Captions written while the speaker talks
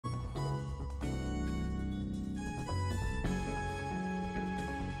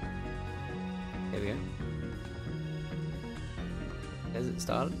Has it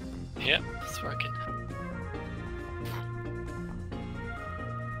started? Yep, it's working.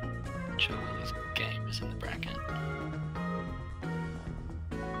 Charlie's game is in the bracket.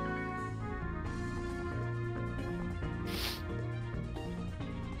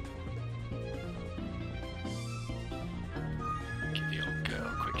 Give the old girl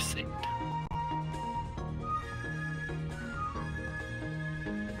a quick seat.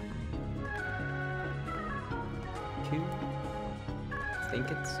 I think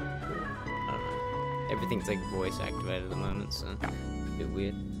it's. I don't know. Everything's like voice activated at the moment, so a bit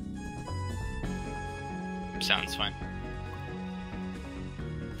weird. Sounds fine.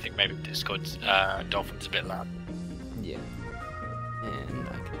 I think maybe Discord's Dolphin's a bit loud. Yeah. And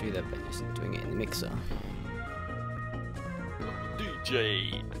I can do that by just doing it in the mixer.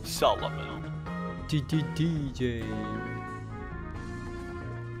 DJ Solomon. DJ.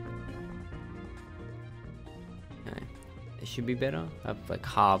 Okay. It should be better. I've like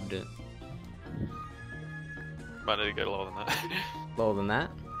halved it. Might need to go lower than that. Lower than that?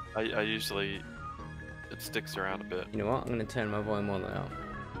 I usually, it sticks around a bit. You know what? I'm gonna turn my volume all the way up,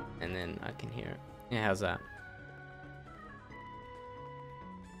 and then I can hear it. Yeah, how's that?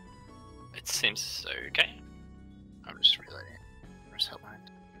 It seems okay. I'm just reloading. Where's Hellbound?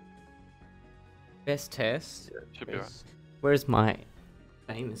 Best test. Yeah, should be right. Where's my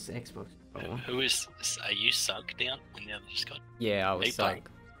famous Xbox controller? Who is? Are you Sug down in the other Discord? Yeah, I was you playing?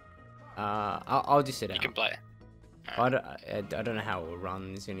 Sug. I'll just sit out. You can play. I don't know how it will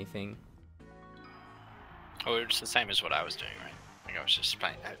run. Is anything? Oh, it's the same as what I was doing, right? Like I was just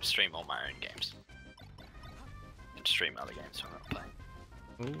playing, stream all my own games. And stream other games when I'm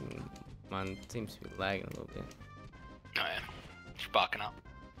playing. Ooh, mine seems to be lagging a little bit. Oh yeah, sparking up.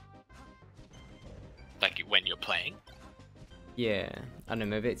 Like when you're playing. Yeah, I don't know.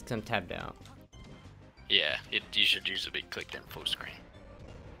 Maybe it's 'cause I'm tabbed out. Yeah, you should usually be clicked in full screen.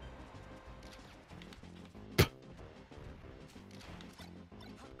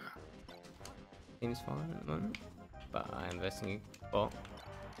 Seems fine at the moment, but I'm investing a bot.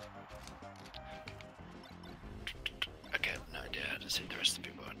 Okay, I have no idea how to see the rest of the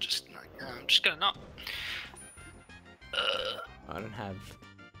people. I'm just like, I'm just gonna not. I don't have.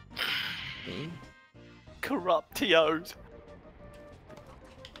 Me? Corrupt TOs.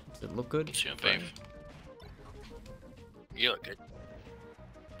 Does it look good? What's your fave? You look good.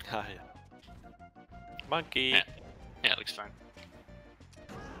 Ah, yeah. Monkey. Yeah, it looks fine.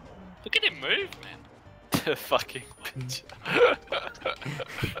 Look at him move, man. Fucking bitch.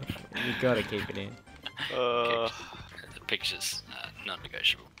 You gotta keep it in. The picture's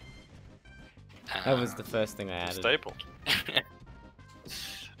non-negotiable. That was the first thing I added. Staple.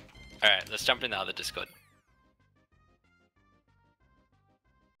 Alright, let's jump in the other Discord.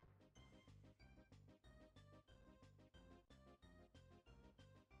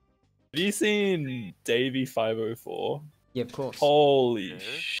 Have you seen Davey 504? Yeah, of course. Holy I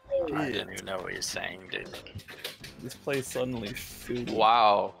shit. don't even know what you're saying, dude. This place suddenly filled with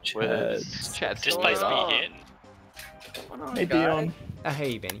Wow. chads. Chat's This going place on. be hitting. Hey Dion.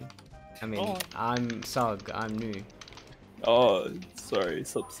 Hey, Benny. I mean, Oh. I'm Sug. I'm new. Oh, sorry,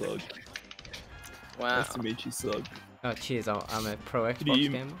 Sup Sug. Wow. Nice to meet you, Sug. Oh, cheers. I'm a pro Who do Xbox you,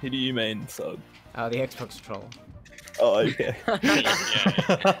 gamer. who do you main, Sug? The Xbox controller. Oh, okay.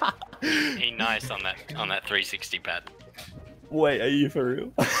 Yeah. He nice on that 360 pad. Wait, are you for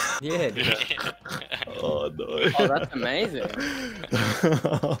real? Yeah, dude. Oh no. Oh, that's amazing.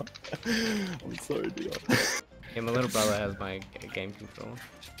 I'm sorry, Dion. Yeah, my little brother has my game controller.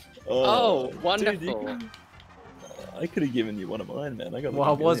 Oh, dude, wonderful. I could have given you one of mine, man. I got. Well,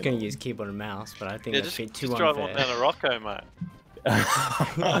 I was going gonna use keyboard and mouse, but I think Yeah, that'd be too just drive one unfair. down to Rocco, mate.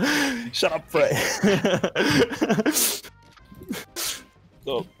 Shut up, Frey.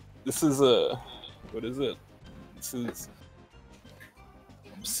 So, this is what is it? This is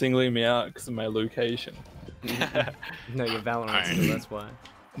singling me out because of my location. No, you're Valorant still, that's why.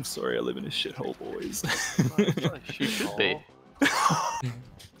 I'm sorry, I live in a shithole, boys. You should be.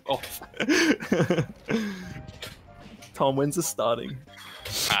 Oh. Tom, when's it starting?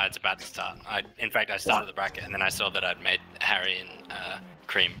 It's about to start. In fact, I started the bracket and then I saw that I'd made Harry and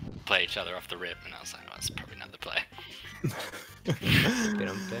Cream play each other off the rip, and I was like, oh, it's probably another play. Bit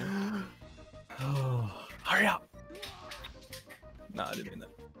unfair. Oh, hurry up! Nah, I didn't mean that.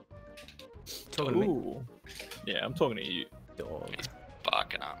 Talking to me. Ooh. Yeah, I'm talking to you. Dog. He's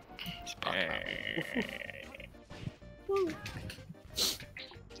barking up. He's barking up.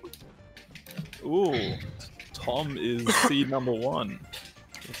 Ooh, Tom is seed number 1.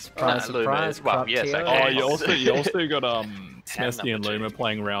 Surprise, Luma surprise, is- well, crop yes, tier. okay. Oh, you also got Smesty and number Luma 2.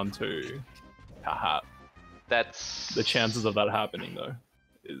 playing round 2. Haha. That's The chances of that happening though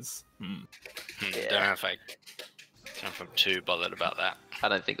is. Don't know if I'm too bothered about that. I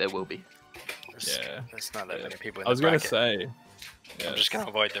don't think there will be. There's not that many people in I was the gonna bracket. say. I'm just gonna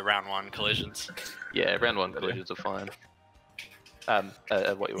avoid the round 1 collisions. Yeah, round 1 collisions are fine.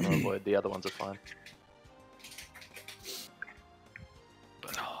 What you want to avoid, the other ones are fine.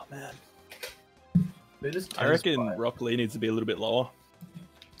 But oh man, I reckon Rock Lee needs to be a little bit lower.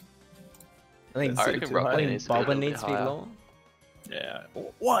 I think, I reckon Rock Lee needs to be a Boba little bit needs to be higher. lower. Yeah.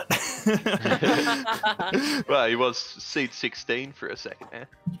 What? Well, he was seed 16 for a second there.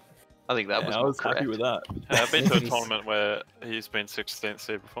 I think that was I more was correct. happy with that. I've been to a to a tournament tournament where he's been 16th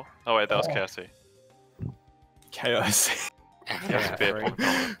seed before. Oh wait, that was KFC. KIC. That was a beer pong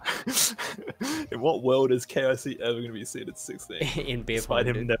tournament. In what world is KIC ever going to be seated 16? in beer Despite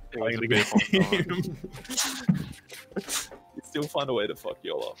pong. him Dude. never It was playing a the beer pong game. You still find a way to fuck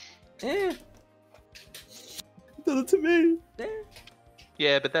you all up. Eh, He does it to me. eh.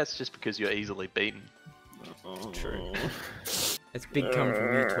 Yeah, but that's just because you're easily beaten. True. That's big come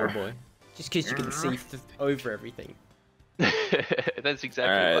from you, tall boy. Just because you can see over everything. That's exactly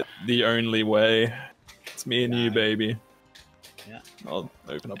Alright, right. the only way. It's me and you, baby. Yeah. I'll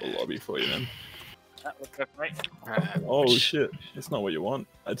open up a lobby for you then. That looks good, right? Oh shit, it's not what you want.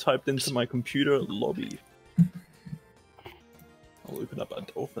 I typed into my computer lobby. I'll open up a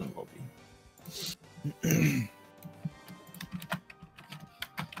dolphin lobby.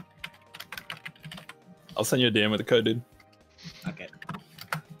 I'll send you a DM with the code, dude. Okay.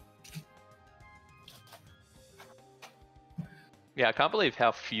 Yeah, I can't believe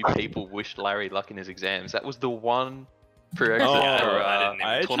how few people wished Larry luck in his exams. That was the one prerequisite Oh, for I didn't even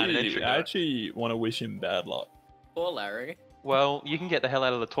I tournament entry. actually want to wish him bad luck. Poor Larry. Well, you can get the hell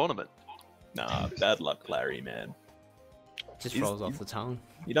out of the tournament. Nah, bad luck, Larry, man. Just He's- rolls off the tongue.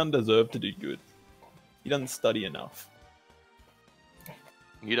 He doesn't deserve to do good. He doesn't study enough.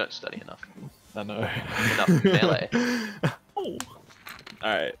 You don't study enough. I know. Enough melee. Oh.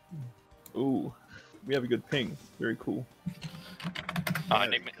 Alright. Ooh. We have a good ping. Very cool. Oh,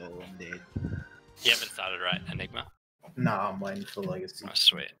 Enigma. Cool, indeed. You haven't started, right, Enigma? Nah, I'm waiting for Legacy. Oh,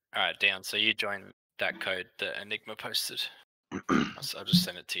 sweet. All right, Dion. So you join that code that Enigma posted. I'll just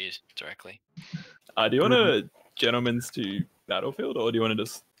send it to you directly. Do you want to gentlemen's to Battlefield, or do you want to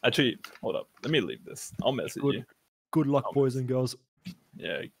just... Actually, hold up. Let me leave this. I'll message you. Good luck, boys and girls.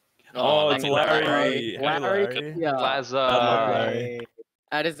 Yeah. Oh, Oh, it's thank you, Larry. Hey, Larry. Larry. Yeah. Lazar. Bad luck, Larry.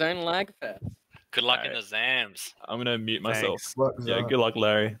 At his own Lagfest. Good luck in Alright. the Zams. I'm going to mute myself. Thanks. Yeah, good luck,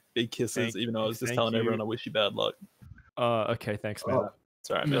 Larry. Big kisses, Thank- even though I was just thank telling you. everyone I wish you bad luck. Okay, thanks, man. It's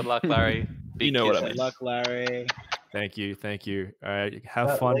alright, Good man. luck, Larry. Big know what I kisses. mean. Good luck, Larry. Thank you, thank you. All right, have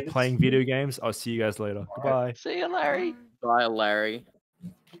That fun Legacy- playing video games. I'll see you guys later. Goodbye. See you, Larry. Bye, Larry.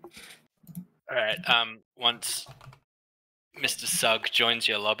 All right. Once Mr. Sug joins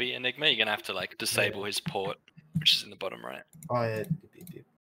your lobby, Enigma, you're gonna have to like disable his port, which is in the bottom right. Oh, yeah.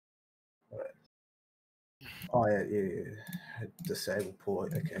 Alright. Oh, yeah. Disable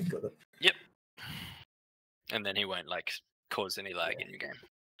port. Okay, got it. Yep. And then he won't like cause any lag in your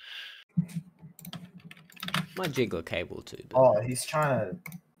game. Might jiggle a cable too. But... Oh, he's trying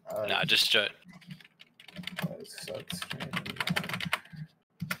to. No, just Oh, it sucks.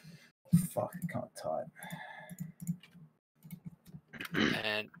 Fuck, I can't type.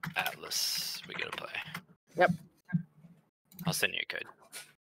 and Atlas, we gotta play. Yep. I'll send you a code.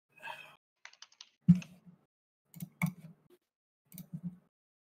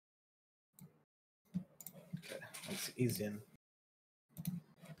 Okay, he's in.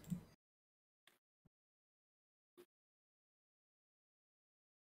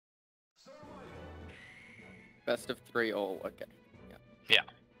 Best of 3 all. Okay. Yeah. Yep,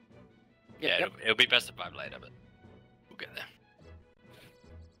 Yeah, yep. it'll be best of 5 later, but we'll get there.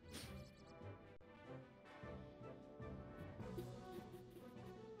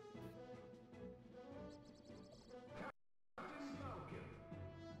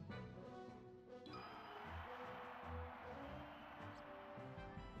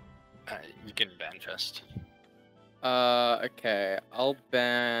 You can ban first. Okay. I'll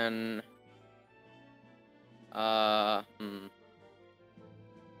ban. I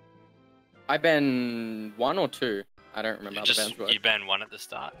ban 1 or 2. I don't remember how the bans work. You ban 1 at the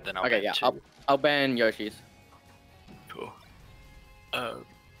start, then I'll Okay, ban yeah. 2. I'll ban Yoshi's. Cool.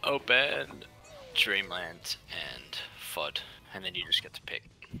 I'll ban Dreamland and FOD, and then you just get to pick.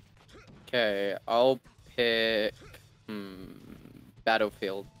 Okay, I'll pick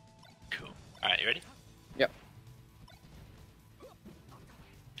Battlefield. Cool. Alright, you ready? Yep.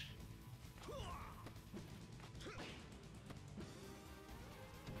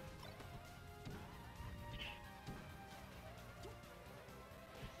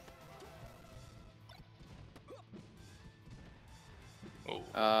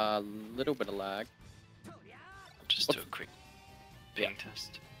 Little bit of lag. I'll just do a quick ping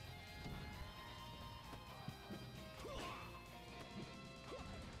test.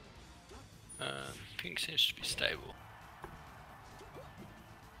 Ping seems to be stable.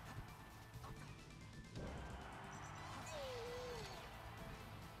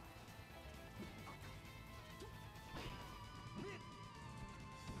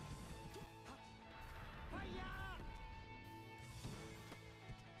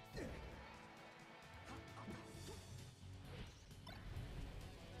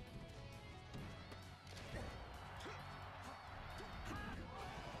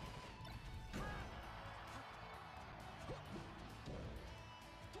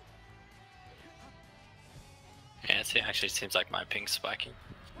 Yeah, it actually seems like my ping's spiking.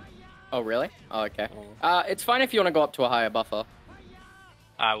 Oh, really? Oh, okay. Oh. It's fine if you want to go up to a higher buffer.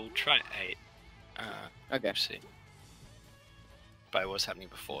 I will try 8. Okay. We'll see. But it was happening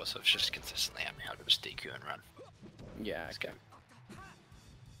before, so it's just consistently happening. I'll just DQ and run. Yeah, Let's okay. go.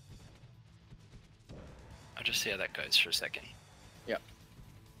 I'll just see how that goes for a second. Yep.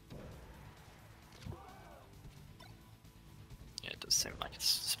 Yeah, it does seem like it's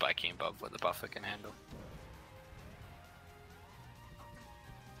spiking above what the buffer can handle.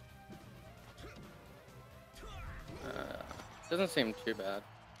 Doesn't seem too bad.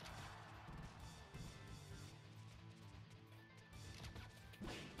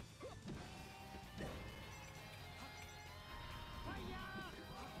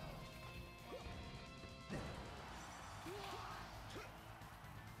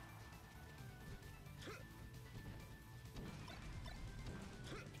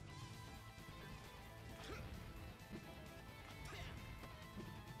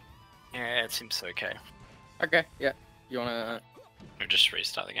 Yeah, it seems okay. Okay, yeah. You wanna... We'll just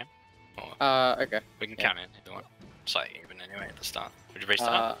restart the game. Or okay. we can yeah. count in if you want. It's like even anyway at the start. Would you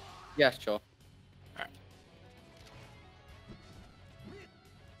restart? Yeah, sure. Alright.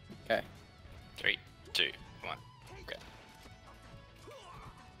 Okay. 3, 2, 1. Okay.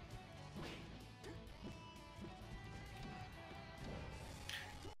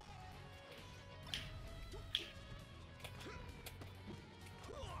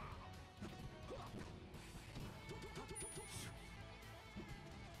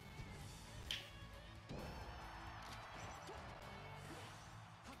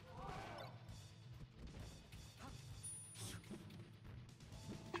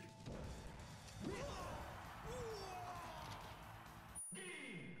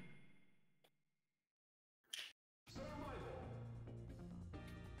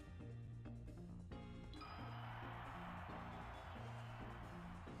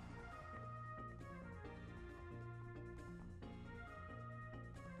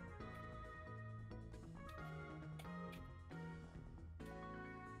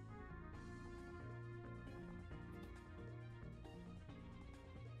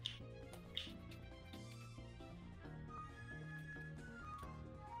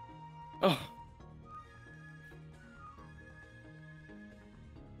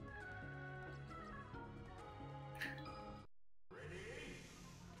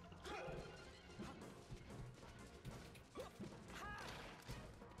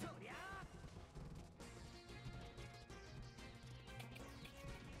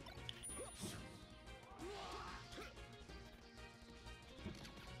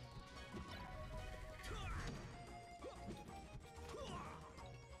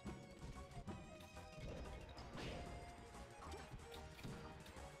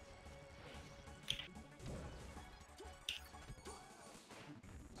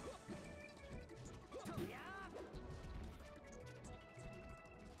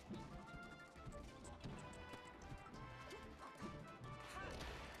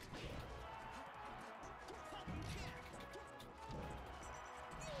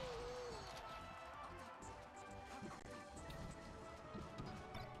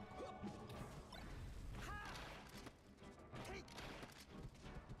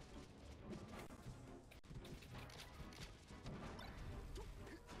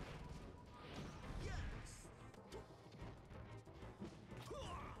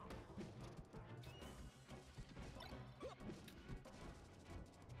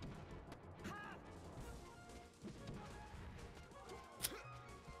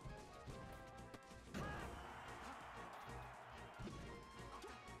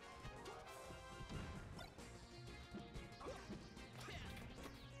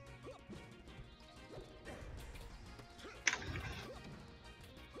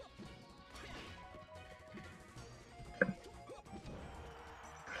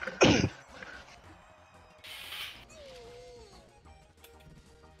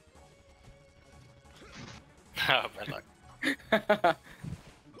 Oh, bad luck.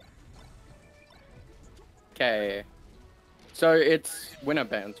 Okay. So it's winner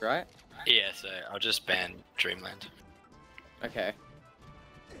bands, right? Yeah, so I'll just ban Dreamland. Okay.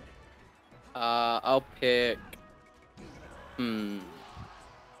 I'll pick.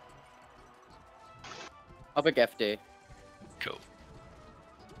 I'll pick FD. Cool.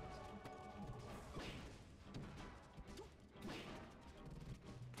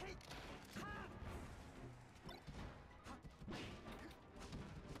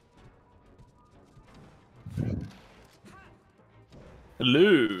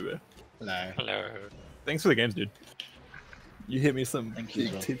 Hello. Hello. Hello. Thanks for the games, dude. You hit me some Thank you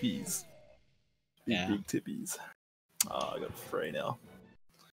big as well. tippies. Big, Yeah. big tippies. Oh, I got Frey now.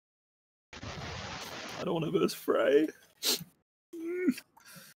 I don't want to verse Frey.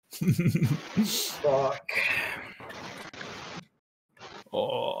 Fuck.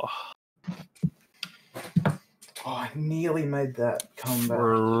 Oh, Oh, I nearly made that comeback.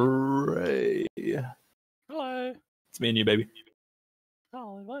 Frey. Hello. It's me and you, baby.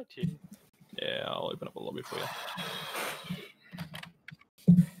 I'll invite you. Yeah, I'll open up a lobby for you.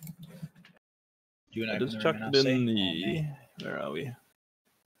 Do you I want to just open chucked the it room in and I'll the. say? Where are we?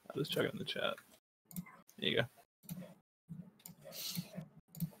 I'll just chuck it in the chat. There you go.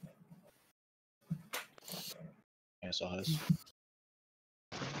 Yes, I has.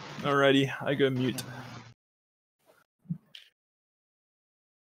 Alrighty, I go mute.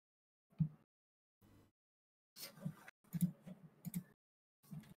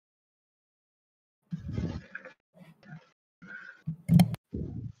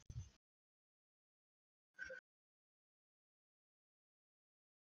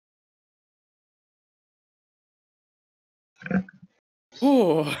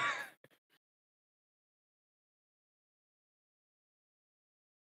 Ooh.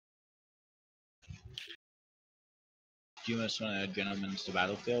 Do you just want to gentlemen to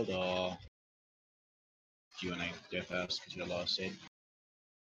battlefield or do you want to go first because you're last seed?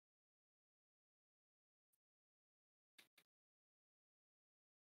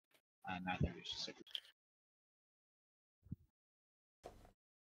 And I think we should stick.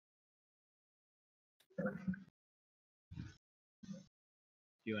 Do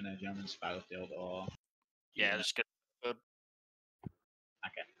you want to gentlemen to battlefield or Yeah, just get good.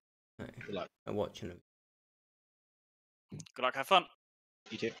 okay? No, Good luck. I'm watching them. Good luck, have fun.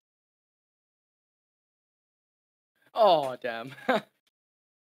 You too. Oh, damn.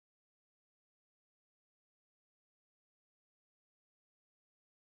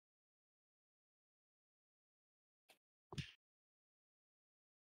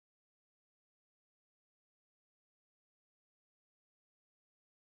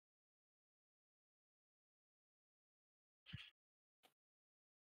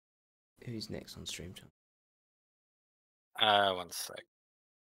 Who's next on stream time? 1 sec.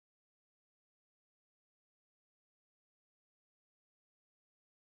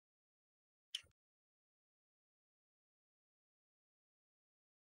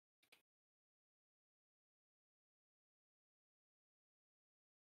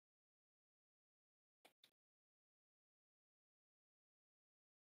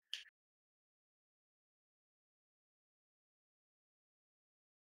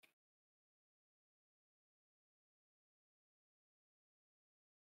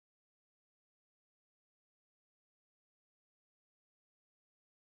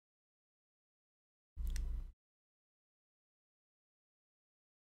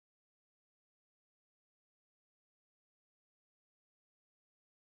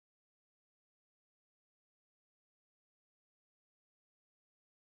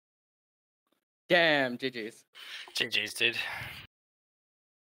 Damn, GG's. GG's, dude.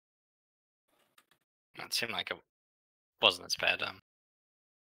 It seemed like it wasn't as bad,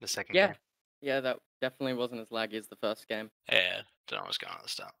 the second Yeah. game. Yeah, that definitely wasn't as laggy as the first game. Yeah, don't know what's going on at the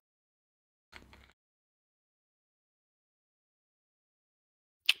start.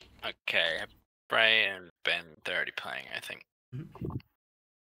 Okay, Bray and Ben, they're already playing, I think.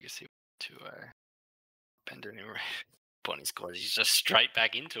 You see to Ben didn't even Bonnie scores. He's just straight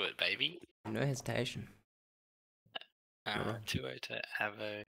back into it, baby. No hesitation. 2-0 to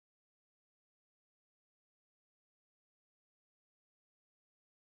Avo.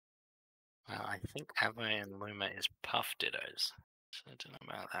 Well, I think Avo and Luma is Puff Dittos. So I don't know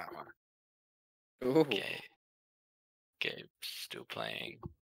about that one. Ooh. Okay. Gabe still playing.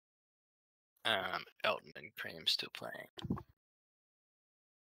 Elton and Cream still playing.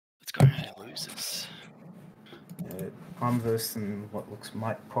 Let's go ahead and lose this. I'm versing what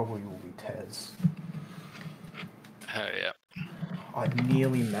probably will be Tez. Oh yeah. I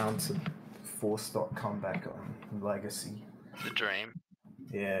nearly mounted 4-stock comeback on Legacy. The dream.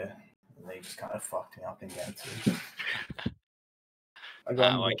 Yeah, and they just kind of fucked me up in game 2. I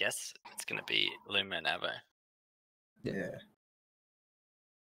got Well, I him, guess it's gonna be Luma and Avo. yeah.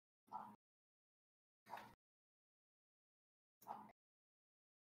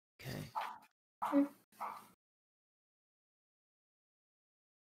 Okay.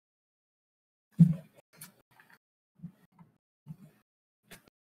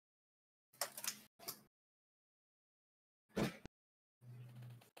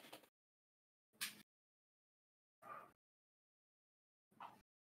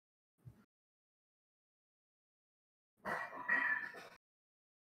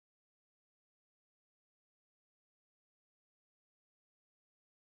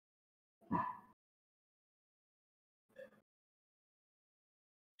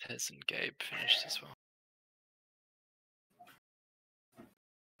 Tez and Gabe finished as well.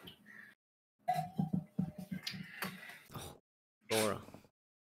 Laura.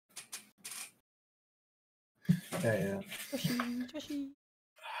 Yeah.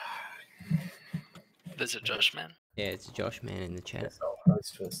 There's a Josh man. Yeah, it's Josh Man in the chat. Yes, I'll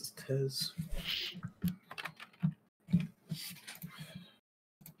host versus Tez.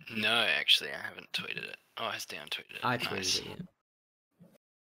 No, actually, I haven't tweeted it. Oh, I down tweeted it. I Nice. tweeted it, yeah.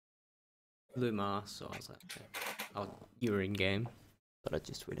 Luma, so I was like, okay. Oh, you were in game, but I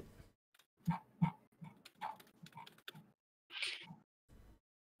just tweeted.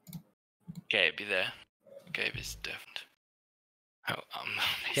 Gabe, you there? Gabe is deafened. Oh,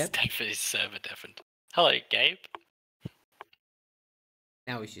 he's Yep. deafened. His server deafened. Hello, Gabe.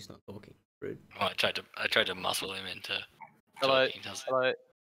 Now he's just not talking. Rude. Well, I tried to muscle him into Hello. talking. Doesn't. Hello.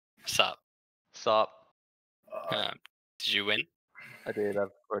 Sup? Sup? Did you win? I did. I've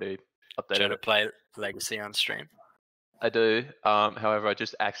already Do you updated want to it. play Legacy on stream? I do. However, I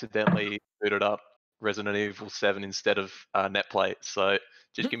just accidentally booted up Resident Evil 7 instead of Netplay. So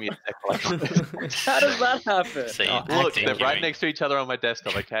just give me a sec. How does that happen? So Oh, you Look, acting. they're right next to each other on my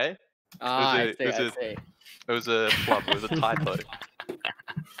desktop. Okay. I see. It was a flub. It was a typo.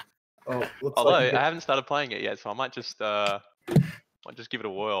 Oh, looks Although like I haven't started playing it yet, so I might just give it a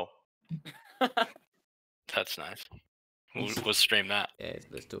whirl. That's nice. We'll stream that. Yeah,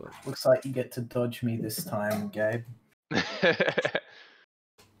 let's do it. looks like you get to dodge me this time, Gabe.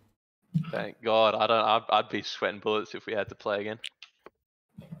 Thank God. I'd be sweating bullets if we had to play again.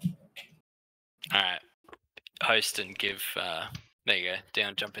 All right. Host and give. There you go.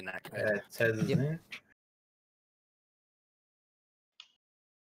 Down, jump in that. Tez is Yep. in.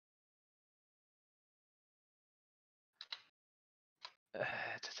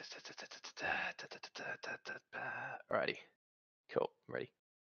 Alrighty. Cool. Ready.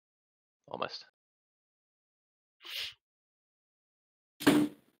 Almost.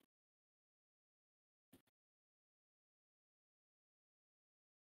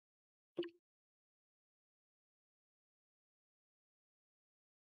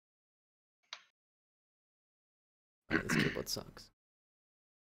 This keyboard sucks.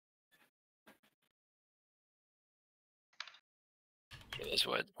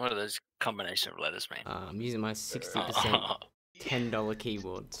 What are those combination of letters mean? I'm using my 60% $10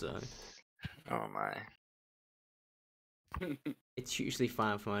 keyboard, so Oh my. it's usually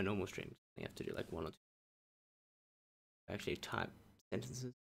fine for my normal streams. I have to do like one or two. Actually type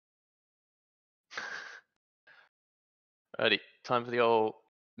sentences. Alrighty. Time for the old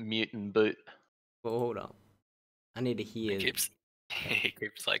mute and boot. Well, hold up. I need to hear. He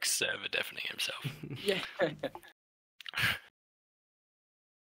keeps like server deafening himself. Yeah.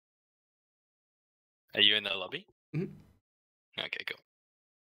 Are you in the lobby? Mhm. Okay, cool.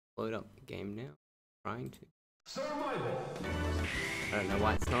 Load up game now. Trying to. I don't know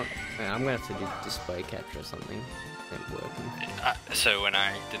why it's not. I'm gonna have to do display capture or something. It ain't working. So when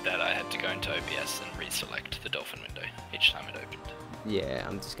I did that, I had to go into OBS and reselect the dolphin window each time it opened. Yeah,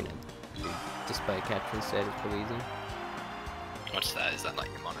 I'm just gonna do display capture instead. It's probably easier. What's that? Is that like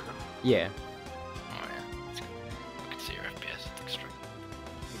your monitor? Yeah. Oh yeah. That's good. I can see your FPS. It's extreme.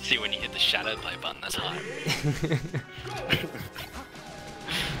 You can see when you hit the shadow play button. That's high.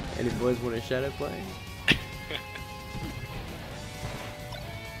 Any boys want a shadow play?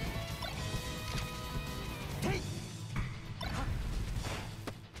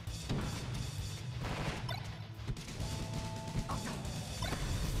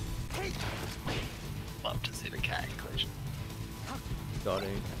 Love to see the cat inclusion. Got it.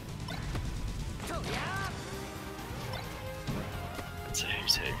 So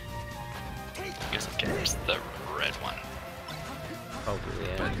who's who? I guess Gabe's the red one. Probably,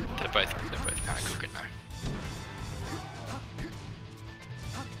 yeah. They're both kind of cooking now.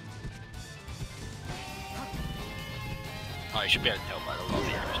 Oh, you should be able to tell by the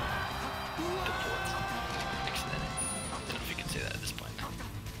lobby. The ports. Extended. I don't know if you can see that at this point.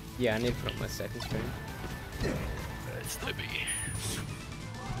 Yeah, I need to put up my second screen. It's no biggie.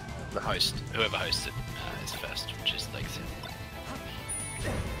 The host, whoever hosts it, is first, which is Legacy.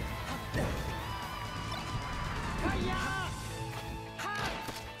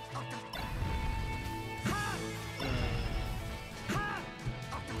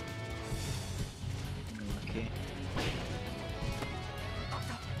 Okay.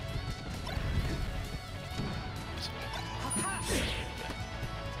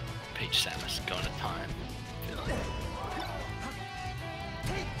 Peach Samus going to time. Feeling.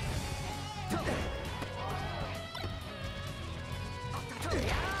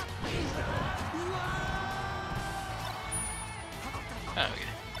 Oh, okay.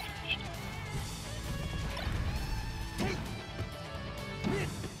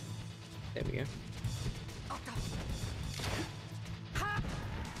 There we go.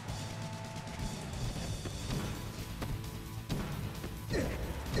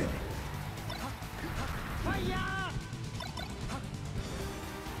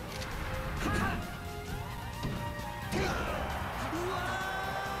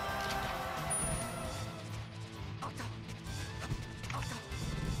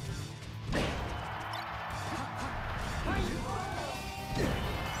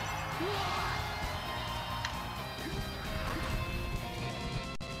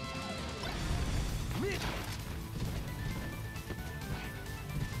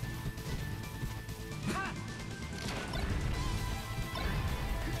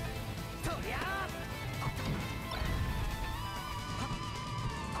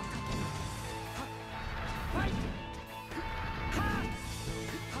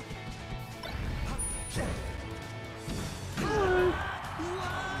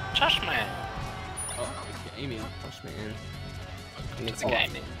 Josh man. Oh, it's gaming. Gosh, man. It's a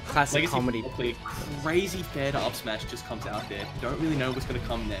gaming. Classic Legacy comedy. Play, crazy fair to up smash just comes out there. Don't really know what's gonna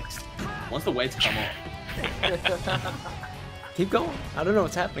come next. Once the weights come off, Keep going. I don't know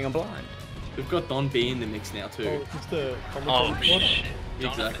what's happening. I'm blind. we've got Don B in the mix now too. Oh, it's the Oh commentary squad?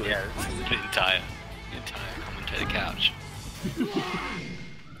 Exactly. shit. Donovan, yeah, the entire commentator couch.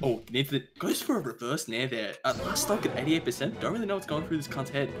 Oh, needs the goes for a reverse nair there. Stuck at 88%. Don't really know what's going through this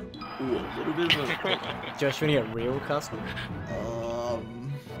cunt's head. Ooh, a little bit of a. Josh, when you get real custom.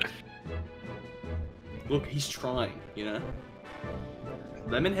 Look, he's trying, you know.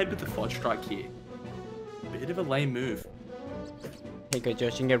 Lemonhead with the fudge strike here. Bit of a lame move. Hey, go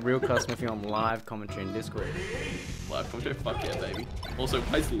Josh, you can get real custom if you're on live commentary in Discord. Live commentary, fuck yeah, baby. Also,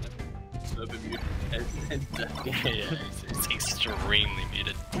 plays the server mute and Yeah, it's extremely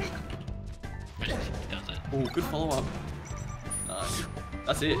muted. But he does it. Oh, good follow up. Nice.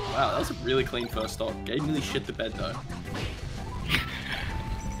 That's it. Wow, that was a really clean first stop. Gabe nearly shit the bed though.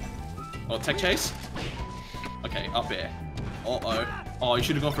 Oh, tech chase? Okay, up air. Uh-oh. Oh, you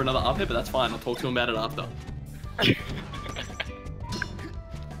should have gone for another up air, but that's fine. I'll talk to him about it after.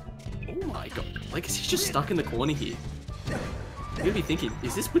 Oh my god. Legacy's just stuck in the corner here. You're gonna be thinking,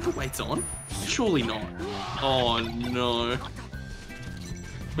 is this with the weights on? Surely not. Oh no.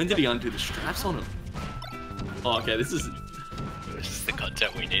 When did he undo the straps on him? Oh, okay, this is the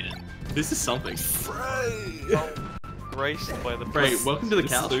content we needed. This is something. Graced by the Frey, welcome to the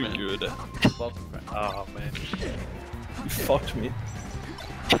It's couch, so man. good. Welcome, friend. Oh man. You fucked me.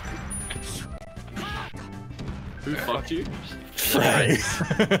 Who fucked you? Frey.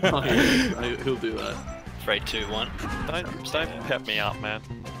 Oh, yeah, he'll do that. Frey 2-1. Don't pep me up, man.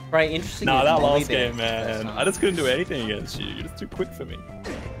 Right, interesting. Nah, is that Molly last there game, first man. time. I just couldn't do anything against you. You're just too quick for me.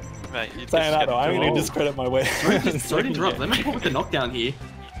 Mate, you just Saying that get though, I'm too gonna old. discredit my way. Sorry to interrupt. Let me put with the knockdown here.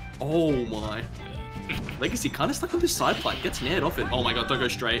 Oh my. Legacy kind of stuck on this side plate. Gets nared off it. Oh my god, don't go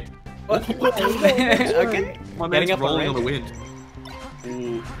straight. What? Okay. My Getting man's up on rolling on the range.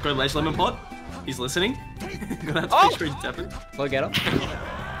 wind. Ooh. Go ledge lemon pot. He's listening. Gonna have to make sure he's tapping. Slow get up.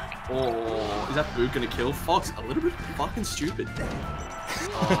 Oh, is that boot gonna kill? Fox, a little bit fucking stupid.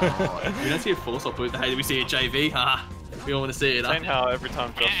 Oh, we don't see a force up boot. Hey, we see a JV? Haha. We all want to see it. Huh? Saying how every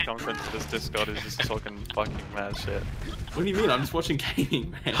time Josh comes into this Discord is just talking fucking mad shit. What do you mean? I'm just watching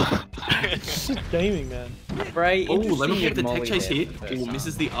gaming, man. Gaming, man. Right, Oh, let me interesting get the Molly tech chase there here. for the first Oh, time.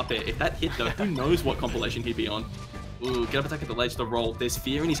 misses the up air. If that hit though, who knows what compilation he'd be on. Ooh, get up attack at the ledge, the roll. There's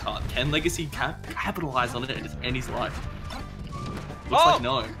fear in his heart. Can Legacy capitalize on it and just end his life? Looks like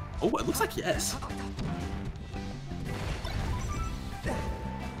no. Oh, it looks like yes.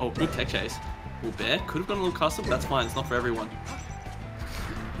 Oh, good tech chase. Oh, Bear could have gone a little custom, but that's fine. It's not for everyone.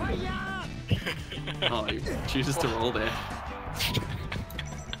 Oh, he chooses to roll there.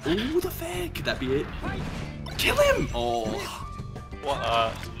 Ooh, the fair. Could that be it? Kill him! Oh.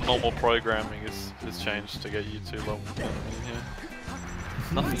 What normal programming is changed to get you two level in here?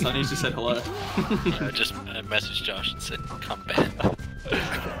 Nothing, Sonny just said hello. Just messaged Josh and said, come ban.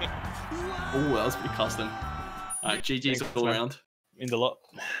 Oh, that was pretty custom. Alright, GG's Thanks, all man. around. Means a lot.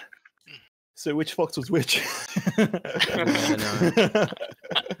 So which fox was which?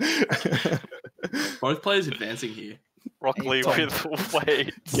 Both players advancing here. Rock Lee with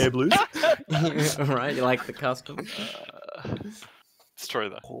weight. Yeah, blues. Right, you like the custom? It's true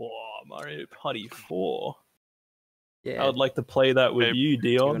though. Oh, Mario Party 4. Yeah. I would like to play that with Gabe, you,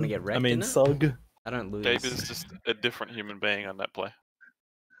 Dion. wanna get I wrecked mean, in it? Sug. I don't lose. Gabe is just a different human being on Netplay.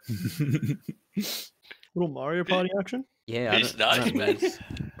 Little Mario Party action. Yeah, He's I don't nice, lose.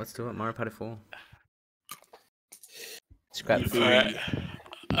 Let's do it, Mario Party 4. Scrap the Alright.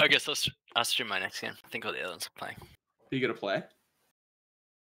 I guess I'll stream my next game. I think all the other ones are playing. Who you gonna play?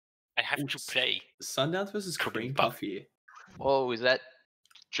 I have to play. Sundowns versus Could be Cream buff. Puff here. Oh, is that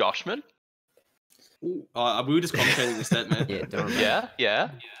Joshman? Ooh, we were just commentating this set, man. Yeah, don't remember. Yeah.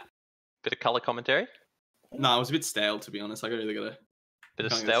 Bit of color commentary. No, it was a bit stale, to be honest. I really gotta. Bit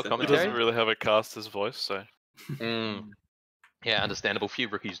of Can't stale get He commentary. doesn't really have a caster's voice, so Yeah, understandable. Few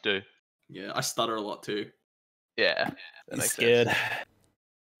rookies do. Yeah, I stutter a lot too. Yeah, that You're makes scared. sense.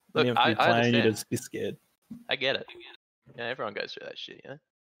 When Look, you have to I be playing, you understand. just be scared. I get it. Yeah, everyone goes through that shit, you know.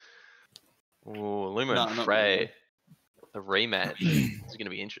 Ooh, Luma No, and not Frey. really. The rematch. This is gonna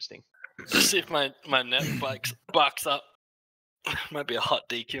be interesting. Let's see if my net bucks up. Might be a hot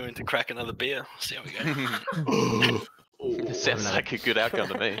DQ into crack another beer. See how we go. It sounds like a good outcome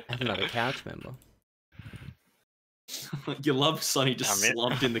to me. I have another couch member. You love Sonny just I'm in.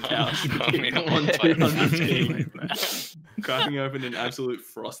 slumped in the couch. I'm in. On 200p. Cracking open an absolute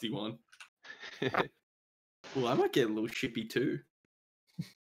frosty one. Well, I might get a little shippy too.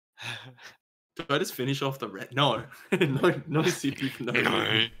 Do I just finish off the red? No. no sippy for no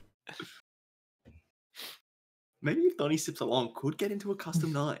reason. Maybe if Donny sips along, could get into a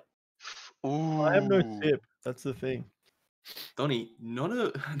custom night. Ooh. I have no tip. That's the thing. Donny, not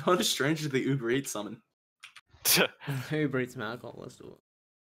a stranger to the Uber Eats summon. Uber Eats some alcohol. Let's do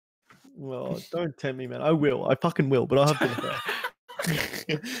it. Well, don't tempt me, man. I will. I fucking will, but I'll have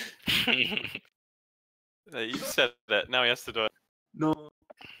to. You said that. Now he has to do it. No.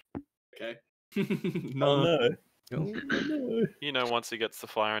 Okay. No, no. Oh, No. You know, once he gets the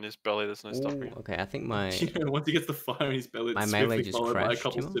fire in his belly, there's no stopping him. okay, I think my You know, once he gets the fire in his belly, My it's melee swiftly just followed by a crashed,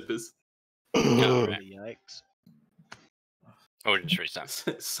 couple Timo. sippers. Yikes. Oh, didn't restart.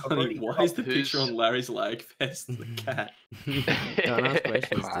 Sonny, why is the picture Who's- on Larry's Lagfest the cat? don't ask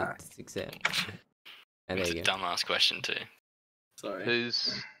questions to accept. And there It's a you go. dumbass question too. Sorry.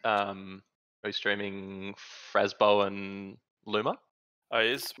 Who's streaming Frasbo and Luma? Oh,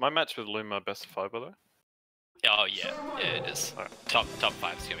 is my match with Luma best of 5, by the way? Oh yeah, it is. Top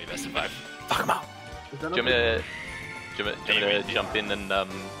 5 is gonna be best of 5. Fuck him up. Do you want me to, jump in and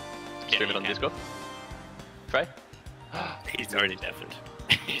stream it on you can. Discord? Frey? He's already deafened.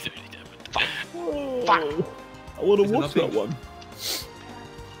 He's already deafened. Whoa. I want Is to it watch that nothing? one.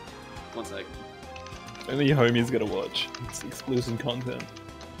 1 sec. Only your homies gotta watch. It's exclusive content.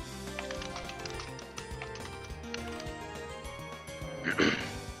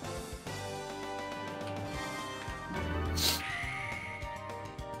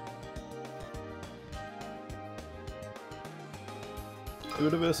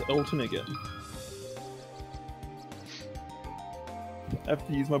 Universe Elton again. I have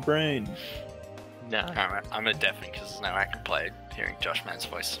to use my brain. Nah. Alright, I'm a deafen because now I can play hearing Josh Man's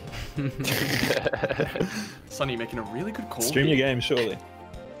voice. Sonny, making a really good call. Stream your here. game, surely.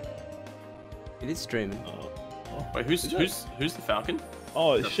 It is streaming. Wait, who's the Falcon?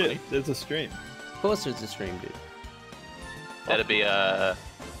 Oh That's shit, funny. there's a stream. Of course, it's a stream, dude. That'd be is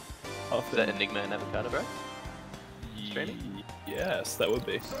After that Enigma and Avocado, bro? Streaming? Yes, that would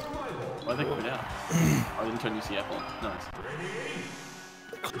be. Why they quit out? I didn't turn UCF on. Nice.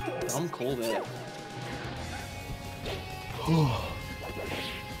 Dumb call there.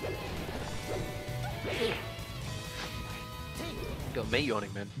 Got me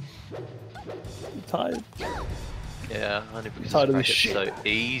yawning, man. I'm tired. Yeah, only because Tired of crack this it's shit. so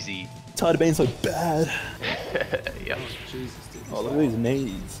easy. Tired of being so bad. Yep. Jesus, dude. Oh, look at these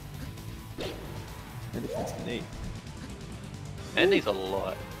knees. And it's a knee. And he's a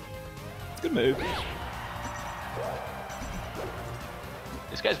lot. It's a good move.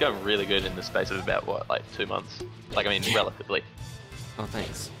 This guy's going really good in the space of about, what, like 2 months? Like, I mean, relatively. Oh,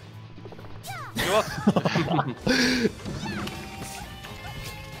 thanks.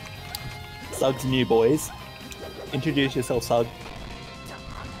 Sug's new, boys. Introduce yourself, Sug.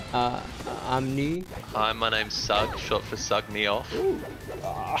 I'm new. Hi, my name's Sug, short for Sug Me Off. There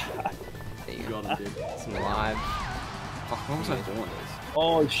you Got go. him, dude. Some live. Fuck, what was I doing?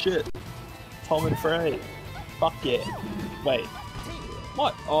 Oh shit. Tom and Frey. Fuck yeah. Wait.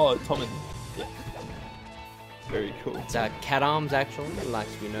 What? Oh, Tom and... Yeah. Very cool. It's Cat Arms, actually, it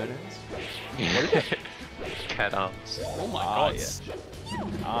likes to be known as. Cat arms. Oh my Ah, god. yes.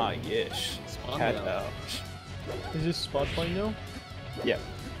 Ah, yes. Spawn Cat down. arms. Is this Spud playing now? Yeah.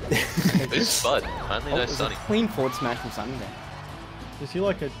 Who's Spud? I only know There's a Sonny. clean forward smash from Sunny there. Is he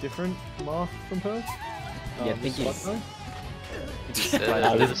like a different Marth from Perth? Yeah, I think Spud he's- guy?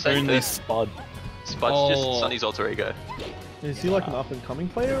 They're the This same only thing. Spud. Spud's Oh. just Sonny's alter ego. Is he like an up and coming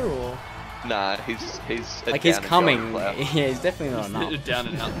player or? Nah, he's a Like he's down and coming. going player. Yeah, he's definitely not He's a enough. down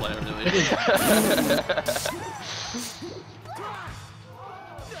and out player, really.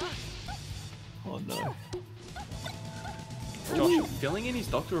 Oh no. Josh, filling in his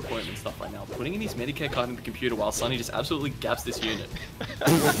doctor appointment stuff right now, putting in his Medicare card in the computer while Sonny just absolutely gaps this unit.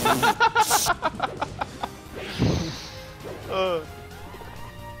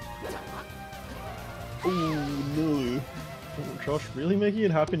 Oh no. Oh, Josh, really making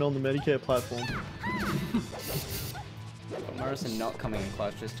it happen on the Medicare platform. But Morrison not coming in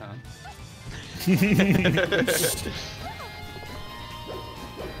clutch this time.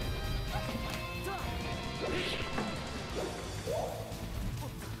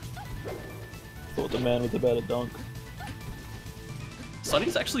 Thought the man with the better dunk.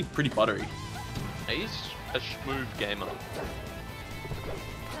 Sonny's actually pretty buttery. He's a smooth gamer.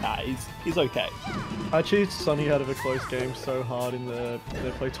 Nah, he's okay. I cheated Sonny out of a close game so hard in the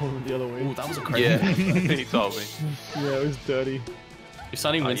Netplay tournament the other Ooh, week. that was a crazy. Yeah, he told me. Yeah, it was dirty. If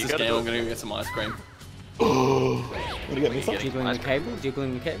Sonny wins you this gotta game, do I'm gonna go get some ice cream. What do you get me some? Getting Jiggling the ice cream. cable?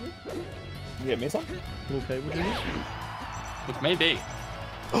 Jiggling the cable? You get me some? Little cable jiggle. Look, maybe.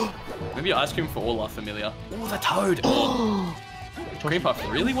 Maybe ice cream for all are familiar. Ooh, the toad! Cream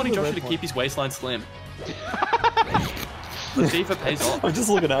Puff really wanting Joshua to keep his waistline slim. The FIFA pays off. I'm just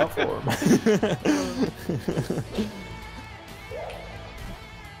looking out for him.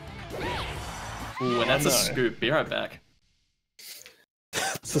 Ooh, and that's Oh, a no. scoop. Be right back.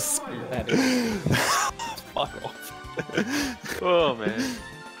 It's a scoop. That is. Fuck off. Oh man.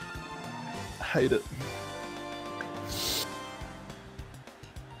 I hate it.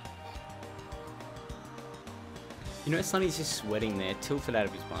 You know, Sonny's just sweating there, tilted out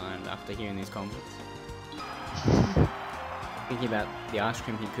of his mind after hearing these comments. Thinking about the ice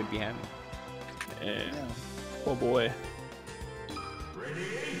cream he could be having. Yeah. Poor boy.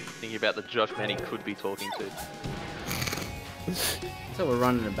 Thinking about the Josh man he could be talking to. So we're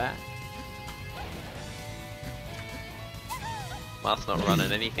running it back. Marth's not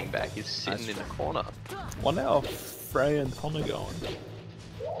running anything back, he's sitting in the corner. Wonder how Frey and Tom are going.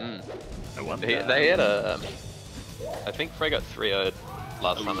 They had a... I think Frey got 3-0'd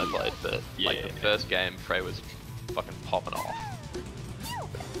last time they played, but like Yeah. the first game, Frey was fucking popping off.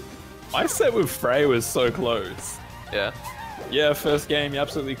 My set with Frey was so close. Yeah? Yeah, first game he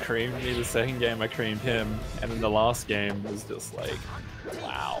absolutely creamed me. The second game I creamed him, and then the last game was just like,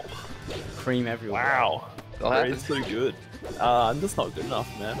 wow, Cream everywhere. wow. It'll happen. Frey's so good. I'm just not good enough,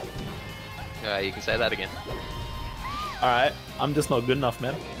 man. You can say that again. All right, I'm just not good enough,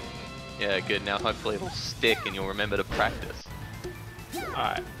 man. Yeah, good. Now hopefully it'll stick and you'll remember to practice. All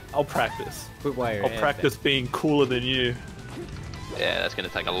right, I'll practice. Quit while you're I'll ahead, practice being cooler than you. Yeah, that's gonna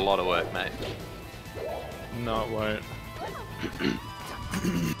take a lot of work, mate. No, it won't.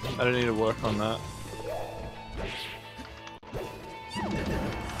 I don't need to work on that.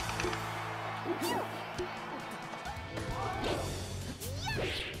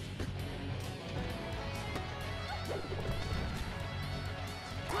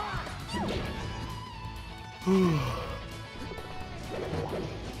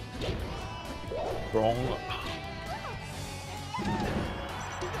 Wrong.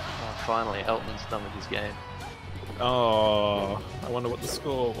 Oh, finally, Elton's done with his game. Oh, I wonder what the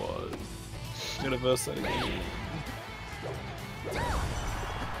score was. I'm gonna verse that again.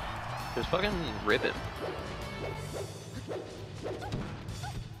 Just fucking rip it.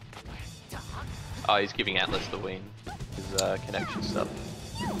 Oh, he's giving Atlas the win. His connection stuff.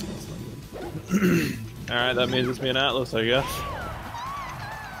 Alright, that means it's me and Atlas, I guess.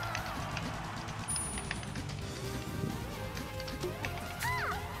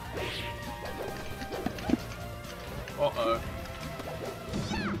 Uh-oh.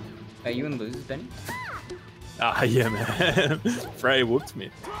 Are you in losers, Benny? Ah, yeah, man. Frey whooped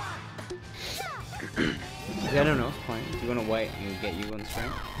me. Is there anyone else playing? Do you want to wait and we'll get you on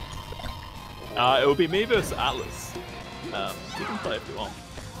stream? It will be me versus Atlas. You can play if you want.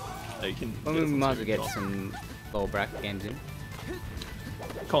 They can. Well, get we us on might as well get top. some lower bracket games in.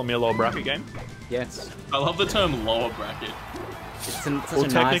 Call me a low bracket game. Yes. I love the term lower bracket. It's such Well, a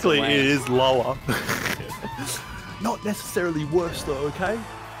technically nicer it way. is lower. Not necessarily worse though, okay?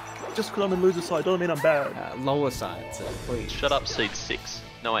 Just because I'm in loser side don't mean I'm bad. Lower side, so please. Shut up, seed 6.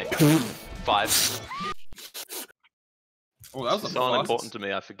 No, wait. 5. Oh, that was the So fastest. unimportant to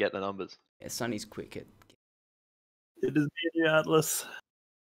me, I forget the numbers. Yeah, Sonny's quick at. It is me and you, Atlas.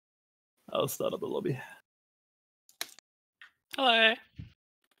 I'll start up the lobby. Hello.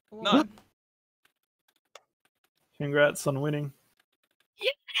 No. Congrats on winning.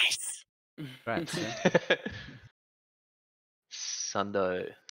 Yes. Right. So. Sundo.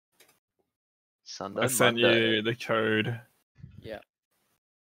 I sent Monday. you the code. Yeah.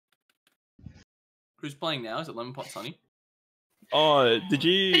 Who's playing now? Is it Lemon Pot Sunny? Oh, did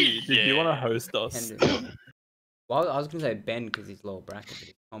you want to Yeah. host us? Well, I was gonna say Ben because he's lower bracket, but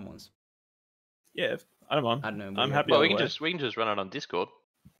if Tom wants, Yeah, I don't mind. I don't know. I'm happy. Well, either we can way. just run it on Discord.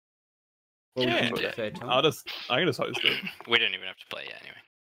 Well, we Yeah, can yeah. prefer Tom. I can just host it. We don't even have to play yet anyway.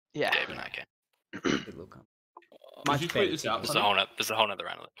 Yeah. Gabe and I can. Good look up. Did Much you better tweet this team. out? There's a whole nother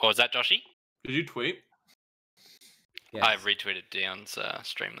round of it. Oh, is that Joshy? Did you tweet? Yes. I retweeted Dion's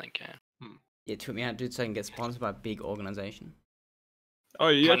stream link. Yeah. Yeah, tweet me out, dude, so I can get sponsored by a big organization. Oh,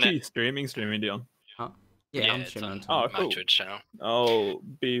 you My actually streaming, Dion? Huh? Yeah, I'm it's streaming on on Tom. Oh, my cool. Twitch channel. I'll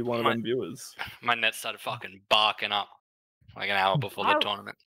be one of My- them viewers. My net started fucking barking up like an hour before the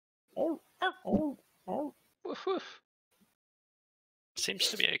tournament. Oh. Woof, woof. Seems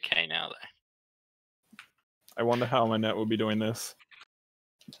to be okay now though. I wonder how my net will be doing this.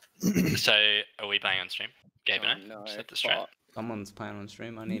 So, are we playing on stream? Gabe and I? no, Set the stream. fuck. Someone's playing on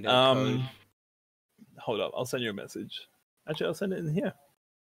stream. I need a code. Hold up, I'll send you a message. Actually, I'll send it in here.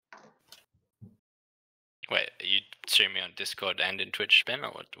 Wait, are you streaming on Discord and in Twitch, Ben,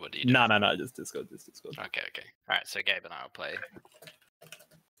 or what do you do? No, just Discord, Okay. Alright, so Gabe and I will play.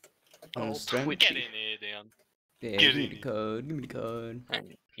 On stream. Get in here, Dion. Yeah, Get give me in the here. code. Give me the code.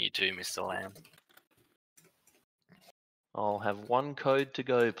 And you too, Mr. Lamb. I'll have one code to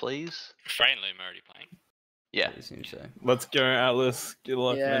go, please. Frey and Loom are already playing. Yeah. It seems so. Let's go, Atlas. Good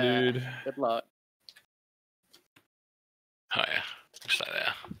luck, my Yeah. dude. Good luck. Oh yeah, looks like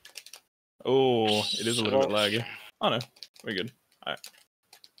that. Oh, it is a little bit laggy. Oh no, we're good.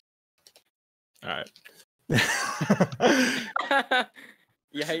 Alright.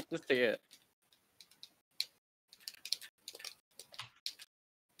 You hate to see it.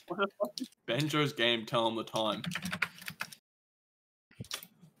 What the fuck is Benjo's game? Tell him the time.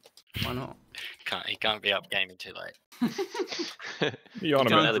 Why not? He can't be up gaming too late. You on a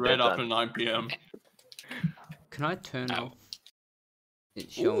Turns minute? red after 9 p.m. Can I turn No. off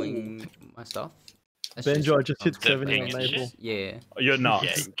it showing my stuff? That's Benjo, I just hit The 70 ping on and Maple. shit? Yeah. Oh, you're nuts.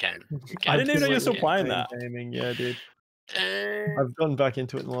 Yeah, you can. You I can. didn't even know you were still Yeah. playing that. Gaming, yeah, dude. Uh, I've gotten back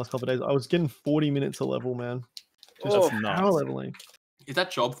into it in the last couple of days. I was getting 40 minutes a level, man. Just That's power nuts. leveling. Is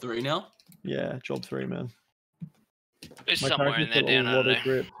that job 3 now? Yeah, job 3, man. It's My somewhere in character's there, got Dan. a I lot don't of know.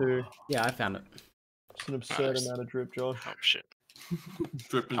 drip too. Yeah, I found it. It's an absurd Nice. amount of drip, Josh. Oh shit.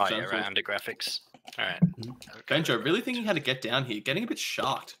 Drip and Oh yeah, central. right under graphics. Alright. Benjo, really thinking how to get down here. Getting a bit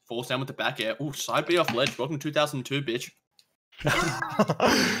sharked. Falls down with the back air. Ooh, side B off ledge. Welcome to 2002, bitch.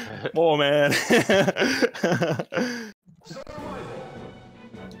 Oh man.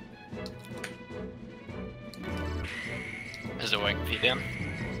 Is it working for you, Dan?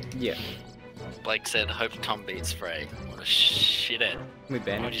 Yeah. Blake said, hope Tom beats Frey. What a shithead. We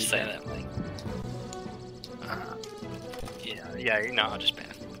ban Why it. would you say that, Blake? Yeah, no, I'll just ban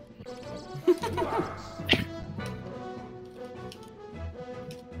it.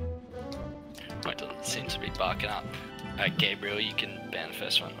 Oh, it doesn't seem to be barking up. Gabriel, you can ban the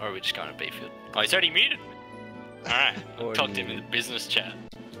first one, or are we just going to B-field? Oh, he's already muted me. Alright, I'll Already talk to him in the muted. business chat.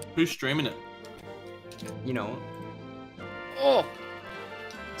 Who's streaming it? You know, Oh,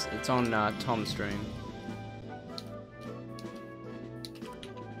 it's on Tom's stream.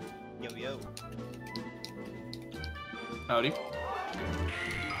 Yo. Howdy.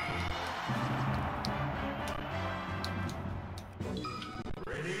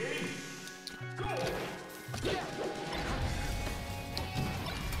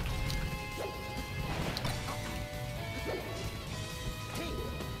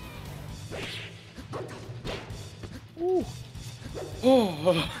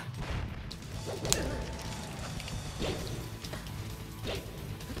 oh.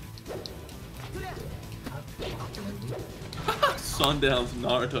 Sundown's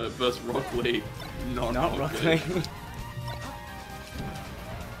Naruto versus Rock Lee. Not Rock Rock Lee. Lee.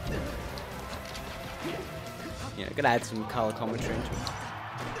 Yeah, gotta add some color commentary into it.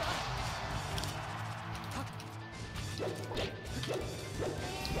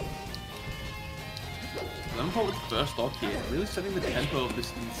 Lemon with the first stock here, really setting the tempo of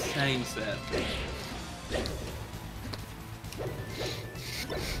this insane set.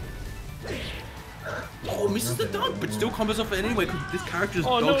 Oh, misses the dunk, but still combos off it anyway because this character is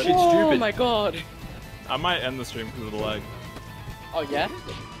dog shit Oh stupid. my god. I might end the stream because of the lag. Oh yeah?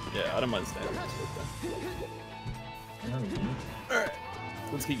 Yeah, I don't mind staying. Alright,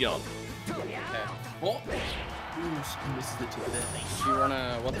 let's keep going. Okay. Oh, ooh, misses the tip there. Do you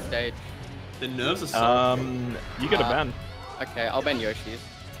wanna what stage? The nerves are so. You get a ban. Okay, I'll ban Yoshi's.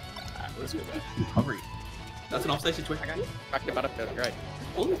 Alright, let's go back. Recovery. That's an offstage situation. Okay. Back to Battlefield, great.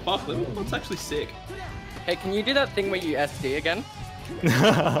 Holy fuck, that's actually sick. Hey, can you do that thing where you SD again?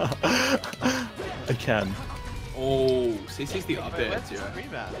 I can. Oh, CC's the up air.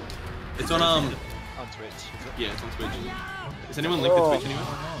 It's on On Twitch. Yeah, it's on Twitch. Is anyone linked to Twitch anyway?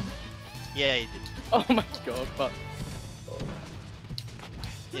 Yeah, he did. Oh my god, but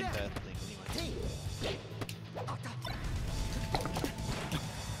In Perth thing anyway.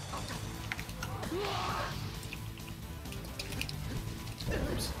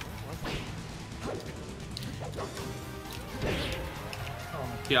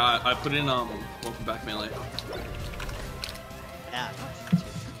 Yeah, I put in welcome back melee. Yeah.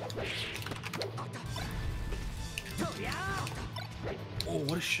 Oh,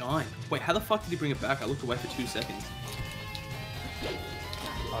 what a shine. Wait, how the fuck did he bring it back? I looked away for 2 seconds.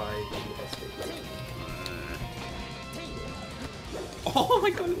 Oh my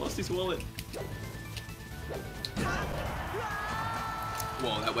god, he lost his wallet.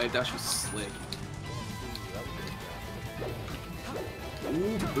 Whoa, that wave dash was slick.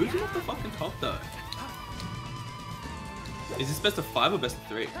 Ooh, boozing off the fucking top though. Is this best of 5 or best of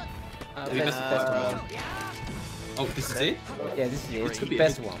 3? Best one. Oh, this is it? Yeah, this is it. It's Could the be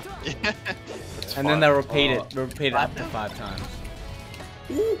best one. And then they'll repeat it up to 5 times.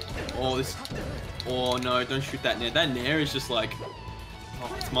 Ooh. Oh, this. Oh no, don't shoot that nair. That nair is just like.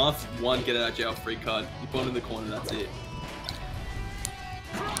 Oh, it's Marth 1 get out of jail free card. You put him in the corner, that's it.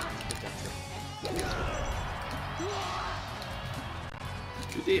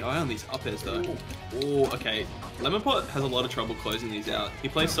 Good DI on these up airs though. Oh, okay. Lemon Pot has a lot of trouble closing these out. He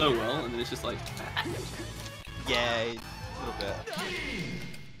plays so well, and then it's just like. Yeah, a little bit.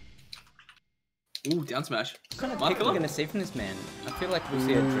 Ooh, down smash. What kind of pick are we going to see from this man? I feel like we'll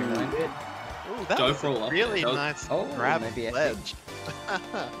see a Dreamland bit. Ooh, that Go was for a a lot. really That was- nice Oh, grab maybe a ledge.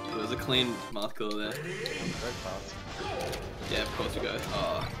 It was a clean Marth killer there. Very fast. Yeah, of course we go.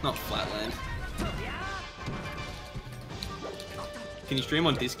 Oh, not flatland. Can you stream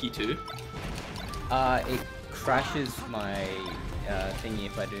on Disky too? It crashes my thingy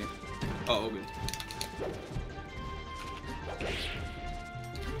if I do. Oh, all good.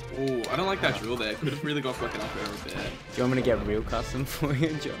 Ooh, I don't like that drill there. Could have really gone for like an up air there. Do you want me to get real custom for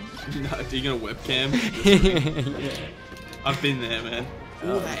you, John? No, are you gonna webcam? Yeah. I've been there, man.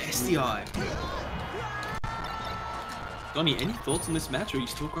 Ooh, that SDI. Donnie, any thoughts on this match, or are you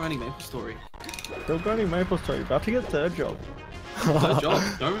still grinding Maple Story? Still grinding Maple Story. About to get third job. Third job.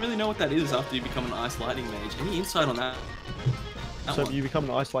 Don't really know what that is after you become an Ice Lightning Mage. Any insight on that? So you become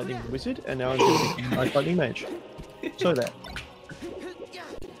an Ice Lightning Wizard, and now I'm just an Ice Lightning Mage. So that.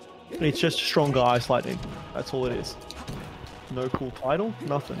 It's just stronger Ice Lightning. That's all it is. No cool title,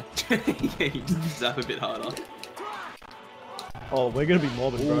 nothing. Yeah, you just zap a bit harder. Oh, we're gonna be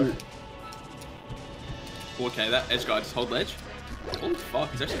mobbing, bro. Okay, that edge guy just hold ledge. Holy fuck,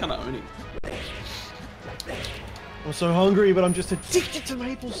 he's actually kind of owning. I'm so hungry, but I'm just addicted to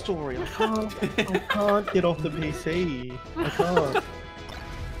Maple Story. I can't get off the PC. I can't.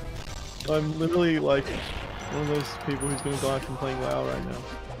 I'm literally like one of those people who's gonna die from playing WoW right now.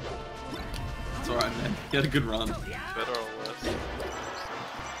 It's alright, man. He had a good run. Better or worse?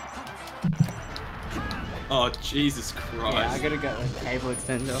 Oh, Jesus Christ. Yeah, I gotta go with cable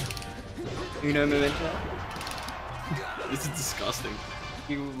extender. Uno Memento. This is disgusting.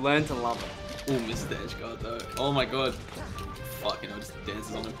 You learn to love it. Oh, missed the edge guard though. Oh my god. Fucking hell, just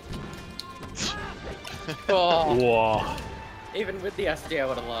dances on him. Oh, Whoa. even with the SD, I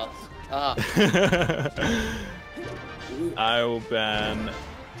would have lost. Ah, I will ban.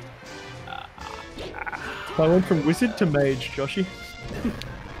 I went from Wizard to Mage, Joshy.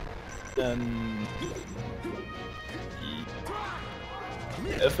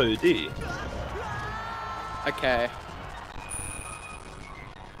 FOD. okay.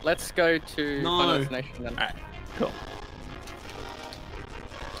 Let's go to No. Final Destination then. Alright, cool.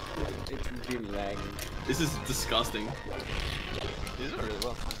 It's really lagging. This is disgusting. He's doing really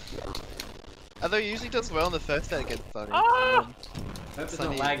well. Although he usually does well in the first set against Sunny. Hope it's Sunny-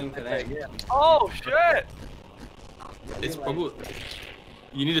 not lagging today. Oh shit! It's probably...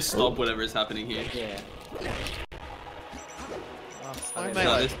 You need to stop whatever is happening here. Yeah. Oh, I mean, mate,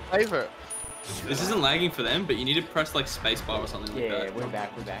 no, like, this- favourite. This isn't lagging for them, but you need to press like spacebar or something like Yeah, that. we're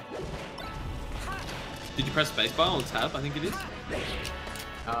back, we're back. Did you press spacebar or tab? I think it is.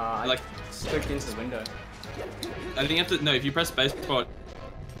 I Like- clicked into the window. I think you have to. No, if you press spacebar,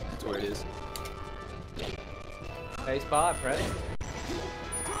 that's where it is. Space bar, press.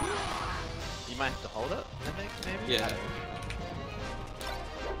 You might have to hold it, I think, maybe? Yeah.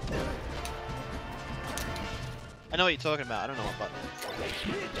 I know what you're talking about, I don't know what button.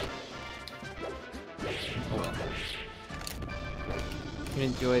 Oh well. You can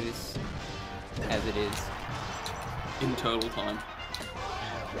enjoy this as it is. In total time.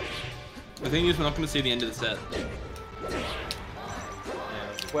 The thing is, we're not going to see the end of the set.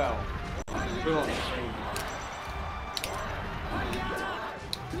 Well, we're on stream.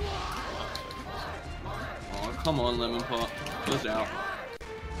 Oh, come on, Lemon Pot. Close out.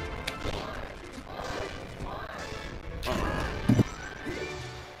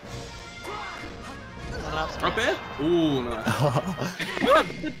 Right there? Ooh, nice.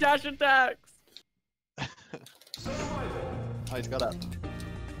 The dash attacks! Oh, he's got it.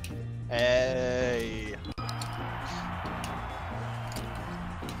 Hey.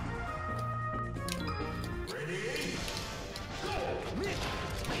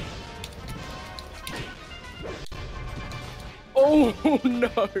 Oh no!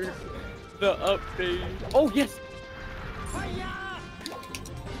 The up B. Oh yes!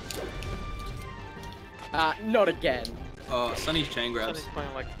 Not again. Oh, Sunny's chain grabs. Sonny's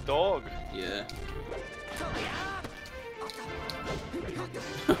playing like a dog. Yeah.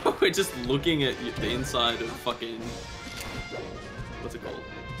 We're just looking at the inside of fucking... What's it called?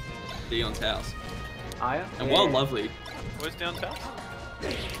 Dion's house. Aya? And while lovely... Where's downtown?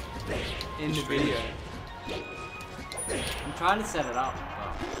 In the video. I'm trying to set it up,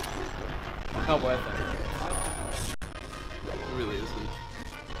 but not worth it. It really isn't.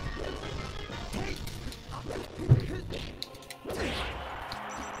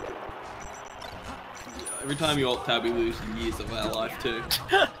 Every time you alt tab, we lose years of our life too.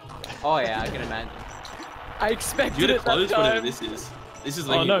 Oh yeah, I can imagine. I expected You gotta it that close whatever time. this is. This is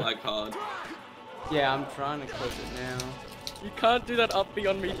making no. it like hard. Yeah, I'm trying to close it now. You can't do that up B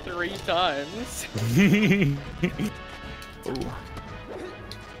on me 3 times. We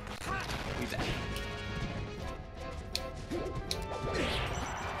back.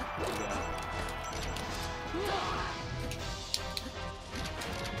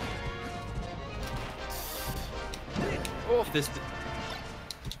 Oh, This, that's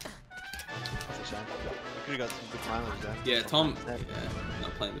a shame. We could've got some good mileage there. yeah, Tom. Yeah,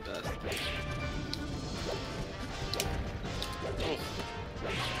 not playing the best.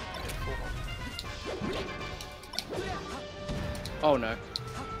 Oh no.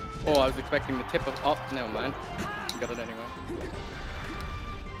 Oh, I was expecting the tip of up. Never mind. You got it anyway.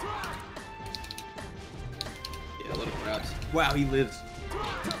 Yeah, a lot of grabs. Wow, he lives.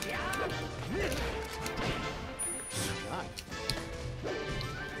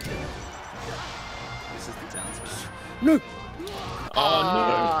 This is the down smash. No!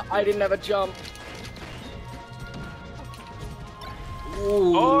 Oh no! I didn't have a jump.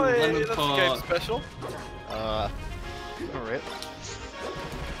 Ooh, Oh, lemon that's a pot. game special. Alright.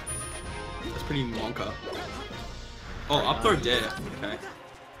 That's pretty monka. Oh, up throw dare. Okay.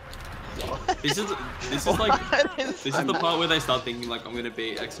 This is like this is the part where they start thinking like I'm gonna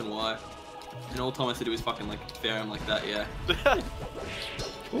beat X and Y, and all Tom has to do is fucking like fair him like that. Yeah.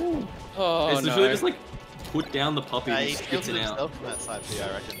 Oh It's no. literally just like put down the puppy and He spits kills it out. himself from that side too, I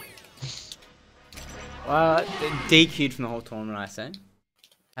reckon. DQ'd from the whole tournament, I say.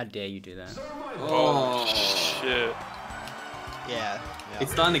 How dare you do that? Oh shit. Yeah.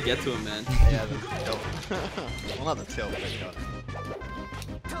 It's starting to get to him, man. Yeah, the tilt. Well, not the tilt, but God.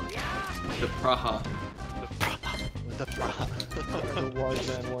 The Praha. The Praha. The wise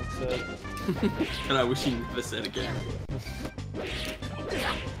man once said. And I wish he never said again.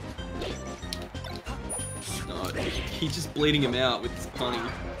 No, he's just bleeding him out with his punny.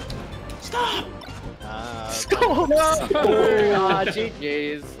 Stop! Stop! Ah,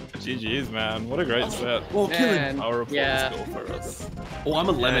 GG's. GG's, man. What a great set. Oh, kill him. And, I'll report yeah. the score for us. Oh, I'm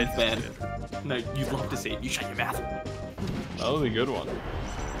a lemon Yeah, fan. No, you'd love to see it. You shut your mouth. That was a good one.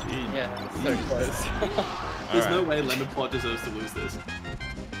 Gee. Yeah, so close. There's no Alright. way Lemon Pot deserves to lose this.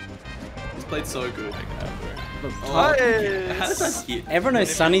 He's played so good. Look, Oh, how does that hit? everyone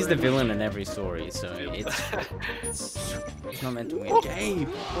knows Sunny's the villain in every story, so it's not meant to win. Gabe!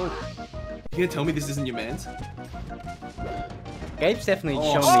 You gonna tell me this isn't your man's? Gabe's definitely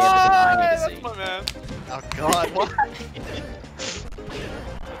Oh. showing me everything I need to That's see. my man. Oh God, what?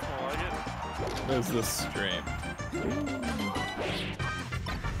 That's how I like it. There's the stream.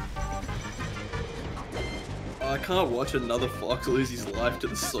 I can't watch another fox lose his life to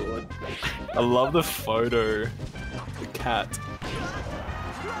the sword. I love the photo. The cat.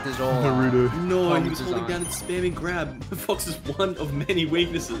 This is all Naruto. No, Tom he was holding design. down and spamming grab. Fox is one of many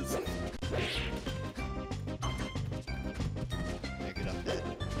weaknesses. Make it up there.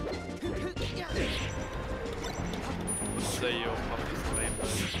 Say your puppy's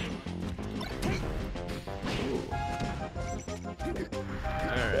lame.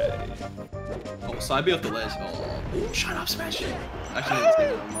 Alright. Oh, side B off the ledge. Oh, ooh, shut up, smash it. Actually, I didn't see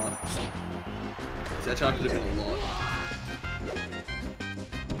that on mark. That charge could have been a lot.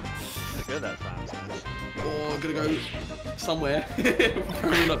 Look at that farm smash. Oh, gotta go somewhere.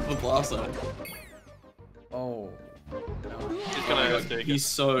 Probably not the blast zone. Oh. He's Oh gonna my have God, to he's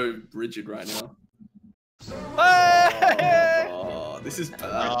so rigid right now. Oh, this is bad.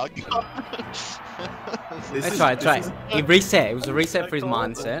 Oh, God. That's right, that's right. He reset. It was a reset for his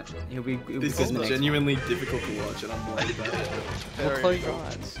mindset. He'll be This good is in the next one. genuinely difficult to watch, and I'm worried about it. Well, close your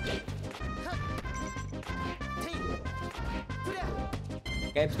eyes.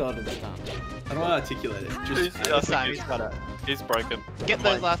 Gabe's got it this time. How do I articulate it? Just This time he's got it. He's broken. Get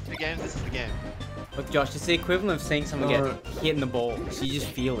those last 2 games, this is the game. Look, Josh, it's the equivalent of seeing someone No. get hit in the ball. So you just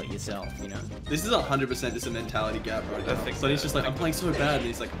feel it yourself, you know? this is 100% just a mentality gap right now. I think So he's so. just like, I'm playing so bad, and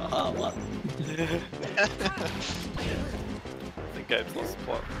he's like, aha, what? I think Gabe's lost the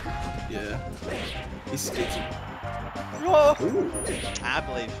plot. Yeah. He's sketchy. I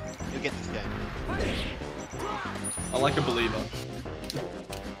believe you'll get this game. I like a believer.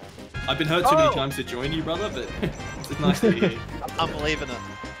 I've been hurt too many times to join you, brother, but it's nice to hear. I'm believing it.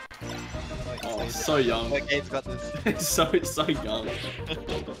 Oh, so young. Gabe's got this. so young.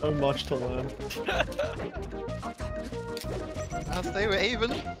 So much to learn. I'll stay we're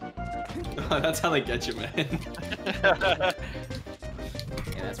even. That's how they get you, man.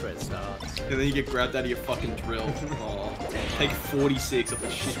 Yeah, that's where it starts. And then you get grabbed out of your fucking drill. Oh, take 46 off the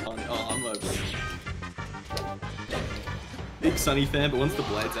shit punch. Oh, I'm over it. Big Sunny fan, but once the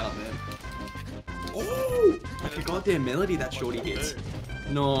blade's out, man. Oh! I forgot their melody that shorty hits.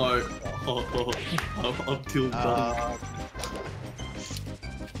 No. Oh, I'm tilted.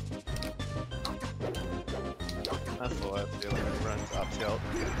 That's the way I feel like it runs up tilt.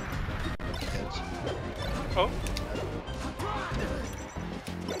 Oh.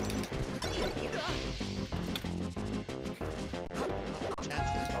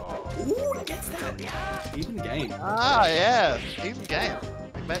 Ooh, it gets that. Even game. Ah, yeah. Even game.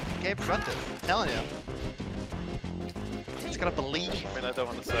 Gabe's got this. I'm telling you. Just gotta believe. I mean, I don't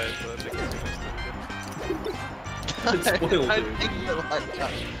want to say it, but I think it's It's spoiled, I dude. think it like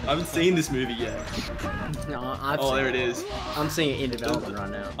that. I haven't seen this movie yet. No, I've Oh, seen there it is. I'm seeing it in development right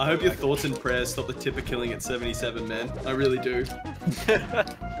now. I hope your thoughts and prayers stop the tipper killing at 77, man. I really do.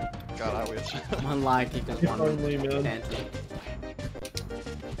 God, I wish. One like equals If one only, man. phantom.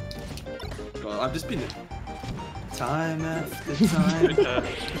 God, I've just been time after time.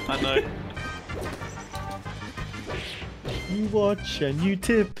 I know. You watch and you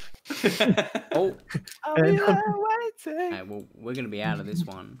tip. Oh, And alright, well, we're gonna be out of this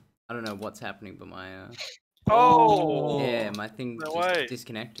one. I don't know what's happening, but my Oh! yeah, my thing No just way.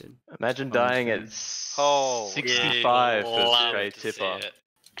 disconnected. Imagine On the dying stream. at Oh, 65 for Love straight to see tipper. it.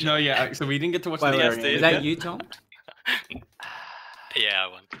 No, yeah, so we didn't get to watch Wait, the wait, SD. was that you, Tom? Yeah, I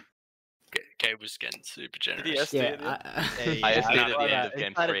won. Gabe was getting super Did he generous. SD Yeah, it? I SD'd at the end of He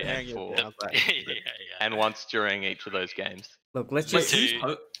game started 3 and hearing it, 4, and I was like, yeah. and once during each of those games. look, let's Wait, just.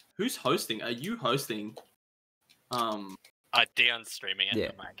 Two. who's hosting? Are you hosting? Dion's streaming it Yeah.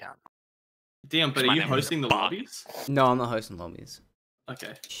 on my account. Dion, but My are you name is hosting the Bart. lobbies? No, I'm not hosting lobbies.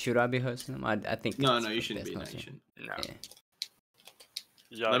 Okay. Should I be hosting them? I think. No, it's no, you the shouldn't best be. No, hosting. you shouldn't. No.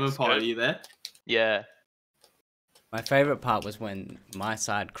 Yeah. Yikes, Lemon Pie, are Gabe. you there? Yeah. My favorite part was when my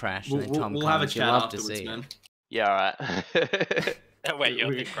side crashed and then Tom We'll have a commented, "You chat love to afterwards, see it." man. Yeah, alright. Wait, you're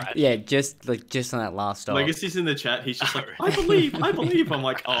We- the crash. Yeah, just on that last stop. Legacy's in the chat. He's just like, Oh, I believe. I'm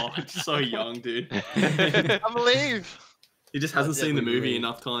like, oh, it's so young, dude. I believe. He just hasn't Yeah, seen the we movie really-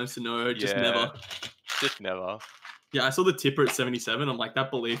 enough times to know. Just Yeah. never. Just never. Yeah, I saw the tipper at 77. I'm like, that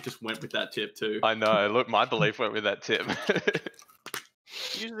belief just went with that tip too. I know. Look, my belief went with that tip.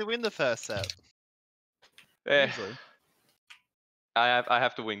 Usually win the first set. Eh, Usually. I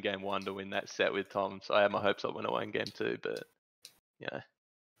have to win game 1 to win that set with Tom, so I have my hopes up when I win game 2, but yeah.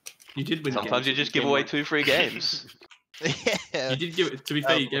 You did win. Sometimes you just give away 2 free games. Yeah. You did give. To be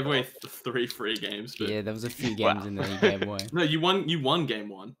fair, you gave away 3 free games, but Yeah, there was a few Wow. games in there you gave away. no, you won. You won game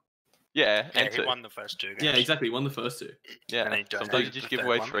 1. Yeah, Yeah, and he 2. won the first 2 games. Yeah, exactly. He won the first 2. Yeah, And he donated sometimes you the just give third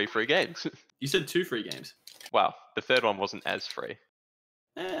away one. 3 free games. You said 2 free games. Well, the third one wasn't as free.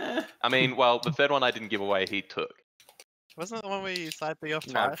 Eh. I mean, well, the third one I didn't give away, he took. Wasn't it the one where you side B off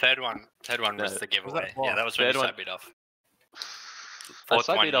No, twice? third one No. was the giveaway. fourth? Yeah, that was when Third you one- side beat off. I Fourth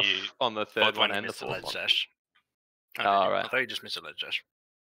side one beat off you- on the third Fourth one you and the missed a fourth ledge one. dash. Oh, I right. thought you just missed a ledge dash.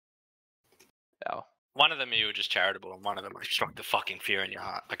 Oh, One of them you were just charitable, and one of them I struck the fucking fear in your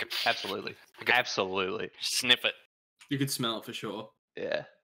heart. I could absolutely. I could Absolutely. sniff it. You could smell it for sure. Yeah.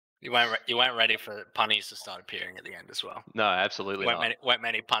 You weren't ready for punnies to start appearing at the end as well. No, absolutely not. Weren't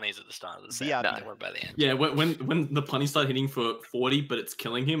many punnies at the start of the set. Yeah, They were by the end. Yeah, when the punny start hitting for 40, but it's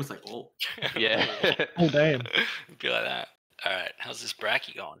killing him, it's like, oh. Yeah. Oh, damn. Be like that. All right, how's this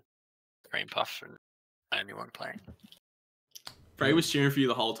bracky going? Green puff and anyone playing? Frey was cheering for you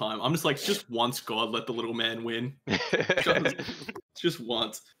the whole time. I'm just like, just once, God, let the little man win. Just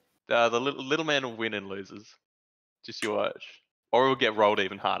once. The little man will win and loses. Just you watch. Or it will get rolled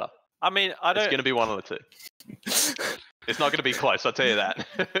even harder. I mean, I It's don't. going to be one of the two. It's not going to be close, I'll tell you that.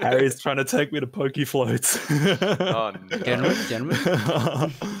 Harry's trying to take me to pokey floats. Oh, no.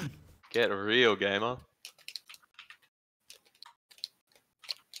 Gentlemen. Get real, gamer.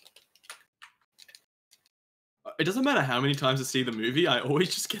 It doesn't matter how many times I see the movie, I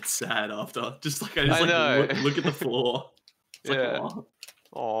always just get sad after. Just like I just I know. look at the floor. It's Yeah. like,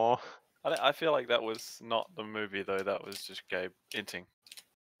 oh. Aw. I feel like that was not the movie though. That was just Gabe inting.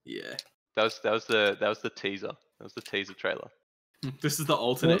 Yeah. That was the teaser. That was the teaser trailer. This is the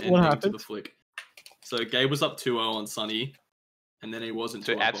alternate What ending to happened? the flick. So Gabe was up 2-0 on Sunny, and then he wasn't 2-0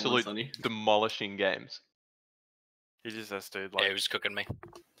 To on absolute Sunny. demolishing games. He just has to Yeah, like. he was cooking me.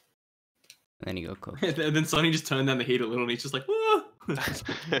 And then he got cooked. And then Sunny just turned down the heat a little, and he's just like, "Ah."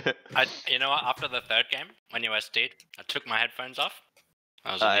 You know what? After the third game, when you SD'd, I took my headphones off.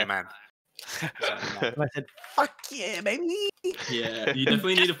 I was a Aye. new man. And I said, fuck yeah, baby. Yeah, you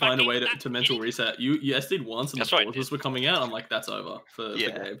definitely need to find a way to mental reset. You SD'd once, and That's the what I pauses were coming out. I'm like, that's over for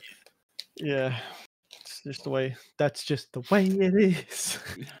Yeah. Gabe. Yeah. It's just the way. That's just the way it is.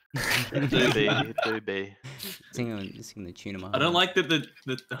 It do be. Sing the tune of my I don't heart. like that the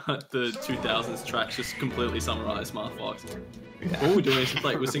 2000s tracks just completely summarize Smart Fox. All we're doing is just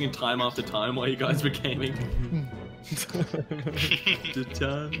like we're singing time after time while you guys were gaming. The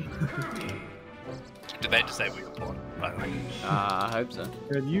time. Did they disable your port, by the way? I hope so.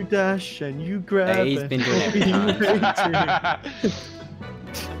 And you dash and you grab. Hey, he's and been doing it every time.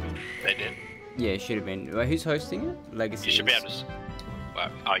 They did. Yeah, it should have been. Wait, who's hosting it? Legacy. You should be is. able to.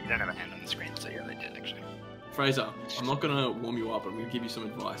 Well, oh, you don't have a hand on the screen, so yeah, they did actually. Fraser, I'm not gonna warm you up. I'm gonna give you some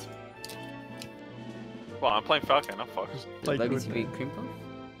advice. Well, I'm playing Falcon, not Fox. Did Like Legacy good. beat Crimper?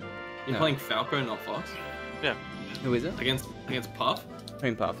 You're No. playing Falco, not Fox. Who is it? Against Puff.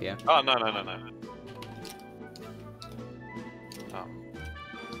 Cream Puff, yeah. Oh no. Oh.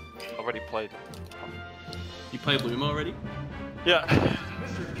 Already played. You played Luma already? Yeah.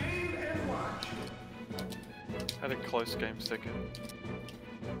 Had a close game second.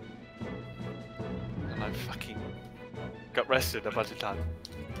 And I fucking got rested a bunch of times.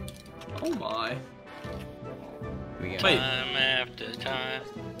 Oh my. We go. Wait. Time after time.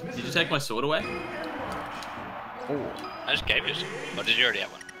 Did you take my sword away? I just gave you some. Or did you already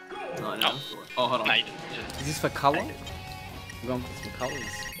have one? No, no. Oh, hold on. No, you didn't. Is this for colour? We're going for some colours.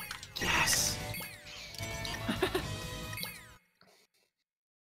 Yes.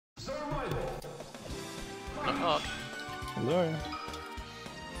 Hello.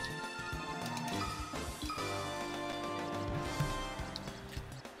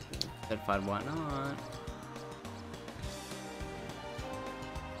 Certified, why not?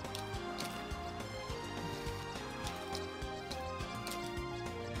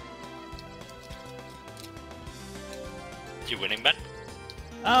 You winning, Ben?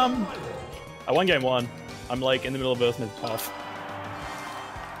 I won game 1. I'm like in the middle of Earth Mid Puff.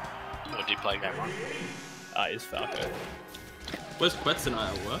 What do you play game one? Is Falco. Where's Quetz and I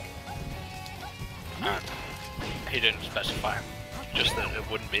at work? He didn't specify. Just that it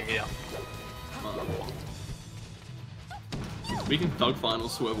wouldn't be here. We can thug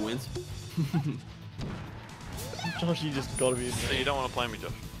finals, whoever wins. Josh, you just gotta be. So you don't want to play me,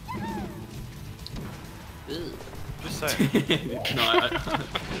 Josh? Just saying. No,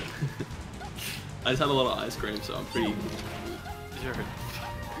 I just had a lot of ice cream, so I'm pretty.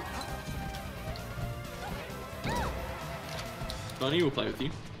 Donnie will play with you.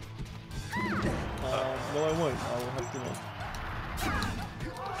 No, I won't. I will have to.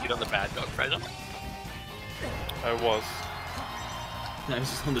 Get on the bad dog, Fraser. I was. No, he's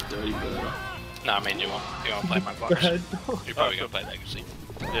just on the dirty bird. No, I mean you want to play my box. Bad You're probably gonna play Legacy.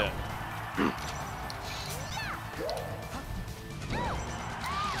 Yeah. I'm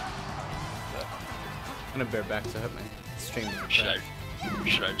gonna bear back, so I hope my stream doesn't Should crash.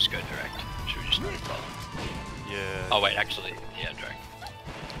 I just go direct? Should we just not follow? Yeah. Oh wait, actually, yeah, direct.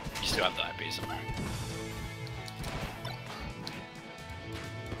 You still have the IP somewhere.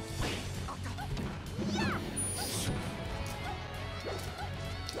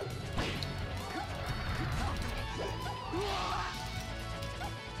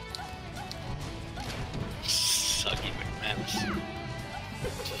 Sucky McManus.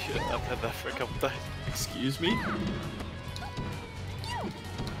 Shit, I've had that for a couple days. Excuse me?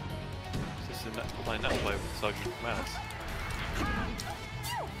 Just in playing Netplay with Soggy McManus.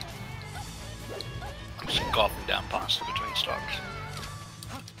 I'm just golfing down past between stocks.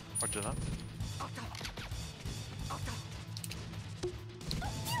 Roger that.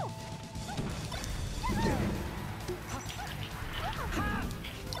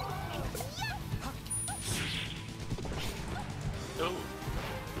 Oh.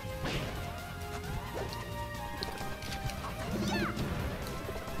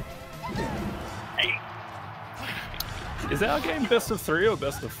 Hey. Is our game best of 3 or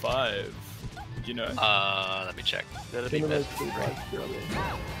best of 5? Do you know? Let me check. That'd be best. Yeah,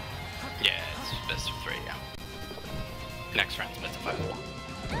 it's best of 3, yeah. Next round's best of 5.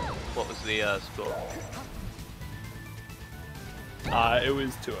 What was the score? It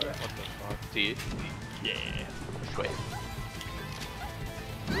was 2-0. What the fuck? To you? Yeah. Sweet.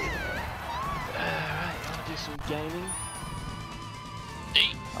 Alright, wanna do some gaming?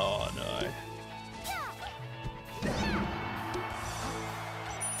 Oh no.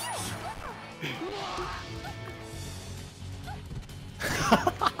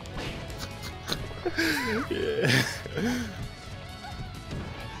 Yeah.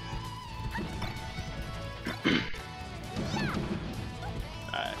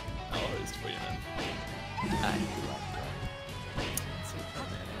 Alright, I'll always for you then.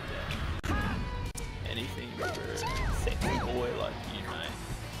 Anything for sexy boy like you, mate.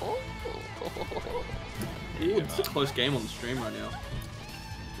 Ooh, it's a close game on the stream right now.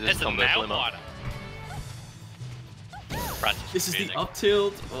 There's a nail biter. This is the up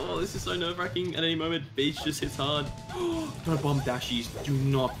tilt. Oh, this is so nerve wracking. At any moment, Beach just hits hard. No bomb dashies. Do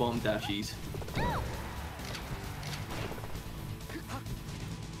not bomb dashies.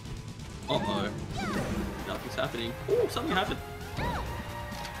 Uh oh. Nothing's happening. Oh, something happened.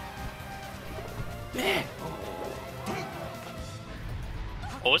 Yeah.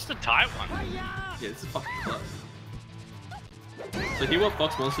 Oh, it's the tie one. Yeah, this is fucking close. So here what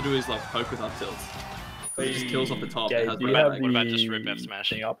Fox wants to do is like poke with up tilts. So he just kills off the top. Yeah, and has do you red have flag. What about just rip F smash?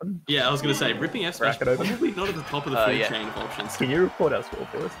 thing open? Yeah, I was gonna say ripping F smash Bracket open? probably not at the top of the food yeah. chain of options. Can you report our score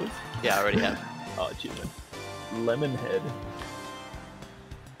for us, please? Yeah, I already have. Oh, cheers. Lemonhead.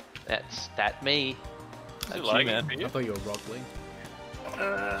 That me. Is it you, lagging man. for you? I thought you were rockling.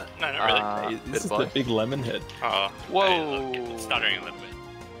 No, not really. Hey, this is bit the both. big Lemonhead. Oh, Whoa. hey, look, it's stuttering a little bit.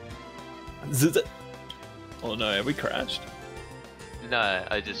 Zzz. Oh no, have we crashed? No,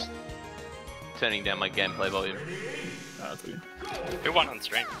 I just turning down my gameplay volume. Oh, that's good. Who won on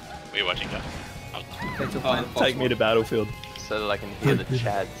stream? Were you watching that? Take me to Battlefield. So that I can hear the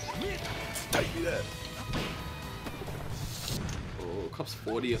chads. Take me there. Oh, cops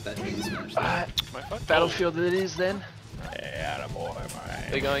 40 of that heavy smash. Alright, My phone? Battlefield it is then. Yeah, boy,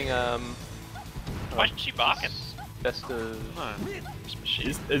 We're mate. going Why is she barking? best of No. This machine.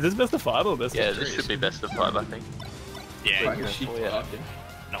 Is this best of 5 or best yeah, of 3? this should be best of 5 I think. Yeah. Like a sheep Oh, yeah. barking.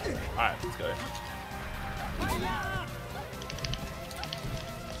 No. Alright, let's go.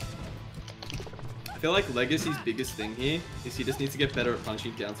 I feel like Legacy's biggest thing here is he just needs to get better at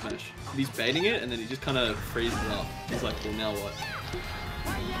punching down smash. He's baiting it and then he just kind of freezes up. He's like, well, now what?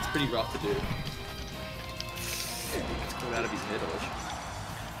 It's pretty rough to do. It's got out of his head dodge.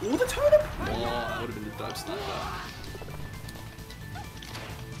 Oh, the totem! Oh, that would have been the dope sniper.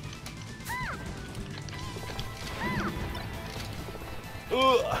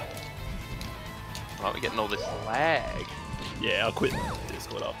 Ugh. Right, we're getting all this lag. Yeah, I'll quit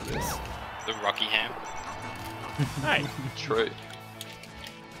Discord after this. The Rocky Ham. Hey. True.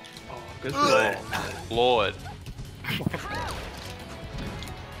 Oh, good Oh, Lord.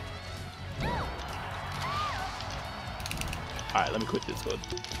 Alright, let me quit Discord.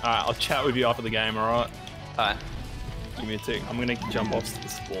 Alright, I'll chat with you after the game, alright? Alright. Give me a tick. I'm gonna jump off the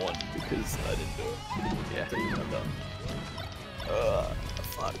spawn because I didn't do it. Yeah. Didn't have done.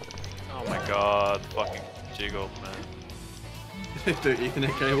 Fuck. Oh my god, fucking jiggled, man. the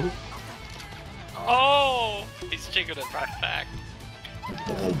Ethernet cable. Oh! He's jiggled it right back.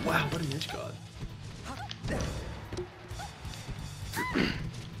 Oh, wow, what an edge guard.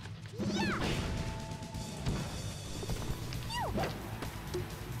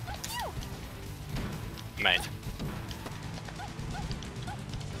 Mate.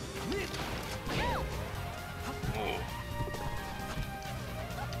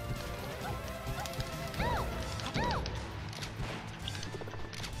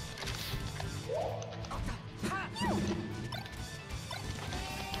 Ooh.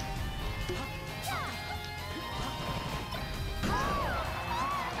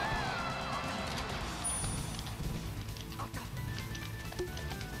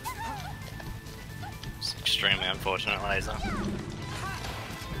 It's extremely unfortunate laser.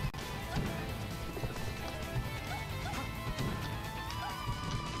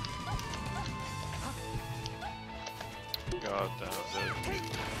 God damn it.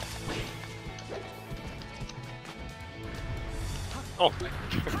 Oh! It's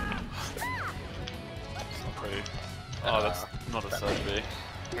not pretty. Oh, that's not a side B.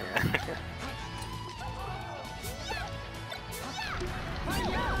 Yeah.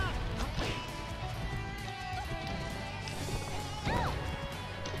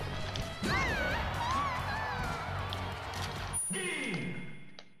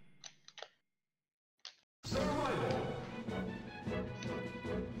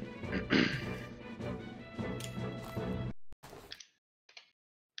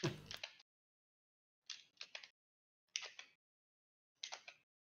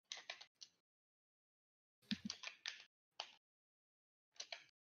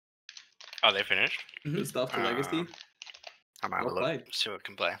 Oh, they finished? Good stuff for Legacy. I might have a Well look, played. see what I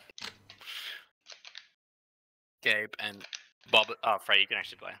can play. Gabe and Bob. Oh, Frey, you can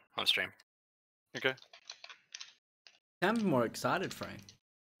actually play on stream. Okay. I'm more excited, Frank.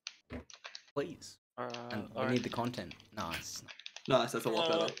 Please. And we alright. need the content. Nice. Nice, that's a lot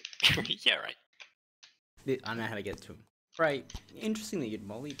better. Yeah, right. I know how to get to him. Right. Interesting that you'd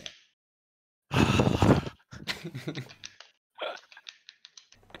molly there.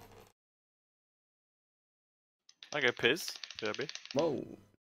 Okay, Piz, Derby. Whoa.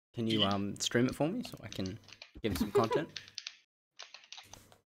 Can you stream it for me so I can give some content?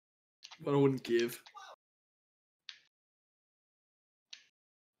 But I wouldn't give.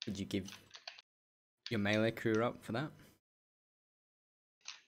 Would you give your melee crew up for that?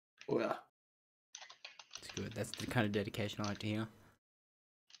 Oh yeah. It's good. That's the kind of dedication I like to hear.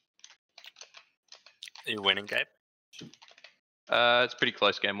 Are you winning, Gabe? It's pretty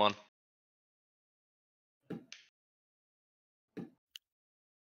close, game one.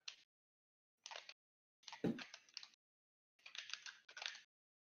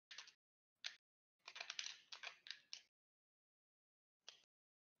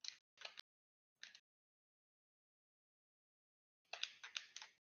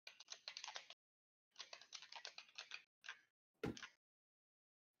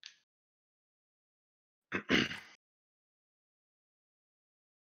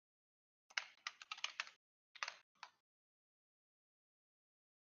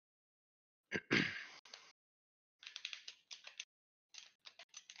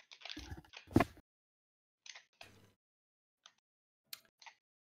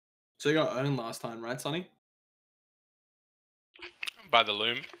 So you got owned last time, right, Sonny? By the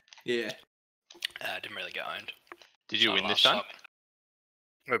loom? Yeah. Didn't really get owned. Did you Not win last this time? shot.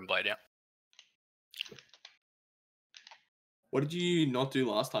 We haven't played yet. What did you not do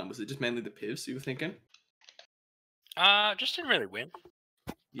last time? Was it just mainly the pivs you were thinking? Just didn't really win.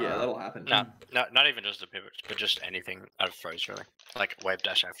 Yeah, that'll happen. No, not even just the pivots, but just anything out of throws, really. Like wave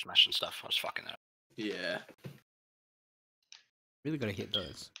dash, F smash and stuff. I was fucking that up. Yeah. Really gotta hit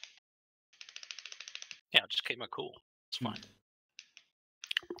those. Yeah, I'll just keep my cool. It's fine.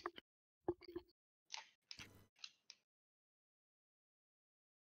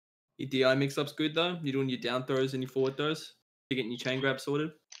 Your DI mix-up's good though? You're doing your down throws and your forward throws? You're getting your chain grab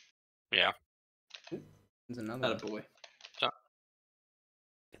sorted? Yeah. There's another one. Boy.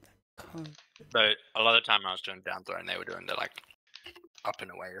 But a lot of the time I was doing down throw and they were doing the like up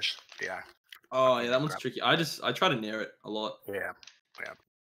and away-ish. Yeah. Oh yeah, that one's tricky. I try to nair it a lot. Yeah. Yeah.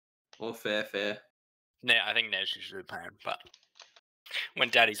 Or fair. Yeah, I think Nair's usually playing, but when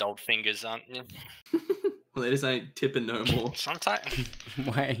Daddy's old fingers aren't. Yeah. Well, they just ain't tipping no more. Sometimes.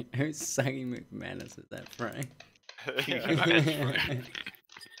 Wait, who's saying McManus at that frame?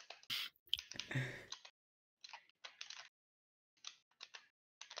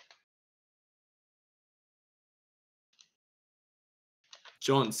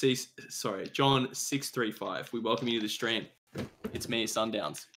 John 635. We welcome you to the stream. It's me,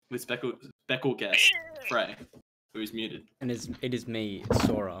 Sundowns, with Speckle guest Frey, who's muted. And it is me,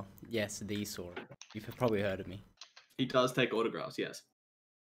 Sora. Yes, the Sora. You've probably heard of me. He does take autographs, yes.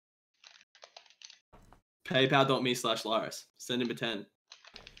 PayPal.me/Lyrus. Send him a 10.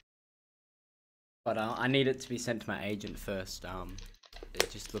 But I need it to be sent to my agent first.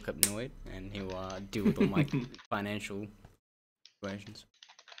 Just look up Noid, and he'll deal with all my financial situations.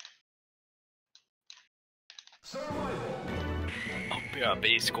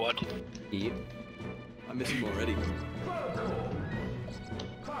 BRB squad. Yep. I miss him already.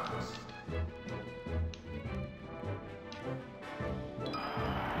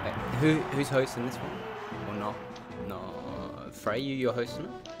 Wait, who's hosting this one? Or not? No, Frey, you're hosting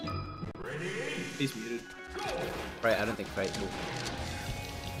it? He's muted. Frey, I don't think Frey will.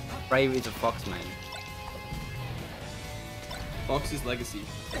 Frey is a Fox main. Fox is Legacy.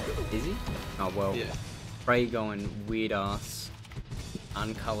 Is he? Oh well. Yeah. Frey going weird ass,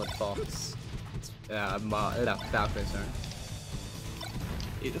 uncolored Fox. Falco, sorry.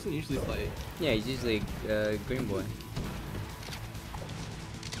 He doesn't usually play. Yeah, he's usually green boy.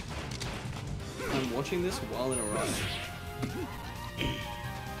 I'm watching this while in a rush.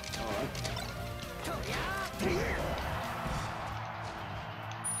 Alright.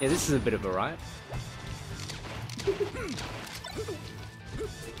 Yeah, this is a bit of a riot.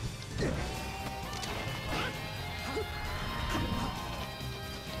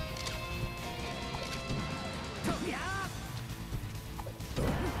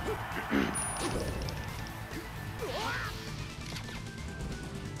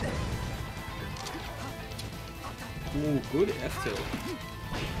 Ooh, good F tilt.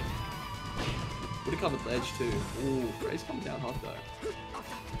 Would have covered ledge too. Ooh, Frey's coming down hot though.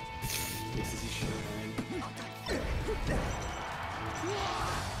 This is his shine.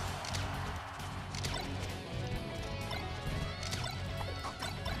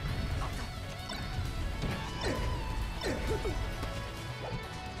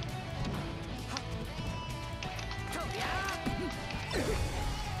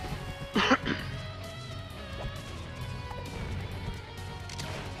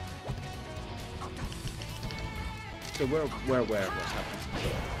 So we're aware of what's happening.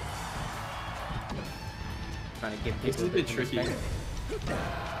 Trying to give people This is a bit tricky. That's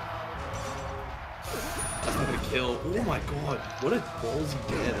not gonna kill. Oh my god, what a ballsy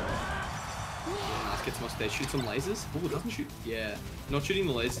dare. Yeah, nice, gets mustache. Shoot some lasers. Oh, it doesn't shoot. Yeah, not shooting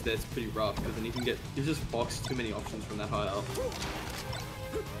the lasers there is pretty rough because then you can get. Gives just Fox too many options from that high up.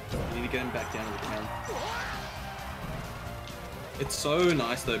 You need to get him back down to the count. It's so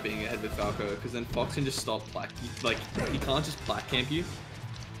nice though being ahead with Falco because then Fox can just stop black. Like he can't just black camp you.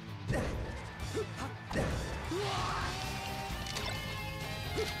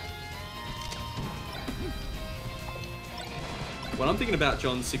 What I'm thinking about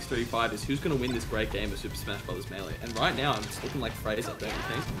John 635 is who's going to win this great game of Super Smash Bros. Melee. And right now, it's looking like Frey's up there,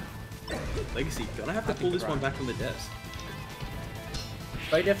 don't you think? Legacy, gonna have to pull this one back from the depths.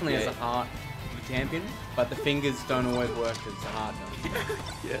 Frey definitely has a heart of a champion, but the fingers don't always work as the heart does.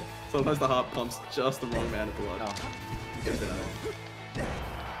 Yeah, sometimes the heart pumps just the wrong amount of blood. Oh.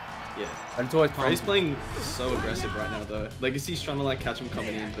 Yeah. But it's always Frey's playing so aggressive right now though. Legacy's trying to like catch him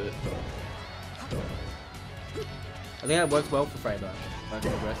coming in, but... I think that works well for Frey though, like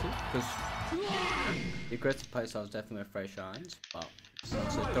aggressive, because the aggressive playstyle is definitely where Frey shines, but so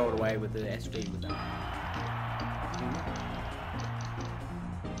throw it away with the SD with that.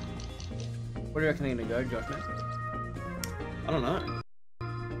 What do you reckon they're gonna go, Josh, man? I don't know.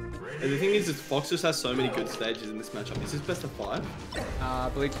 And the thing is, Fox just has so many good stages in this matchup. Is this best of 5? I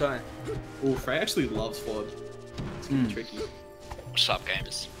believe so. Oh, Frey actually loves Ford. It's gonna be tricky. What's up,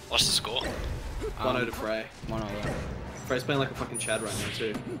 gamers? What's the score? 1-0 to Frey. 1-0, yeah. Frey's playing like a fucking Chad right now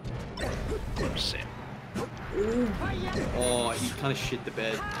too. Oh, he kind of shit the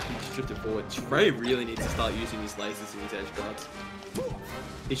bed. He just drifted forward. Frey really needs to start using his lasers and his edge guards.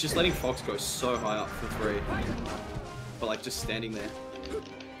 He's just letting Fox go so high up for 3. But like just standing there.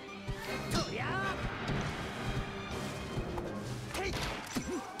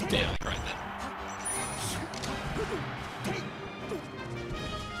 Yeah, right there.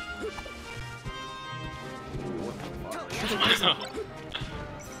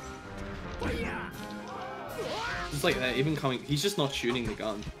 It's like even coming, he's just not shooting the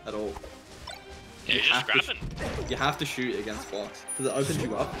gun at all. Yeah, he's just grabbing. You have to shoot against Fox because it opens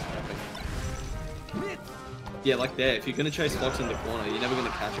you up. Yeah, like there. If you're gonna chase Fox in the corner, you're never gonna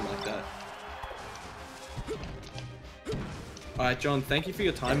catch him like that. All right, John. Thank you for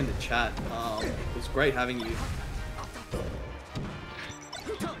your time in the chat. It was great having you.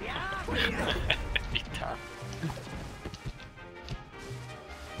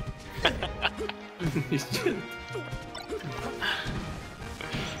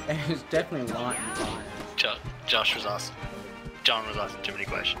 It's definitely light and fire. Josh was asking. John was asking too many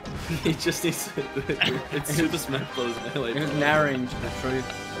questions. He just needs to, it's Super Smash Bros. Melee. He was narrowing to the truth.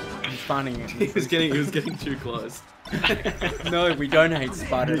 funny. He was getting too close. No, we don't hate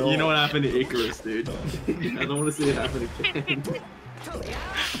Spud at all. You know what happened to Icarus, dude? I don't want to see it happen again. Oh,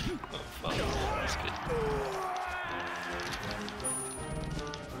 fuck. That's good.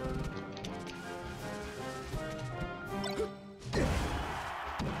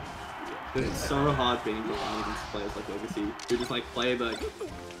 But it's so hard being behind against players like Legacy, who just like play the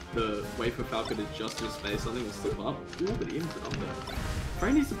wait for Falcon to just miss space something and slip up. Ooh, but he ends it up there.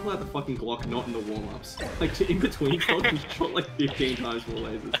 Frey needs to pull out the fucking Glock, not in the warm-ups. Like, in between shots, he shot like 15 times more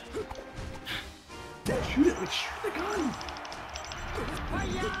lasers. Shoot it, like, shoot the gun!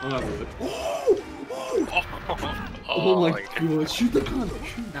 Oh, my lord. Oh my god, shoot the gun!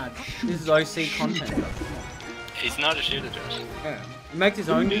 Shoot. Nah, this is OC content. He's not a shooter, Josh. Yeah. He makes his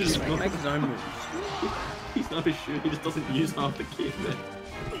own moves, mate. He makes his own moves. He's not a shooter, he just doesn't use half the kit, man.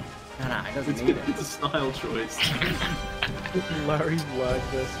 No, he doesn't need it. It's a style choice. Larry's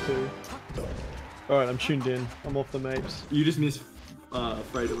Lagfest too. Alright, I'm tuned in. I'm off the mapes. You just missed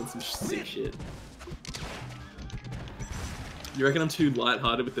Frey doing some sick shit. You reckon I'm too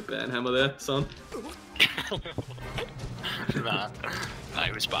light-hearted with the banhammer there, son? Nah,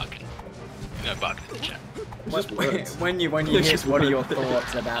 he was barking. No barking in the chat. When you hit, what are your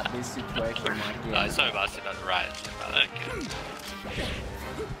thoughts about this situation? Like, yeah. I was so asked about the riot. Okay.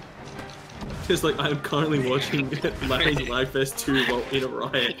 Just like I'm currently watching Lary's Lagfest 2 while in a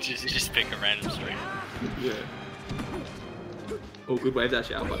riot. just pick a random stream. Yeah. Oh, good wave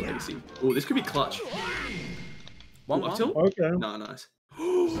dash out by Legacy. Oh, this could be clutch. One up tilt? Okay. No, nice.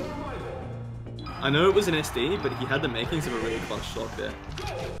 I know it was an SD, but he had the makings of a really clutch shot there.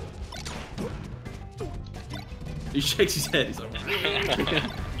 He shakes his head. He's like,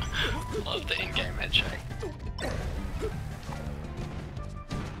 love the in-game head shake.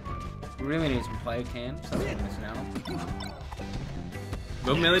 We really need some player cams, so we're missing out.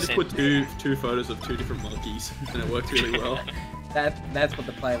 Well, Melee just put two photos of two different monkeys, and it worked really well. That's what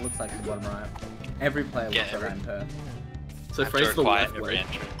the player looks like at the bottom right. Every player looks like that per. So Frey's the left every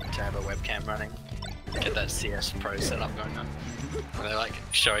entry to have a webcam running. Get that CS Pro setup going on. Where they're like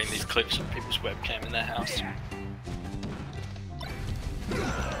showing these clips of people's webcam in their house.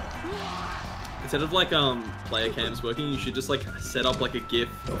 Instead of like player cams working, you should just like set up like a GIF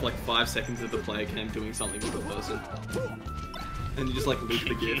of like 5 seconds of the player cam doing something with the person, and you just like loop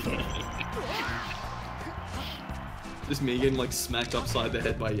the GIF. Just me getting like smacked upside the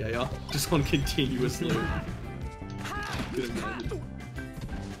head by Yaya, just on continuous loop. Good imagine.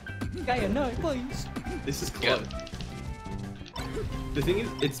 Yaya, no, please. This is close. The thing is,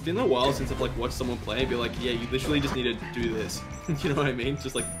 it's been a while since I've like watched someone play and be like, yeah, you literally just need to do this. You know what I mean?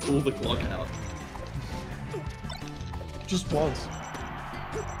 Just like pull the Glock out. Just once.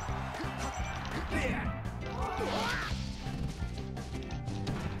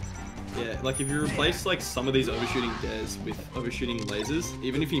 Yeah, like if you replace like some of these overshooting dares with overshooting lasers,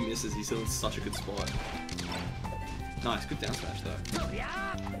 even if he misses, he's still in such a good spot. Nice, good down smash though.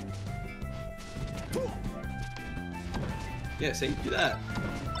 Yeah, see, do that.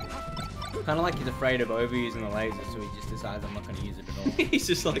 Kind of like he's afraid of overusing the laser, so he just decides I'm not going to use it at all. He's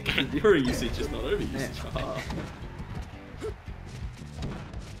just like, zero usage, just not overusage.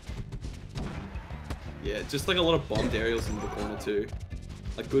 Yeah, just like a lot of bombed aerials in the corner too.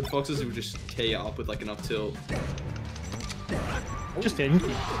 Like good foxes who would just tear you up with like enough tilt. Just in.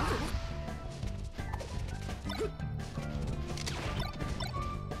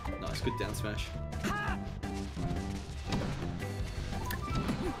 Nice, good down smash.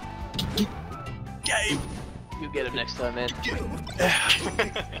 Game! You get him next time, man.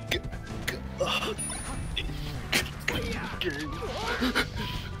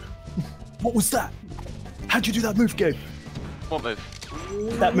 What was that? How'd you do that move, Gabe? What move?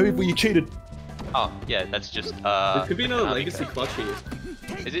 That move where you cheated. Oh, yeah, that's just, There could be another legacy clutch here.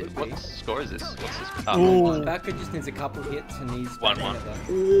 Is it? What score is this? What's this? Oh. Barker just needs a couple hits and he's 1-1.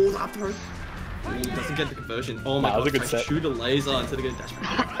 Oh, that throw. He doesn't get the conversion. Oh my god, that was a good set. shoot a laser instead of getting dash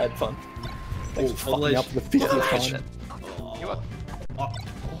back. Had fun. Thanks for Oh, fucking me up for the 50th time.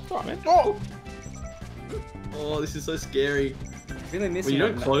 Oh, man. oh, this is so scary. Really When missing you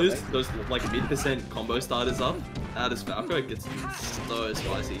don't out on close that, those like mid% combo starters up, out as Falco, it gets so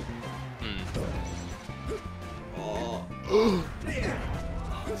spicy. Oh.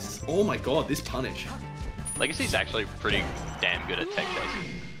 Oh my god, this punish. Legacy's actually pretty damn good at tech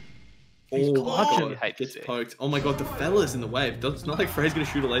chasing. Oh my clutching. god, Hate to gets see. poked. Oh my god, the fella's in the wave. It's not like Frey's gonna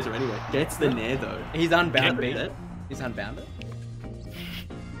shoot a laser anyway. Gets the nair though. He's unbound, Can't B. beat it. He's unbounded.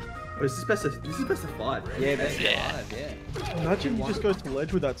 But this is best of 5, right? Yeah, that's Yeah. 5, yeah. Imagine he just goes to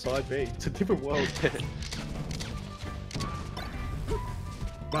ledge with that side B. It's a different world.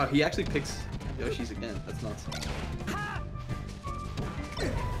 Wow, he actually picks Yoshi's again. That's nuts.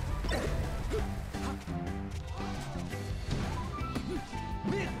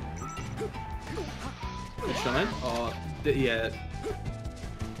 The shine? Oh, yeah.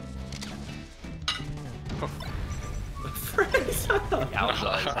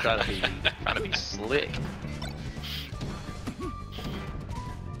 Yowza, he's trying to be slick.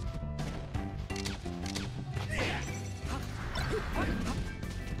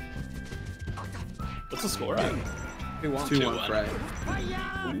 What's the score at? 2-1. 2-1 Frey.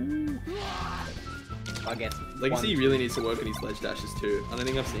 I guess. Legacy really needs to work on his ledge dashes too. I don't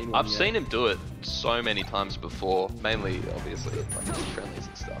think I've seen one I've yet. seen him do it so many times before, mainly obviously like friendlies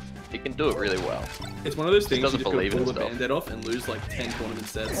and stuff. He can do it really well. It's one of those He things you doesn't just believe go in pull the himself. band-aid off and lose like 10 tournament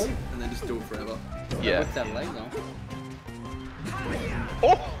sets and then just do it forever. Yeah. What's that leg though?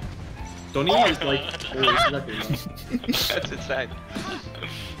 Oh! Donnie is like always lucky. That's insane.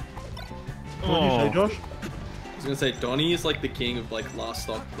 What did you say, Josh? I was gonna say Donnie is like the king of like last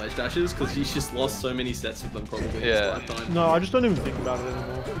stock ledge dashes because he's just lost so many sets with them probably in his lifetime. No, I just don't even think about it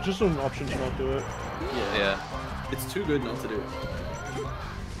anymore. It's just an option to not do it. Yeah. It's too good not to do.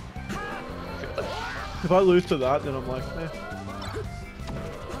 If I lose to that, then I'm like, eh.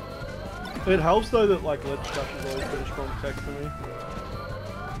 It helps though that like ledge dash is always been a strong tech for me.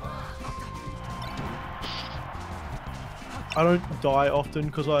 I don't die often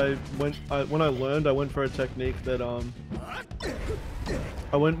because when I learned, I went for a technique that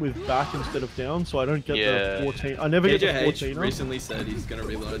I went with back instead of down, so I don't get the 14. I never get the 14. Recently said he's gonna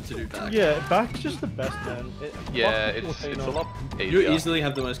reload to do back. Yeah, back's just the best, man. It's a lot easier. You easily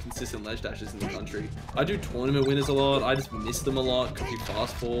have the most consistent ledge dashes in the country. I do tournament winners a lot. I just miss them a lot because you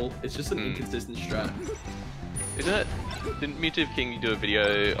fast fall. It's just an inconsistent strat. Isn't it? Didn't Mewtwo King do a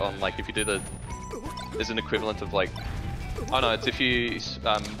video on like if you do there's an equivalent of like. Oh no, it's if you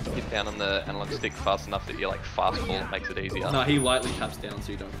hit down on the analog stick fast enough that you like fast fall, it makes it easier. No, he lightly taps down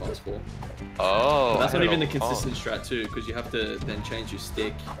so you don't fast fall. Oh, but that's not even the consistent strat too, because you have to then change your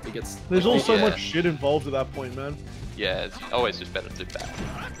stick. It gets. There's also much shit involved at that point, man. Yeah, it's always just better to do back.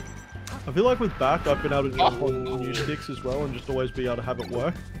 I feel like with back, I've been able to do it on new sticks as well, and just always be able to have it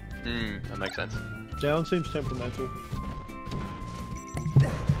work. That makes sense. Down seems temperamental.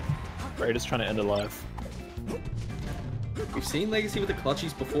 Raider's trying to end a life. We've seen Legacy with the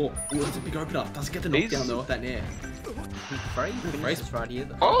clutchies before. Ooh, that's a big opener. Doesn't get the knockdown though, that nair. Frey's right here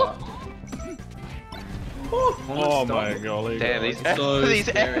though. Oh my golly. Damn, these so these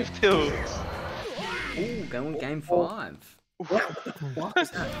scary. F tilts. Ooh, going game 5. What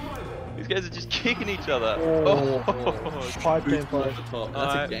is that? These guys are just kicking each other. Oh. 5 game 5. Off the top.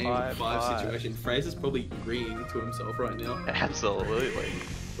 That's a game 5 situation. Fraser's probably agreeing to himself right now. Absolutely.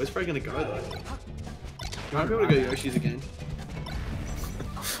 Where's Frey gonna go though? You might be able to go Yoshi's again.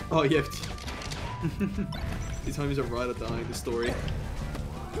 Oh yeah. His homies are right at dying, the story.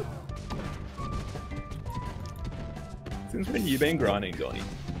 Since when you been grinding, Donnie?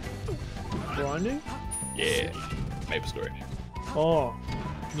 Grinding? Yeah. Maple Story. Oh,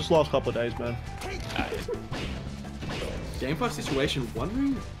 just last couple of days, man. Game 5 situation,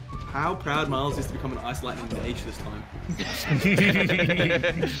 wondering how proud Miles is to become an Ice Lightning mage this time.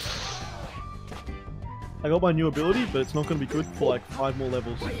 I got my new ability, but it's not going to be good for like 5 more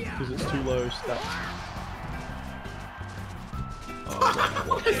levels because it's too low stats.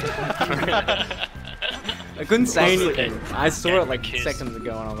 I couldn't say anything. I saw it like seconds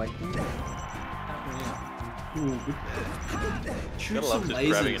ago and I was like, Shoot Gotta some love just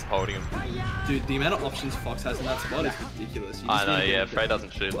grabbing lasers. and holding him. Dude, the amount of options Fox has in that spot is ridiculous. You I just know, need to yeah. get Frey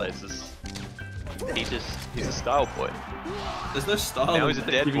doesn't shoot lasers. He's a style boy. There's no style. Now in he's a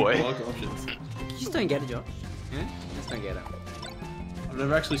dead giving boy. block options. you just don't get it, Josh. Yeah? Just don't get it. I've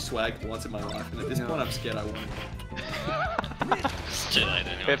never actually swagged once in my life, and at this No. point I'm scared I won't. It's too late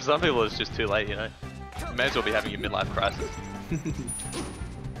anyway. Yeah, for some people it's just too late, you know. You may as well be having your midlife crisis.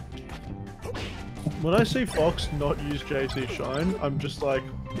 When I see Fox not use JC Shine, I'm just like,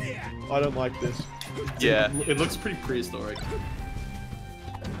 I don't like this. Yeah. It looks pretty prehistoric.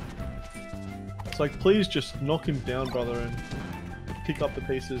 It's like, please just knock him down, brother, and pick up the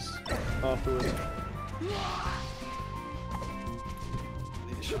pieces afterwards. Need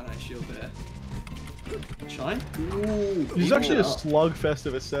a Shine Eye Shield there. Shine? Ooh, This is actually a slugfest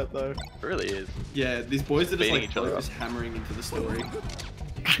of a set, though. It really is. Yeah, these boys are just Beating like each other both up. just hammering into the story.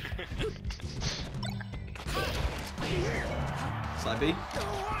 Side B?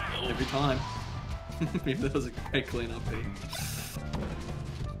 Every time. Maybe that was a great clean-up B.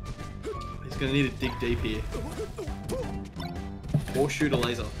 He's gonna need to dig deep here. Or shoot a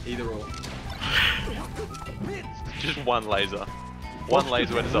laser, either or. Just one laser. One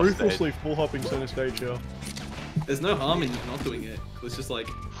laser when it's off stage. Ruthlessly full hopping center stage here. There's no harm in not doing it. It's just like,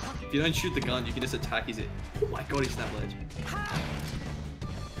 if you don't shoot the gun, you can just attack his it. Oh my god, he's that ledge.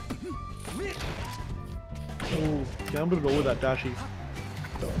 Oh, gambled it all with that dashy.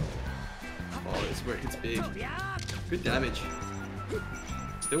 Oh, it's where it's big. Good damage.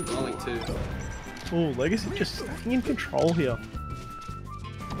 Still going too. Oh, Legacy just staying in control here.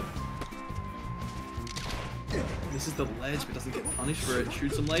 This is the ledge, but doesn't get punished for it.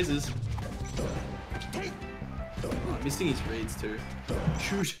 Shoot some lasers. Oh, missing his reads too.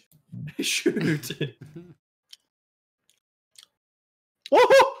 Shoot. Shoot.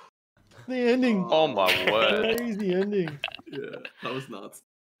 Oh! The ending. Oh my word. Crazy ending. Yeah, that was nuts.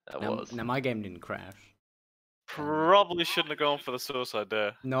 That Now, was. now my game didn't crash. Probably shouldn't have gone for the suicide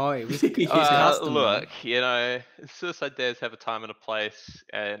dare. No, it was custom. Look, you know, suicide dares have a time and a place,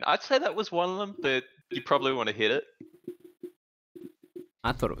 and I'd say that was one of them, but you probably want to hit it.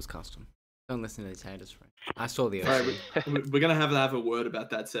 I thought it was custom. Don't listen to these haters, friend. I saw the Alright, OC. we're gonna have a word about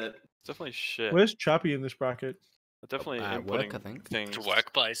that set. It's definitely shit. Where's Chappie in this bracket? Definitely Work, inputting I think. things. To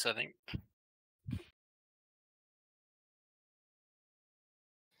workplace, I think.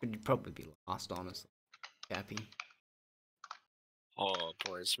 Would probably be last, honestly. Happy. Oh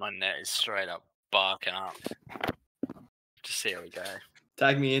boys, my net is straight up barking up. Just see how we go.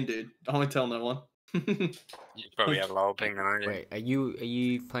 Tag me in, dude. I won't tell no one. You probably have a lower ping than I do. Wait, are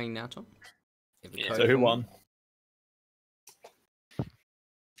you playing now, Tom? Yeah. So who won?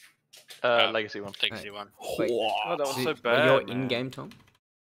 Legacy one. Legacy one. Wait, Oh, that was so were bad. you man. in game, Tom?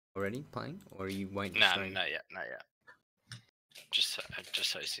 Already playing, or are you waiting? No, to stream? not yet, not yet. Just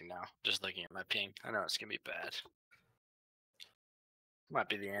hosting now. Just looking at my ping. I know it's gonna be bad. Might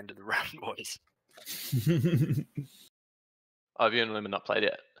be the end of the round, boys. Oh, have you and Lemon not played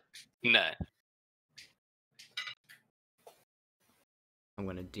yet? No. I'm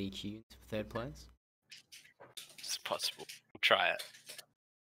gonna DQ you to third place. It's possible. We'll try it.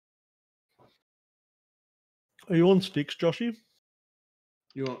 Are you on sticks, Joshy?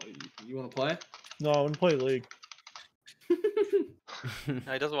 You want to play? No, I want to play League.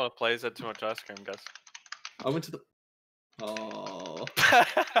 No, he doesn't want to play. He's had too much ice cream, guys. I went to the. Oh.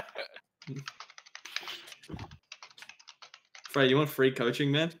 Frey, you want free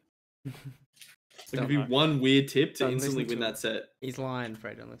coaching, man? I'll give you one weird tip to Don't instantly listen win to that set. He's lying,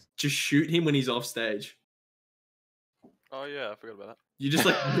 Fred. Don't listen. Just shoot him when he's off stage. Oh yeah, I forgot about that. You just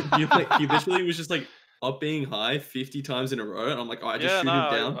he literally was just like up being high 50 times in a row, and I'm like, oh, I just shoot him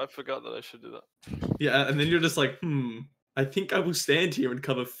down. I forgot that I should do that. Yeah, and then you're just like, I think I will stand here and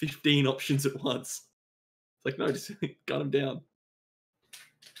cover 15 options at once. It's like, no, just gun him down.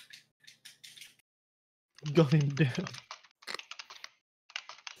 Got him down.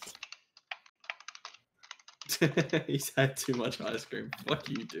 He's had too much ice cream. Fuck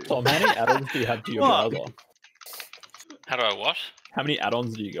you, dude. Tom, how many add-ons do you have to your browser? How do I what? How many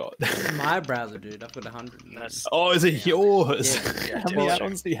add-ons do you got? My browser, dude. I've got 100. Oh, is it yours? Yeah, How many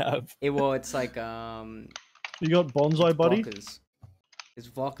add-ons do you have? It's like You got Bonsai Buddy? blockers. It's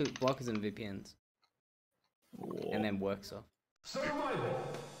blockers and VPNs, and then works off. So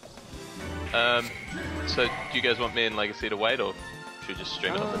do you guys want me and Legacy to wait, or should we just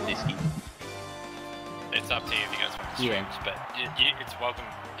stream it on the disky? It's up to you if you guys want to stream, but it's welcome.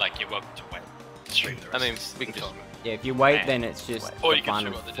 Like you're welcome to wait. Stream the rest. I mean, we can just. Yeah, if you wait, then it's just Or the you can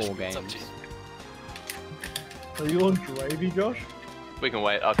final stream on the 4 Discord, it's up games. to Are you on Gravy, Josh? We can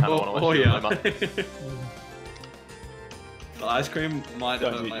wait. I kind of want to watch yeah. The ice cream might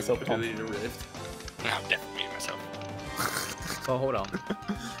Don't hurt mute my yourself, Tom. ability to rift. No, I'm definitely muting myself. Oh, hold on.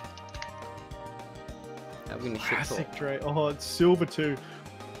 I'm gonna shit talk. Classic Dre. Oh, it's silver too.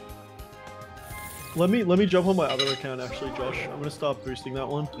 Let me jump on my other account actually, Josh. I'm gonna start boosting that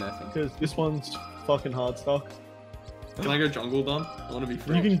one Nothing. because this one's fucking hard stock. Can I go jungle, Don? I want to be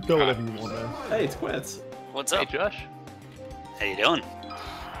free. You can go whatever you want, man. Hey, it's Quets. What's Hey, up? Josh. How you doing?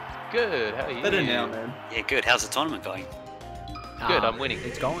 Good. How are you? Better now, man. Yeah, good. How's the tournament going? Good. I'm winning.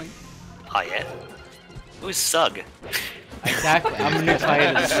 It's going. Oh yeah. Who's Sug? Exactly. I'm a new player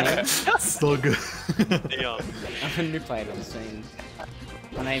to the scene. So good. Dion. I'm a new player to the scene.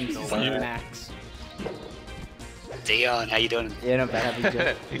 My name's Max. Dion, how you doing? Yeah, not bad. How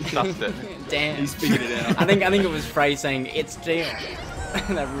you He sussed it. Damn. He's figured it out. I think it was Frey saying it's Dion.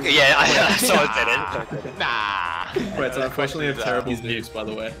 That really Yeah, I saw it. Nah. Quets, I unfortunately have terrible news, by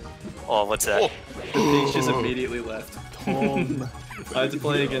the way. Oh, what's that? He's just immediately left. I had to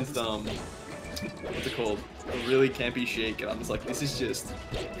play against what's it called? A really campy Sheik, and I'm just like, this is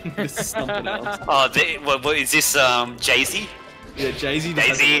something else. Oh, what is this? Jay-Z? Yeah, Jay-Z.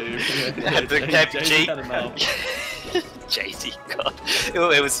 Jay-Z Yeah, had the Jay-Z campy Sheik. had enough. JD, God.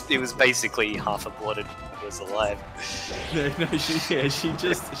 It was basically half aborted. It was alive. No,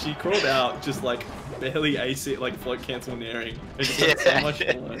 she crawled out just like barely AC, like float cancel nearing. It just had so much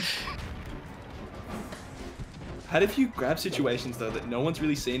fun. Had a few grab situations though that no one's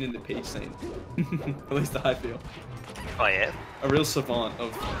really seen in the Peach scene. At least I feel. Oh yeah? A real savant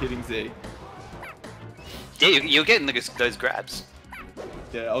of hitting Z. Yeah, you're getting those grabs.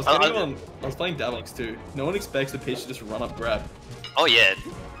 Yeah, I was playing Davix too. No one expects the Peach to just run up grab. Oh yeah,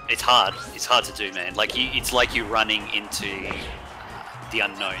 it's hard. It's hard to do, man. Like it's like you running into the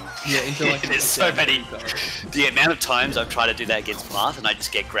unknown. Yeah, into like there's so many. The amount of times I've tried to do that against Marth and I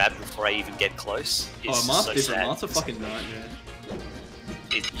just get grabbed before I even get close. It's Marth's so different. sad. Marth's a fucking nightmare.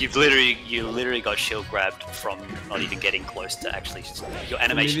 You literally got shield grabbed from not even getting close to actually your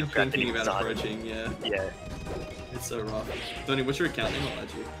animation of grab. Thinking about approaching, yeah. Yeah. It's so rough. Donnie, what's your account name? I'll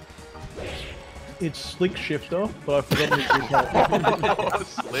add you. It's Slick Shifter, but I forgot the account.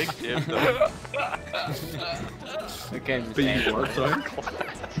 Slick Shifter. Okay, but you what? Sorry.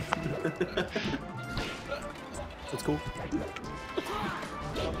 That's cool.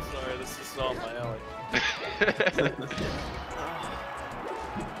 I'm sorry, this is not my alley.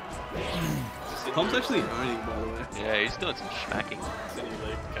 Tom's actually owning, by the way. Yeah, he's doing some smacking. It's a new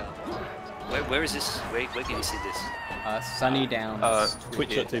league account. Where is this? Where can you see this? Sunny Downs.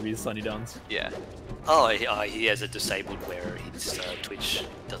 Twitch.tv Sunny Downs. Yeah. Oh, he has it disabled where his Twitch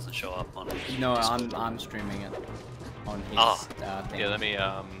doesn't show up on. No, Discord. I'm streaming it on his thing. Yeah, let me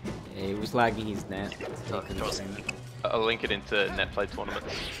Yeah, it was lagging his net. So I couldn't Trust stream it. I'll link it into Netplay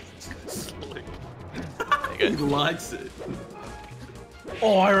tournaments. He likes it.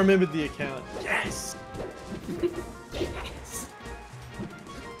 Oh, I remembered the account. Yes. Yes.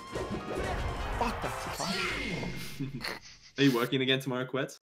 Fuck, that's fun. Are you working again tomorrow,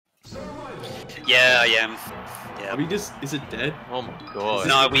 Quetz? Yeah, I am. Yeah. Are we just? Is it dead? Oh my god.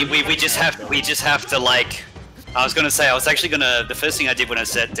 No, we just have to like. I was gonna say I was actually gonna. The first thing I did when I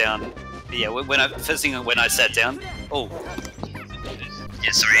sat down. Yeah, when I sat down. Oh. Yeah,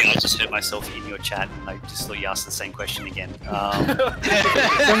 sorry, I just heard myself in your chat and I just thought you asked the same question again.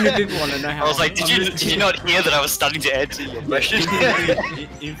 So many people want to know how. I was like, did you not hear that I was starting to answer your question?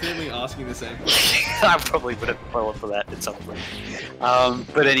 Infinitely asking the same question. I probably would have fallen for that at some point.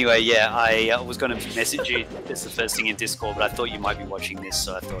 But anyway, yeah, I was going to message you as the first thing in Discord, but I thought you might be watching this,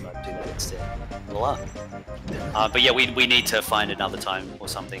 so I thought I'd do that instead. Voila. But yeah, we need to find another time or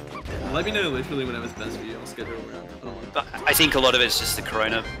something. Let me know literally whenever's best for you. I'll schedule around. But I think a lot of it's just the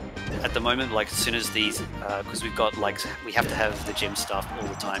corona at the moment. Like as soon as these, because we've got like we have to have the gym staffed all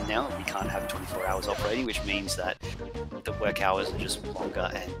the time now. We can't have 24 hours operating, which means that the work hours are just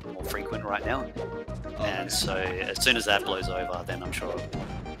longer and more frequent right now. Oh, and so as soon as that blows over, then I'm sure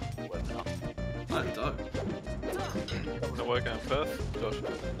we'll work it up. Oh, dope. I'm gonna work in Perth, Josh.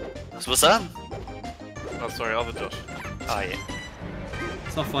 So what's that? Oh, sorry, other Josh. Oh yeah.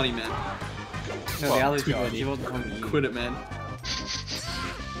 It's not funny, man. No, the other Josh. He wasn't on you. Quit it, man.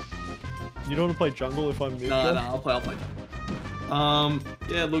 You don't want to play jungle if I'm mid? No, I'll play.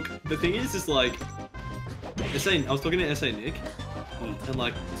 Yeah, look, the thing is like, I was talking to SA Nick, and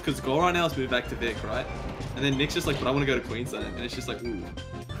like, because Gore right now is moved back to Vic, right? And then Nick's just like, but I want to go to Queensland, and it's just like, ooh.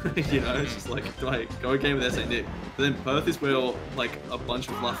 You know, it's just like, do I go a game with SA Nick? But then Perth is where like a bunch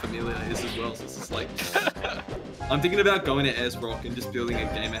of La Familia is as well, so it's just like, I'm thinking about going to S Rock and just building a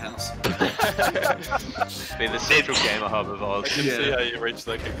gamer house. Be the central gamer hub of Oz. I can see how you reached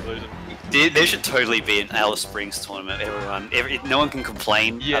that conclusion. There should totally be an Alice Springs tournament. No one can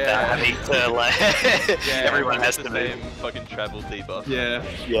complain about having to like. Yeah, everyone has to the be. same fucking travel debuff. Yeah.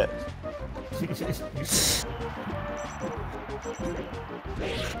 Yeah.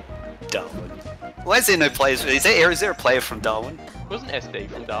 Darwin. Why is there no players? Is there a player from Darwin? Wasn't SD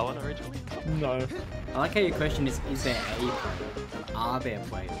from Darwin originally? No. I like how your question is there a player? Are there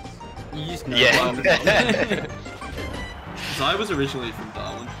players? You just know. Yeah. Zai was originally from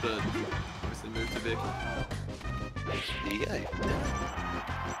Darwin, but obviously moved to Vic. There you go.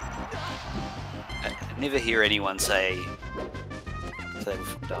 I never hear anyone say they were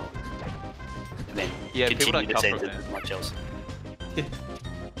from Darwin. And then people don't continue to come say from that there. much else. Yeah.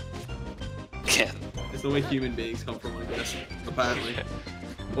 Yeah. It's not where human beings come from, I guess. Apparently.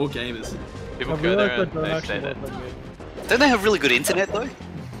 Or gamers. People go there and they say that. Don't they have really good internet though?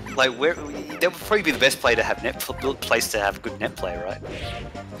 Like where that would probably be the best place to have place to have good net play, right?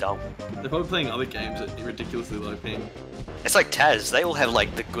 Darwin. They're probably playing other games at ridiculously low ping. It's like Taz. They all have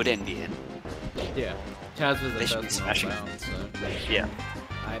like the good NDN. Yeah. Chaz was the They should be first one smashing. around, so Yeah.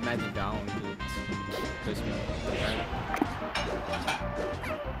 I imagine Darwin would first one.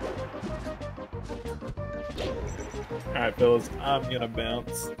 Alright, fellas, I'm gonna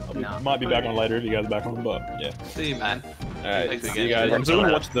bounce. Might be back on later if you guys are back on, but yeah. See you, man. Alright, see you guys. I'm still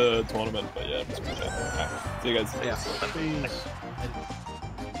gonna watch the tournament, but yeah, I'm just gonna chat. Alright, see you guys. Yeah.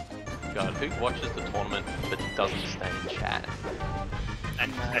 God, who watches the tournament but doesn't stay in chat?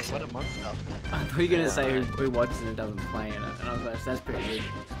 And what a month now. I thought you were gonna say who watches and doesn't play in it, and I was like, that's pretty good.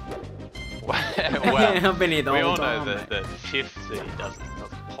 Well, I've been here the whole time. We all know that the fifth seed doesn't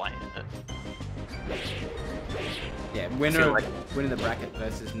play in it. Yeah, winner of the bracket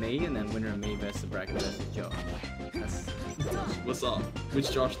versus me, and then winner of me versus the bracket versus Josh. That's... What's up?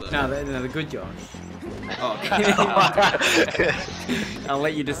 Which Josh though? No, the good Josh. Oh, I'll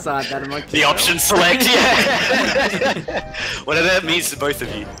let you decide that among the option select, yeah. Whatever that means to both of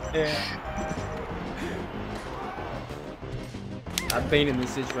you. Yeah. I've been in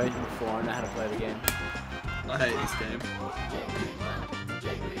this situation before. I know how to play the game. I hate this game.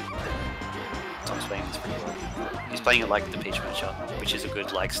 Tom's playing this pretty well. He's playing it like the Peach matchup, which is a good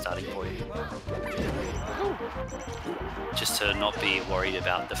starting point. Just to not be worried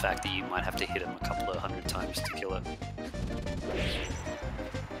about the fact that you might have to hit him a couple of 100 times to kill it.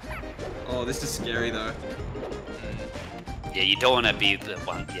 Oh, this is scary though. Yeah, you don't want to be the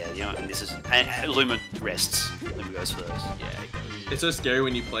one. Yeah, you know, and this is and Luma rests. Luma goes first. Yeah, it's so scary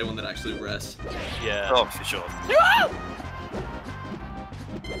when you play one that actually rests. Yeah. Oh, for sure.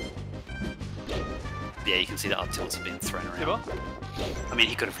 Yeah, you can see the up tilts have been thrown around. I mean,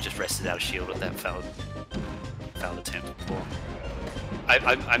 he could have just rested out a shield at that failed attempt before.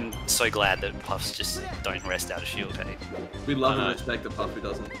 I'm so glad that Puffs just don't rest out a shield, hey? We love and respect the Puff who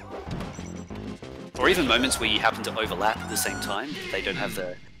doesn't. Or even moments where you happen to overlap at the same time. They don't have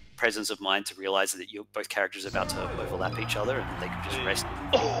the presence of mind to realize that both characters are about to overlap each other and they can just rest.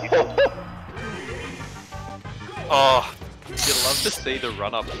 Oh, you'd love to see the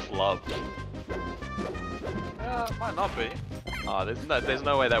run-up flub. Might not be. Oh, there's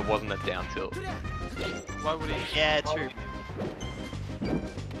no way that wasn't a down tilt. Why would he? Yeah, true.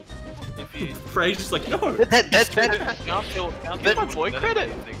 If you... Frey's just like, no! That's down tilt. Give my boy credit!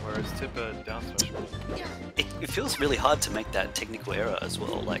 Whereas tip a down smash. It feels really hard to make that technical error as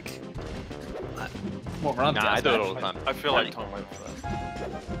well, like... What, run Nah, I do it all the time. I feel like Tom went for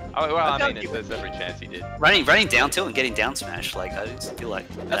that. Oh, well, I mean, there's every chance he did. Running down tilt and getting down smash, like, I just feel like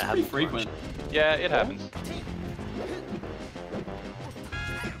that's pretty frequent. Yeah, it happens.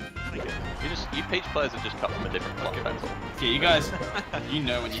 You Peach players have just cut from a different clock, that's all. Yeah, you guys, you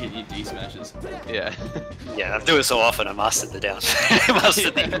know when you hit your D smashes. Yeah. Yeah, I do it so often, I mastered the down.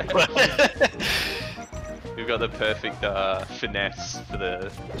 We've got the perfect finesse for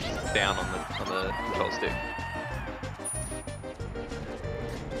the down on the control stick.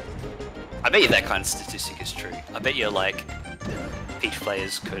 I bet you that kind of statistic is true. I bet you like Peach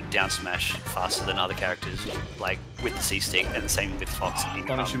players could down smash faster than other characters, like with the C stick, and the same with Fox.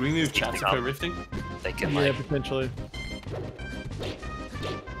 Connor, should we move chat to co-rifting? They can Yeah, potentially.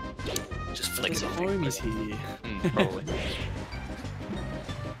 just flick His it. homies here. Probably.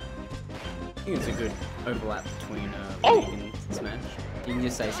 I think it's a good overlap between League and Smash. You can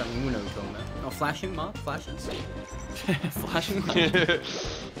just say something, you know what we're talking about. Oh, flashing, Mark? Flashes? Flashing? We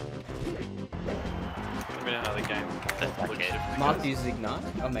don't know the game. Mark uses Ignite.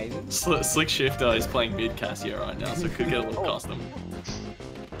 Amazing. Slick Shifter is playing mid Cassia right now, so could get a little custom.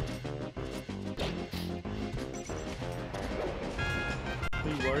 Are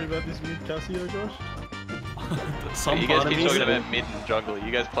you worried about this mid Casio, Josh? You guys keep talking about mid and jungle. Are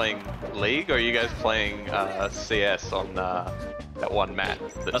you guys playing League or are you guys playing CS on that one map?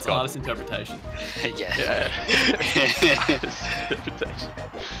 That's the hardest interpretation. Yeah. Interpretation.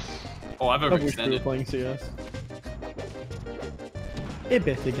 Oh, I've overextended. Playing CS. A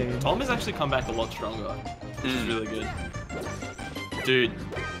better game. Tom has actually come back a lot stronger, which is really good. Dude.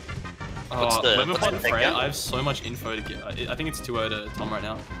 Lemon Pot and Freya, I have so much info to give. I think it's 2-0 to Tom right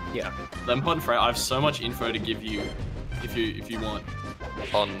now. Yeah. Lemon Pot and Freya, I have so much info to give you if you want.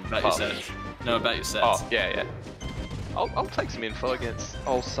 About your sets. No, about your sets. Oh, yeah. I'll take some info against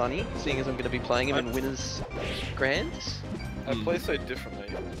old Sonny, seeing as I'm going to be playing him in Winners Grands. I play so differently.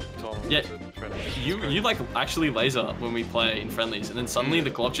 Yeah, you like actually laser when we play in friendlies, and then suddenly the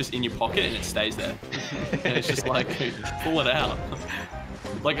Glock's just in your pocket and it stays there. And it's just like, pull it out.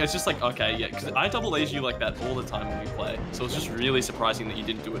 Like, it's just like, okay, yeah, because I double laser you like that all the time when we play. So it's just really surprising that you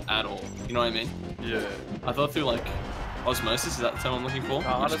didn't do it at all. You know what I mean? Yeah. I thought through like osmosis, is that the term I'm looking for?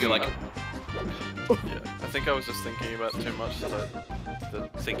 No, just go like, yeah, I think I was just thinking about too much, so the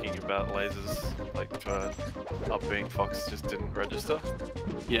thinking about lasers, like for up being Fox, just didn't register.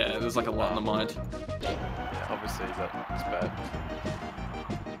 Yeah, there's like a lot in the mind. Yeah, obviously that is bad.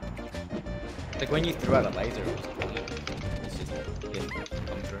 Like when you threw out a laser, it was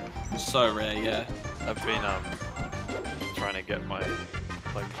So rare, yeah. I've been trying to get my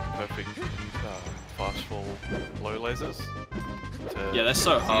like perfect fast fall low lasers. Yeah, that's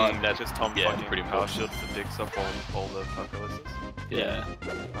so hard. That's just Tom fucking pretty power important. shields the dicks up all the fucker lasers. Yeah.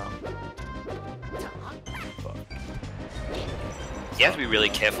 You have to be really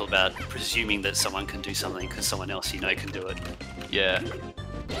careful about presuming that someone can do something because someone else you know can do it. Yeah.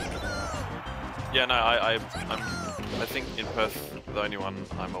 Yeah, no, I think in Perth the only one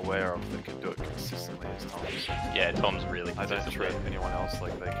I'm aware of that can do it consistently is Tom. Yeah, Tom's really I don't consistent. treat anyone else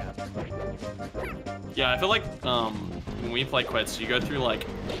like they can. Yeah, I feel like when we play quests, you go through like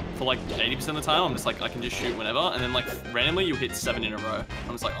for like 80% of the time. I'm just like I can just shoot whenever, and then like randomly you hit 7 in a row.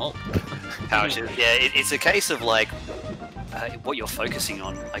 I'm just like, oh. Power shield. Yeah, it's a case of like what you're focusing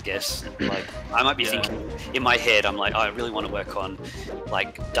on, I guess. Like I might be thinking in my head, I'm like, oh, I really want to work on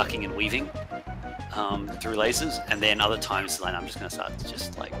like ducking and weaving through lasers, and then other times like I'm just gonna start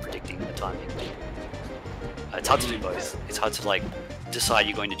just like predicting the timing. It's hard to do both. It's hard to like decide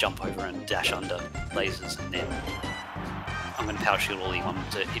you're going to jump over and dash under lasers, and then I'm going to power shield all you want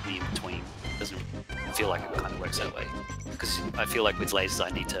to hit me in between. It doesn't feel like it kind of works that way, because I feel like with lasers I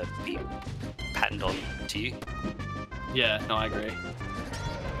need to be patterned on to you. Yeah, no, I agree.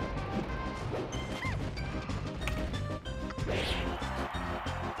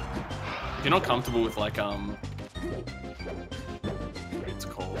 If you're not comfortable with like what's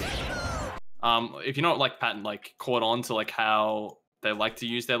it called? If you're not like caught on to like how they like to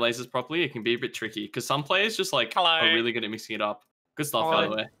use their lasers properly, it can be a bit tricky because some players just like are really good at mixing it up. Good stuff, by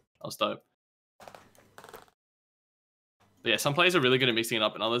the way. That was dope. But yeah, some players are really good at mixing it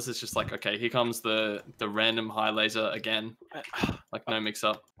up, and others it's just like, okay, here comes the random high laser again, like no mix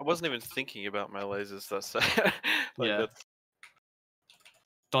up. I wasn't even thinking about my lasers. That's like yeah.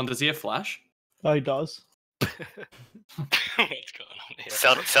 Don, does he have flash? Oh, he does. What's going on here?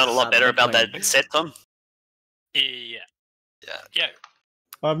 Felt a lot better about that set, Tom. Yeah.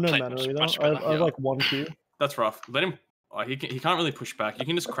 I have no Played mana much- either. much I have better. like 1 Q. That's rough. Let him. Oh, he can't really push back. You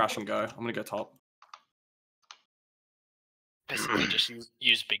can just crash and go. I'm gonna go top. Basically, just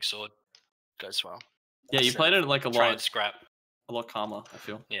use big sword. Goes well. Yeah, you played it like a Try lot. and scrap. A lot calmer, I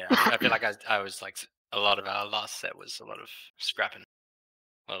feel. Yeah, I feel like I was like a lot of our last set was a lot of scrapping,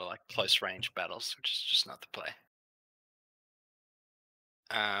 a lot of like close range battles, which is just not the play.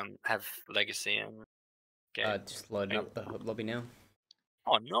 Have Legacy and game. Just loading up the lobby now.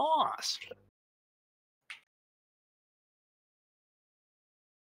 Oh, nice.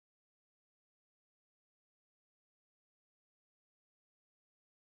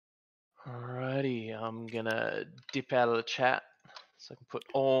 Alrighty, I'm gonna dip out of the chat so I can put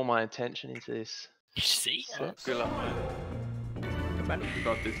all my attention into this. You see? Good luck, man. You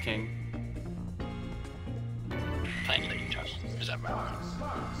got this, King. Playing League, Josh. Is that right?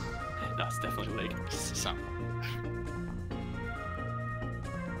 No, it's definitely League. Something.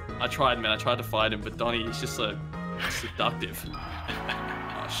 I tried, man. I tried to fight him, but Donnie, he's just so seductive.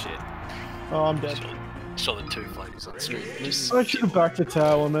 Oh shit. Oh, I'm dead. Saw the 2 flags on the street. I should have back to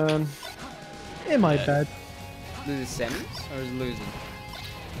tower, man. Am I bad? Losing semis or is losing?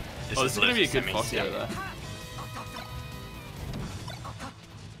 This is gonna be a good Foxy over there.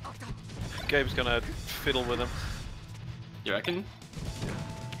 Gabe's gonna fiddle with him. You reckon?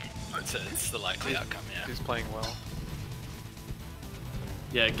 It's the likely outcome, yeah. He's playing well.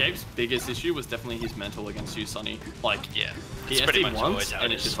 Yeah, Gabe's biggest issue was definitely his mental against you, Sonny. Like, yeah, he it's pretty SD much once always how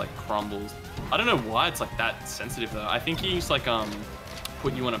and it it is. just like crumbles. I don't know why it's like that sensitive though. I think he's like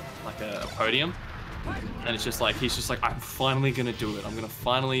put you on a podium, and it's just like he's just like, I'm finally gonna do it. I'm gonna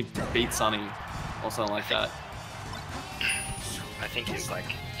finally beat Sonny or something like that. I think he's like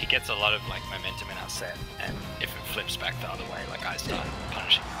he gets a lot of like momentum in our set, and if it flips back the other way, like I start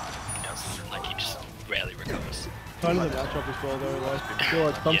punishing hard, he doesn't. Like he just rarely recovers. Kind of the matchup as well, though. Like, I feel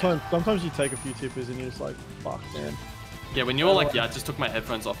like sometimes you take a few tippers and you're just like, fuck, man. Yeah, when you were like, yeah, I just took my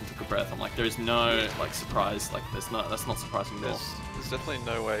headphones off and took a breath. I'm like, there's no like surprise. Like, that's not surprising at all. There's definitely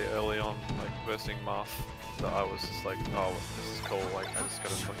no way early on, like versing Marth, that I was just like, oh, this is cool. Like I just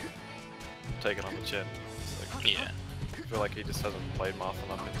gotta fucking take it on the chin. It's like, yeah. I feel like he just hasn't played Marth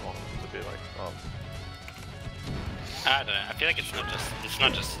enough in tournament to be like, oh. I don't know. I feel like it's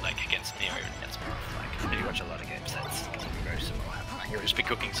not just like against me or even against me. Like if you watch a lot of games, that's very similar. Like you'll just be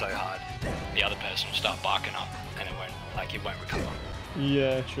cooking so hard, the other person will start barking up, and it won't recover.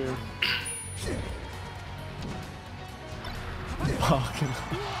 Yeah, true. Barking.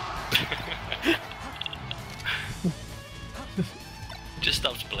 Just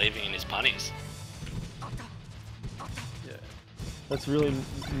stops believing in his punnies. Yeah. That's really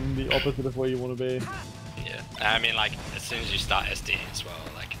the opposite of where you want to be. Yeah. Yeah, I mean, like, as soon as you start SDing as well,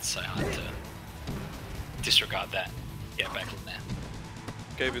 like, it's so hard to disregard that. Get back in there.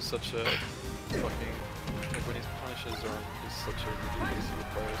 Gabe is such a fucking, like, when his punishes are on, he's such a ridiculous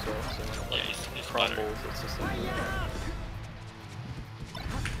player as well. So like, Yeah, he's crumbles, it's just like.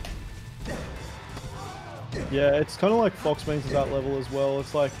 Yeah, it's kind of like Fox means at that level as well.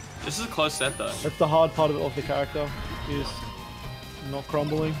 It's like This is a close set though. that's the hard part of the character is not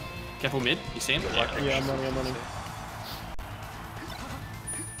crumbling. Careful mid, you see him? Yeah, I'm running.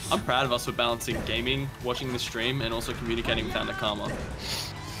 I'm proud of us for balancing gaming, watching the stream, and also communicating with Nakama.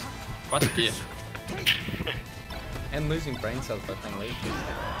 Quite a gift. And losing brain cells by playing League.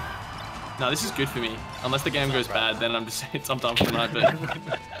 No, this is good for me. Unless the game goes bad, then I'm just I'm done for the night.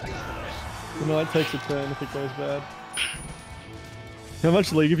 But The night takes a turn if it goes bad. How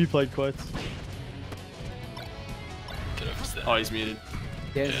much League have you played, Quotes? oh, he's muted.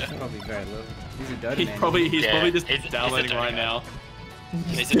 Yeah, it's probably very little. He's a Dota He's man. probably just he's a downloading Dota right man. now.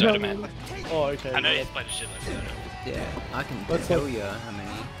 He's a Dota man. Oh, okay. I know yeah. he's played a shitload of Dota. Yeah, I can That's tell like- you how many.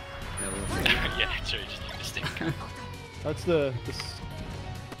 Yeah, true, just like the stink. That's the.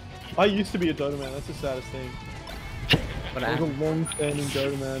 I used to be a Dota man. That's the saddest thing. But I was a long-standing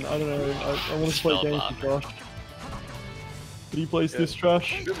Dota man. I don't know. I want to play Spell games with Josh. But he plays this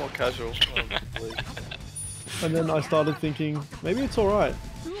trash. A bit more casual. League. And then I started thinking, maybe it's alright.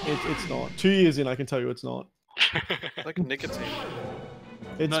 It's not. 2 years in, I can tell you it's not. Like nicotine.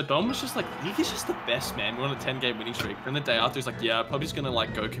 No, Dom was just like, he's just the best, man. We're on a 10-game winning streak. Then the day after, he's like, yeah, I'm probably just gonna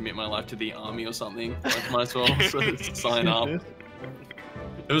like go commit my life to the army or something. Like, might as well sign up.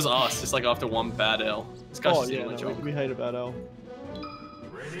 It was us, just like after one bad L. This guy's Oh just yeah, eating a no, job. we hate a bad L.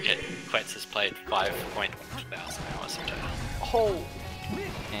 Yeah, Quetz has played 5,000 hours in total. Oh!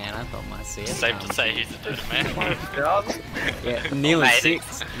 Man, I thought my CS. Safe to say he's a Dota man. Yeah, nearly Mate,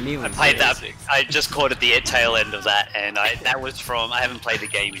 6. Nearly I played that. 6. I just caught at the tail end of that, and that was from. I haven't played the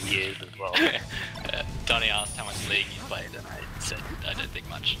game in years as well. Donnie asked how much League you played, and I said I don't think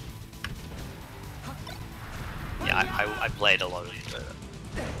much. Yeah, I played a lot of Dota.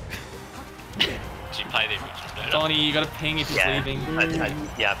 Did you play the original Dota? Donnie, you gotta ping if he's leaving.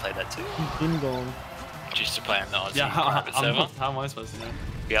 Yeah, I played that too. Been gone. Did you used to play on the Aussie Yeah, private server? how am I supposed to know?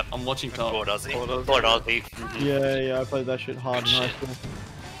 Yep. I'm watching top. Board Aussie. Board Aussie. Yeah, I played that shit hard in high school.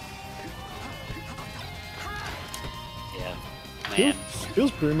 Yeah. Man.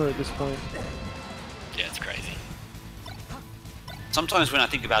 Feels boomer at this point. Yeah, it's crazy. Sometimes when I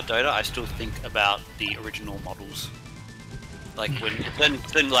think about Dota, I still think about the original models. Like when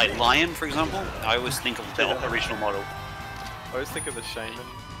then like Lion, for example, I always think of the original model. I always think of the shaman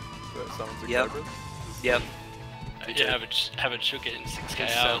that summons a Yep. cobra. Yep. Yeah, haven't shook it in 6k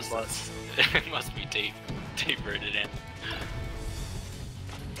It hours. sounds It must be deep rooted in.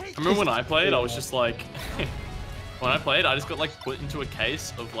 I remember when I played, I was just like, when I played, I just got like put into a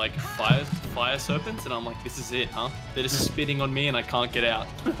case of like fire serpents, and I'm like, this is it, huh? They're just spitting on me, and I can't get out.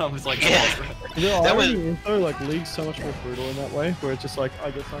 I'm just like, Yeah. You know, That I was- really also like League's so much more brutal in that way, where it's just like,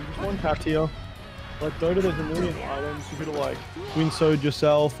 I guess I'm just one cat here. Like Dota, there's a million items. You could have like winsowed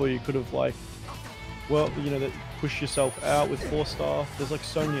yourself, or you could have like, well, you know, that push yourself out with 4-star. There's like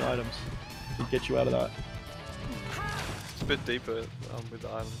so many items to get you out of that. It's a bit deeper with the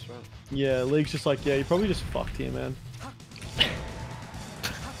items, right? Yeah, League's just like, yeah, you probably just fucked here, man.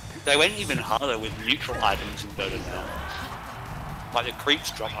 They went even harder with neutral items in Dota now. Like the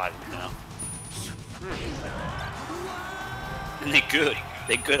creeps drop items now. And they're good.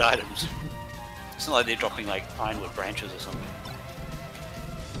 They're good items. It's not like they're dropping like ironwood branches or something.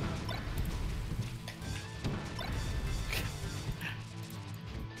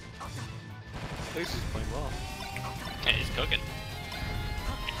 At least he's playing well. Yeah, he's cooking.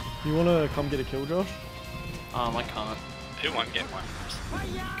 You wanna come get a kill, Josh? I can't. Who won't get one?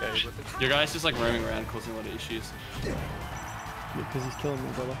 Okay, with it. Your guy's just like roaming around causing a lot of issues. Yeah, because he's killing me,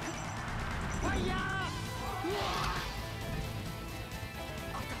 brother.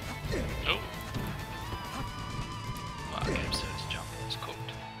 Oh. Wow, game service jump was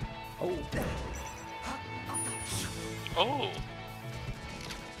cooked. Oh. Oh.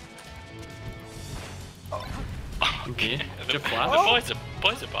 Okay. The, Chip the flash.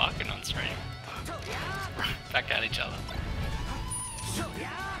 boys are barking on stream. Back at each other.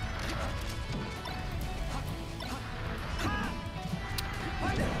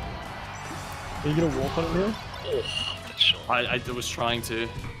 Are you gonna walk on it here? Oh, that's short. I was trying to.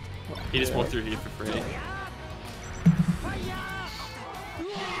 He just walked through here for free.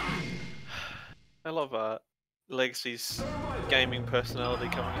 I love Legacy's gaming personality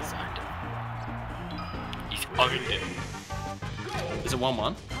coming in. He's owned it. Is it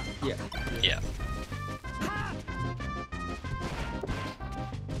 1-1? Yeah. Yeah.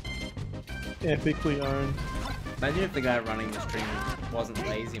 epically owned. Imagine if the guy running the stream wasn't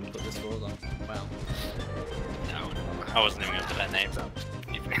lazy and put the scores on. Wow. No, I wasn't even going to put that name, but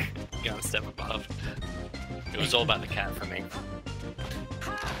you're going a step above. It was all about the cat for me.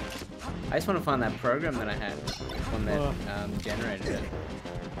 I just want to find that program that I had, one that generated it.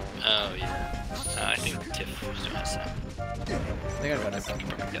 Oh yeah. I think Tiff was doing some. I think I got it.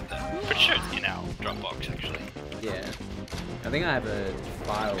 Get that. Pretty sure it's in our Dropbox actually. Yeah. I think I have a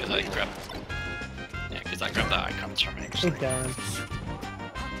file. Because I grabbed the icons from it Hey, actually. Darren.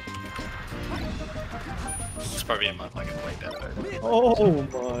 It's probably in my like a way better. Oh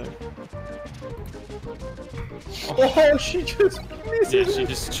my. Oh, she just missed Yeah, it. she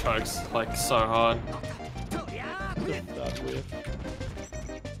just chokes like so hard. That whiff.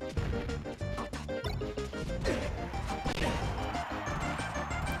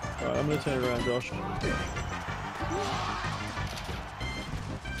 Alright, I'm gonna turn around, Josh.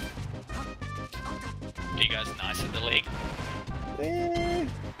 You guys nice at the league. Eh.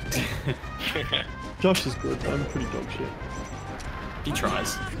 Josh is good. I'm pretty dog shit. He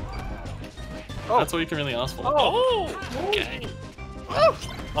tries. That's all you can really ask for. Oh! Okay. Oh,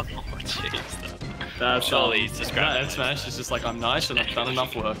 jeez. That's Surely he's just grabbing that Smash is just like, I'm nice and I've done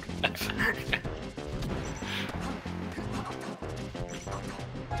enough work.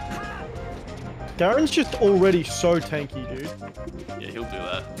 Darren's just already so tanky, dude. Yeah, he'll do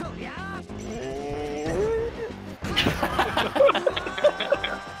that.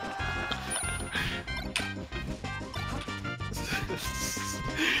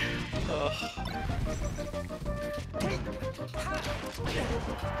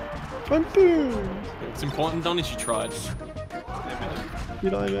 And boom! It's important, Donnie, you tried.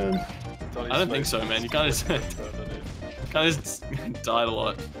 Did I, man? I don't think so, man. You kind of just died a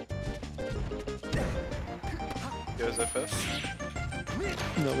lot. Goes there first.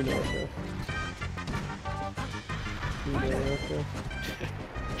 No, we know okay. We know okay.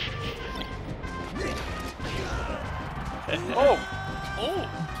 Oh! Oh!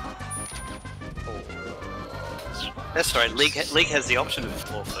 That's right. League has the option of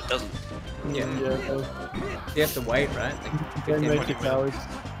forfeit, doesn't it? Yeah. Yeah. You have to wait, right? Like, Don't 15, make 20 it cowards.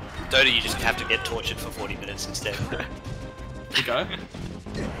 Dota, you just have to get tortured for 40 minutes instead. You go.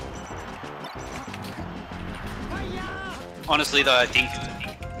 Honestly, though, I think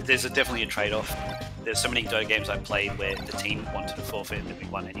there's definitely a trade-off. There's so many Dota games I played where the team wanted to forfeit and then we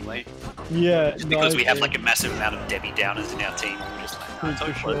won anyway. Yeah, Just because we have like a massive amount of Debbie Downers in our team, and we're just like, no, it's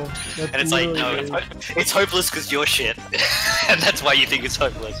For hopeless. sure. And it's like, no, it's hopeless because you're shit, and that's why you think it's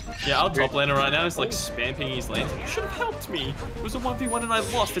hopeless. Yeah, our top laner right now is like spamming his lanes. You should have helped me. It was a 1v1 and I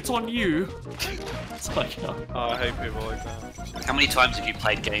lost. It's on you. It's like, Oh, I hate people like that. How many times have you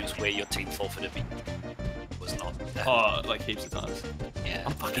played games where your team forfeited me? Was not that. oh, like heaps of times. Yeah,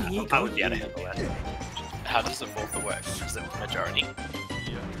 I'm fucking here. I would be able to handle that. How does the forfeit work? Is it majority?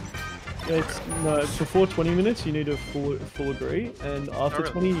 Yeah, it's, no, before 20 minutes you need a full agree, and after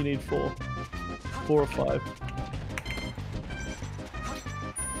really? 20 you need 4. 4 or 5.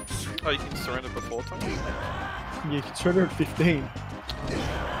 Oh, you can surrender before time? Yeah, you can surrender at 15.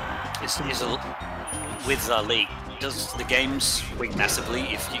 With League, does the game swing massively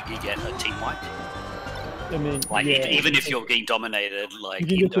if you get a team wipe? I mean, Like, yeah, even if you're getting dominated, like, you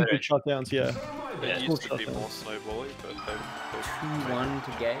can in get some Dota, good shutdowns, yeah. It Yeah. used to be more snowbally, but they've 2-1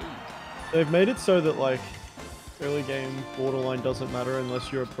 to game. They've made it so that, like, early game borderline doesn't matter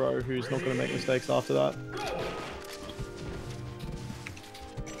unless you're a pro who's not going to make mistakes after that.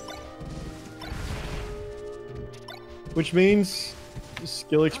 Which means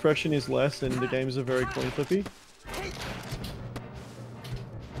skill expression is less and the games are very coin flippy.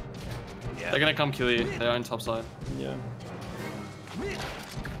 They're gonna come kill you. They're on top side. Yeah.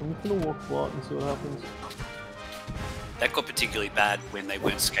 I'm just gonna walk flat and see what happens. that got particularly bad when they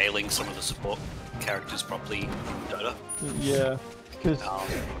weren't scaling some of the support characters properly in Dota. Yeah, because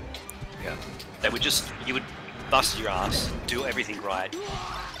yeah, they would just, you would bust your ass, do everything right,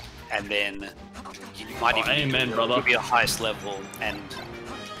 and then you might even be at highest level, and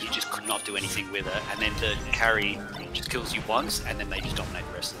you just could not do anything with it, and then the carry just kills you once, and then they just dominate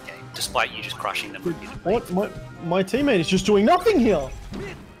the rest of the game, despite you just crushing them repeatedly. what? My teammate is just doing nothing here.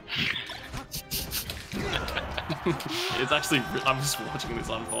 It's actually, I'm just watching this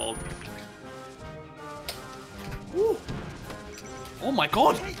unfold. Woo. Oh my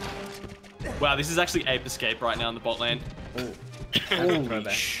god! Wow, this is actually Ape Escape right now in the bot lane. Holy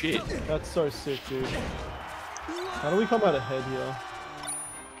shit. That's so sick, dude. How do we come out ahead here?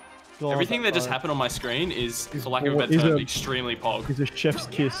 God, Everything that just happened on my screen is, for lack of a better term, extremely pog. Is a chef's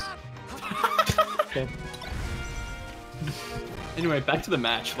kiss. Okay. Anyway, back to the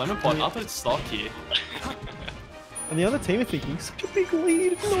match. Lemon Pot up at stock here. And the other team are thinking, such a big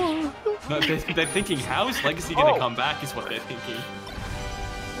lead. No. No, they're thinking, how is Legacy going to come back? Is what they're thinking.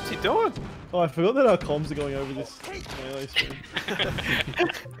 What's he doing? Oh, I forgot that our comms are going over this melee stream.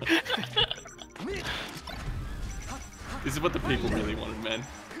 This is what the people really wanted, man.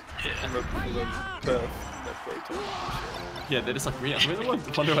 Yeah, they're just like, I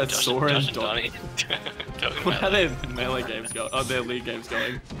wonder how Sora and Donnie. How their melee games go? Oh, their league games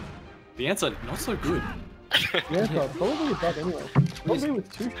going. The answer, not so good. Yeah, probably a bug anyway. Probably with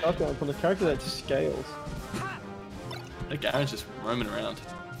 2 shutdowns on the character that just scales. The Garen's just roaming around.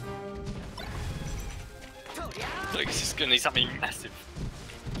 Like, it's just gonna need something massive.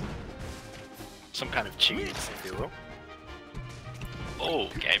 Some kind of cheese, if you will. Oh,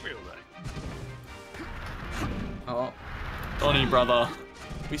 Gabriel though. Oh. Donnie, brother.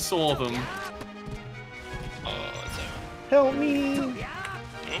 We saw them. Oh, it's over. Help me! Oh,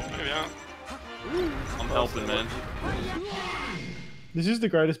 yeah. I'm helping, man. This is the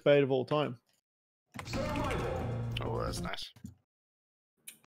greatest bait of all time. Oh, that's nice.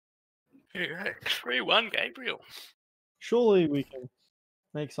 Alright, 3-1 Gabriel. Surely we can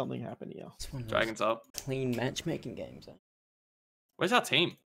make something happen here. Dragon's up. Clean matchmaking games. Where's our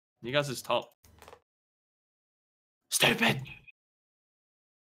team? You guys is top. Stupid!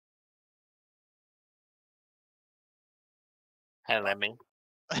 Hey, Lemmy.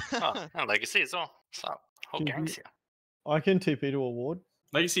 Oh, Legacy as well. What's up? Whole gang's here. I can TP to a ward.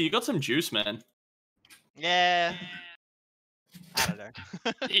 Legacy, you got some juice, man. Yeah. I don't know.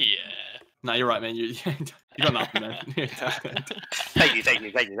 Yeah. No, you're right, man. You got nothing, man. Thank you.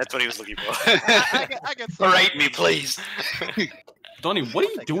 That's what he was looking for. I get Berate me, please. Donnie, what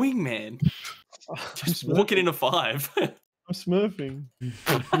are you doing, man? Just walking in a 5. I'm smurfing.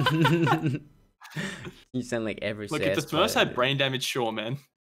 You sound like every Look, if the Smurfs had brain damage, sure, man.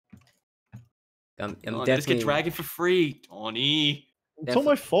 I'm definitely... Just get Dragon for free, Donnie. It's not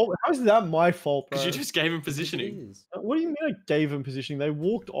my fault. How is that my fault, bro? Because you just gave him positioning. What do you mean I gave him positioning? They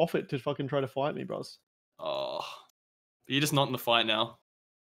walked off it to fucking try to fight me, bros. Oh. But you're just not in the fight now.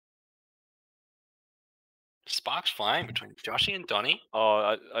 Sparks flying between Joshy and Donnie.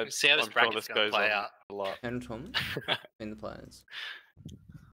 Oh, I see how this I'm sure bracket's this gonna goes play on out. a lot. And Tom in the players.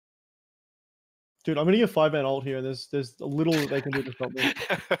 Dude, I'm gonna get 5-man ult here, and there's a little that they can do to stop me.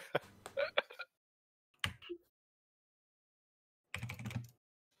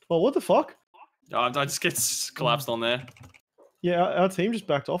 Well, what the fuck? I just get collapsed on there. Yeah, our team just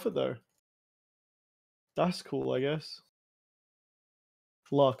backed off it though. That's cool, I guess.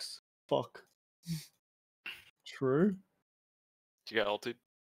 Flux. Fuck. True. Did you get ulted?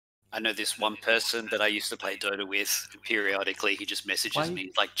 I know this one person that I used to play Dota with. Periodically, he just messages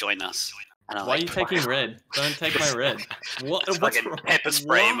me like, "Join us." And I'm Why like, are you taking red? Don't take my red. What? Just What's fucking wrong? pepper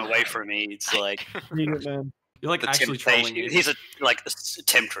spray him away from me. It's like Need it, man. You're like the actually temptation. trolling me. He's a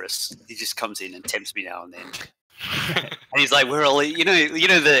temptress. He just comes in and tempts me now and then. And he's like, "We're all," you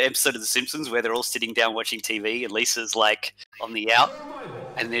know the episode of The Simpsons where they're all sitting down watching TV and Lisa's like on the out,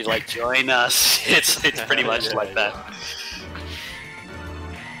 and they're like, "Join us." It's pretty much like that.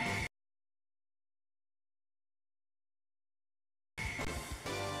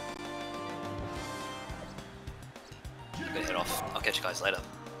 I'm gonna head off. I'll catch you guys later.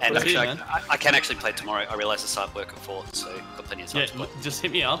 And See you, actually, man. I can actually play tomorrow. I realise I start work at 4, so got plenty of time Yeah, to play. just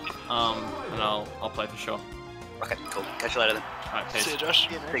hit me up, and I'll play for sure. Okay, cool. Catch you later then. Alright, peace. See you, Josh.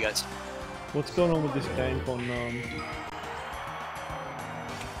 See you guys. What's going on with this game on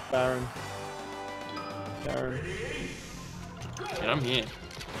Baron? Yeah, I'm here.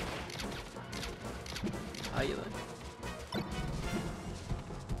 Are you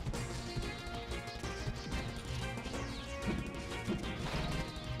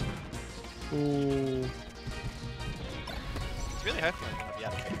Ooh. It's really hurtful when I'm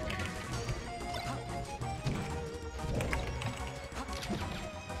out of trade.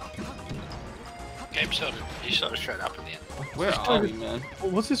 Game shot. He shot it straight up in the end. Where are we, man?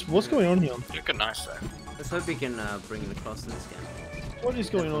 What's this? What's going on here? Looking nice though. Let's hope we can bring it across in this game. What is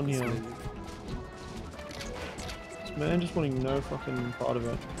going on here? This man just wanting no fucking part of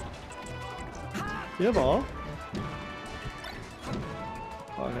it. Yeah, bar.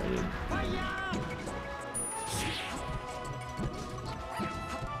 Okay, yeah.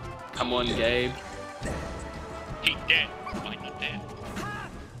 Come on, Gabe. He dead. Why he dead?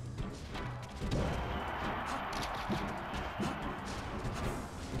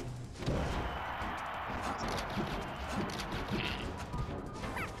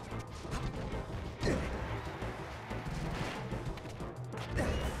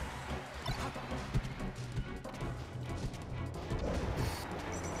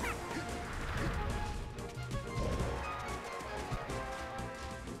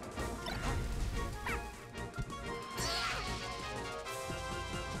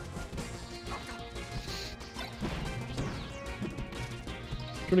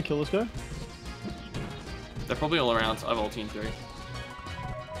 want to kill this guy? They're probably all around. So I have ulti in 3.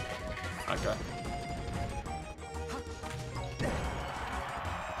 Okay.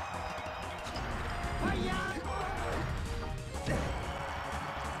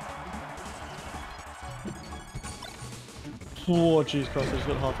 Oh, jeez, Cross, he's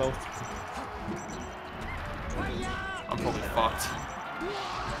got half health. I'm probably fucked.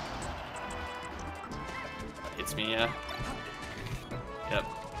 Hits me, yeah. Yep.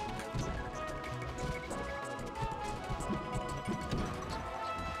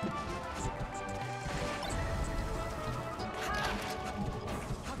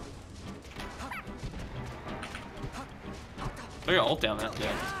 I got ult down there,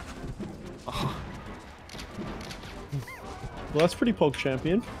 yeah. Oh. Well, that's pretty pog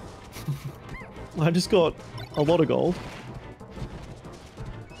champion. I just got a lot of gold.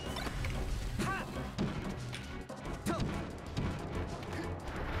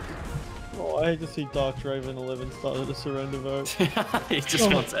 Oh, I hate to see Dark Draven 11 started a surrender vote. He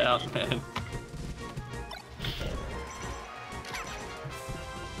just wants out, man.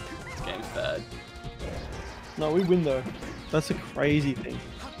 This game's bad. No, we win though. That's a crazy thing.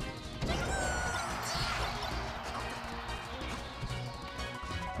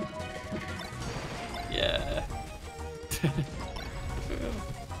 Yeah.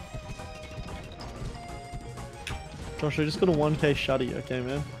 Josh, I just got a 1k shutty, okay,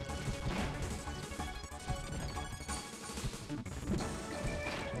 man?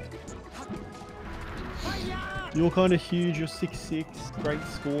 You're kind of huge, you're 6'6", great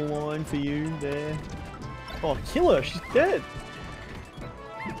scoreline for you there. Oh, kill her, she's dead!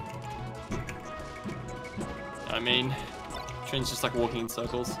 I mean, Trin's just like walking in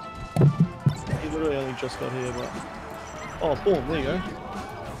circles. He literally only just got here, but... Oh, boom, there you go.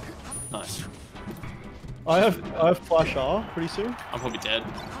 Nice. I have Flash R pretty soon. I'm probably dead.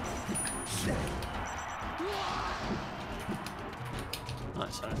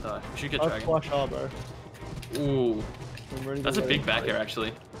 Nice, I don't die. We should get I have dragon. Flash R, bro. Ooh. I'm ready to That's a go. big back air,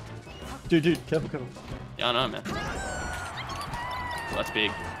 actually. Dude, careful, careful. Yeah, I know, man. Well, that's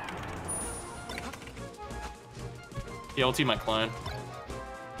big. He ulti my clone.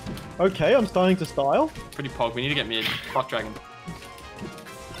 Okay, I'm starting to style. Pretty pog. We need to get mid. Fuck dragon.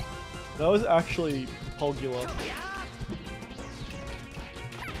 That was actually Pogula.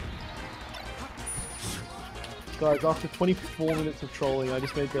 Guys, after 24 minutes of trolling, I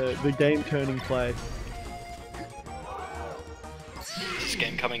just made the game-turning play. Is this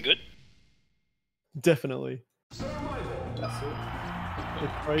game coming good? Definitely. That's it. The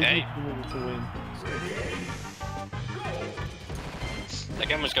crazy Okay. thing to win. That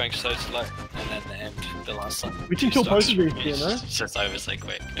game was going so slow, and then the end, the last one. We can kill both of these here, no? It's just over so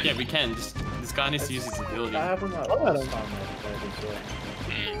quick. Yeah, we can. Just, this guy needs to use his ability. That happened like Oh, last time I played as well.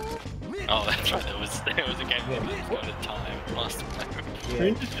 Oh, that's right. There was a game that was going to time last time. Yeah,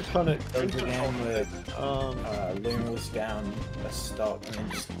 Green just kind of... there was a game where Luna was down a stock and then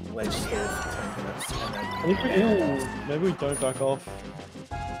just ledge stalled for 10 minutes and then... I think we, maybe we don't back off.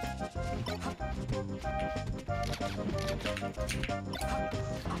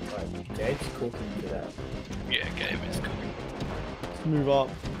 Like, Gabe's cooking to that. Yeah, Gabe is cool. Let's move up.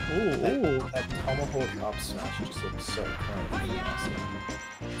 Ooh. That tomahawk up smash just looks so clean.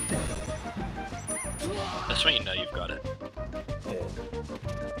 That's when you know you've got it. Yeah.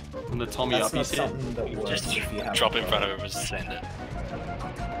 From the Tommy That's up, not he's hit. something that works Just if you have drop in front of him and send it.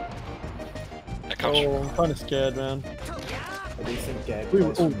 That comes Oh, I'm kind of scared, man. What do you think Gabe We,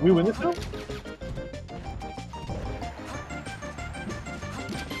 plays oh, for we win this now?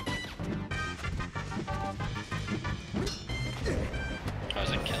 I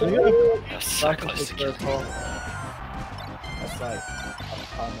was in So kill. you gotta That was so back close up to the kill. first half. That's like a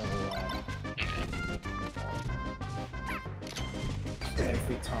ton of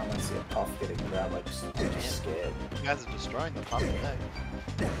every time I see a puff getting grabbed, I'm just scared. You guys are destroying the puppet, eh?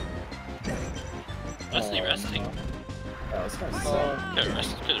 Wasn't he resting? I was gonna say, Could have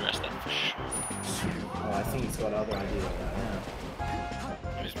rested for sure. oh, I think he's got other ideas right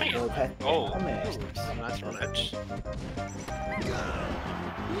now. Who's me? Well, Pat, Oh, come here. nice run edge.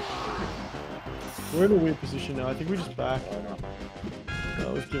 We're in a weird position now. I think we just back. Why not?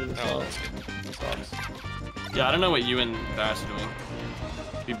 No, we've given this Oh, up. that's good. Sucks. Yeah, I don't know what you and Varus are doing.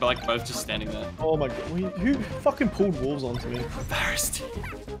 We like both just standing there. Oh my god, who fucking pulled wolves onto me? Embarrassed.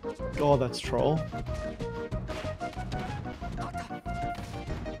 God, that's troll.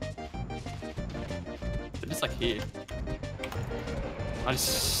 They're just like here. I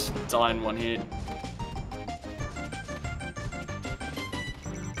just die in one hit.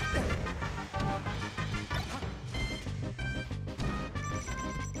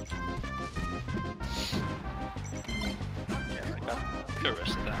 could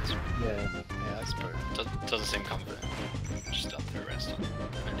rest of that. Yeah. Yeah, I suppose. Doesn't seem confident. Just done for rest.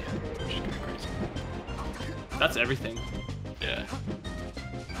 And yeah, just go crazy. That's everything. Yeah.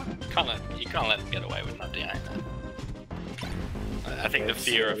 You can't let him get away with not doing that. I think the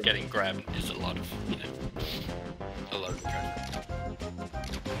fear of getting grabbed is a lot of, a lot of pressure.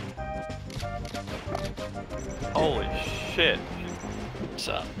 Holy shit. What's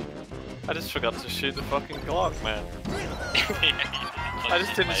up? I just forgot to shoot the fucking Glock, man. I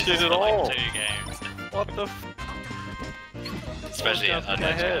just didn't shoot for at all. Like 2 games. What the f? Especially What on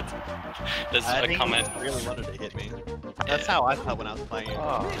my head. There's I a think comment. he really wanted to hit me. That's how I felt when I was playing it.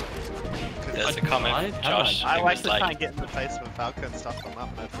 There's a comment from Josh. I who like was to try and get in the face of a Falcon and stuff them up,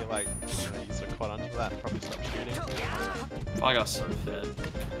 and I feel like you sort of caught onto that and probably stopped shooting. I got so fed.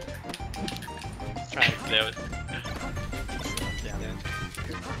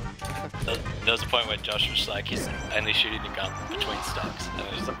 There was a point where Josh was like, he's only shooting the gun between stocks. And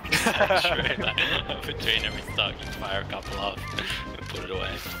it was like, true, like, between every stock, you fire a couple off and put it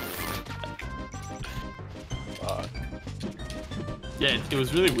away. Yeah, it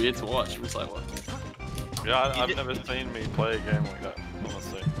was really weird to watch. It was like, what? Yeah, I've never seen me play a game like that,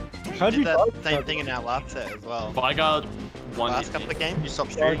 honestly. You did that same thing in our last set as well. Vigard won. Last couple of games, you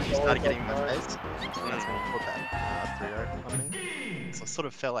stopped shooting, you started getting in the face. And that's when you put that 3-0 on me. So I sort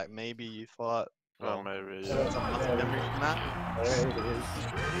of felt like maybe you thought, well, maybe, yeah. some muscle memory from that. There it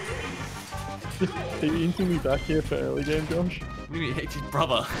is. Are you inking me back here for early game, Josh? What do you mean, hate his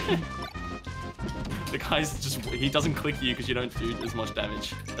brother? The guy's just, he doesn't click you because you don't do as much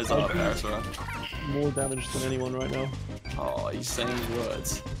damage as Parasora. More damage than anyone right now. Oh, he's saying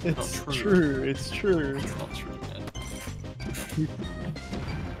words. It's not true. It's true. It's not true, man.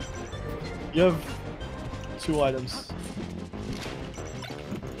 You have 2 items.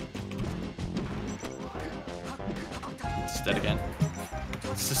 It's dead again.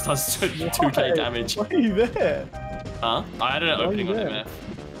 It just does 2k damage. Why are you there? Huh? I had an Why are opening you on there? MF.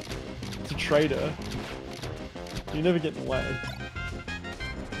 It's a traitor. You never get in the way.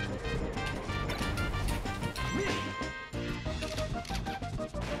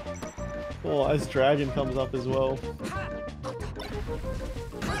 Oh, as Dragon comes up as well.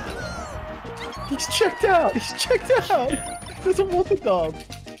 He's checked out! He's checked out! He doesn't want the dub!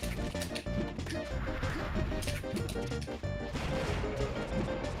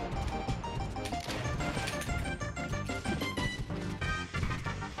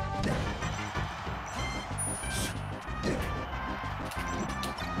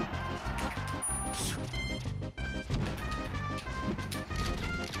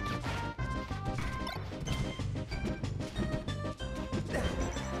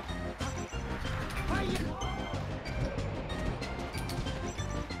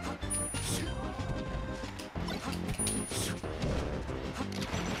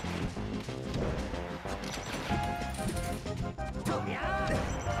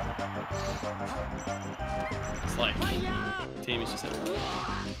 It's like, team is just everywhere.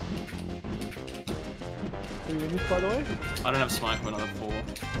 Are you in this, by the way? I don't have smite for another 4. 3.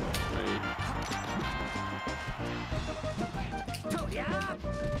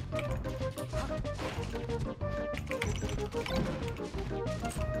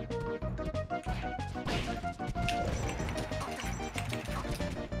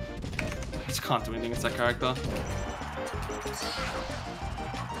 I just can't do anything against that character.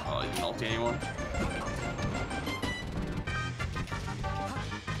 Oh, you didn't ulti anyone.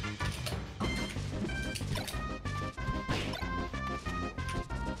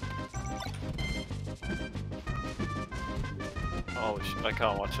 Holy shit, I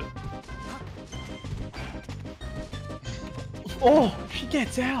can't watch it. Oh, she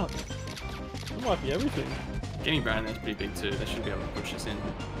gets out! That might be everything. Getting Baron there's pretty big too. They should be able to push us in.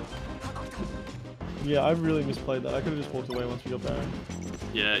 Yeah, I really misplayed that. I could have just walked away once we got Baron.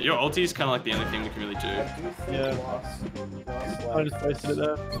 Yeah, your ulti is kind of like the only thing we can really do. Yeah. I just wasted it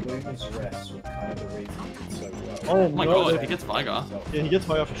there. Luna's rests were kind of the reason he did so well. Oh my no, god, he gets Vigar. Yeah, he gets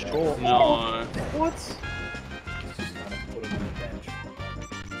Vigar for sure. No. What? Just kind of put him on the bench.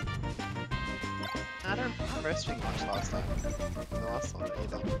 I don't remember resting much last time. The last one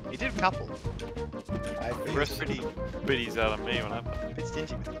either. He did a couple. I The think rest pretty biddies out of me when I A bit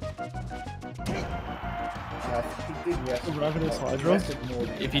stingy with them. he did rest. Ravenous Hydra? Rested more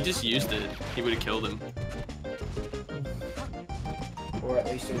than If he just used it, he would have killed him. or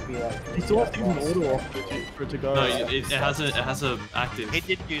at least it would be like. He still has to give an order off for it to go. No, it has a active. He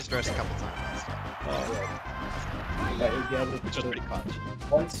did use rest a couple times last time. Oh, but he'd be able to Which was pretty clutch.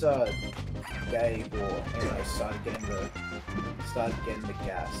 once Gabe or anyway started getting the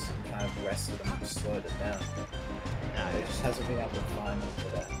gas and kind of rested them and slowed it down. Nah, it just hasn't been able to find them for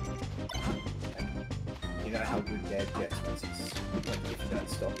that. You know how good Gabe gets once he's like if you don't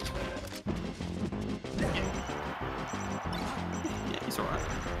stop his Yeah, he's alright.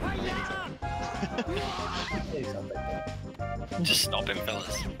 he's not that good. Just stop him,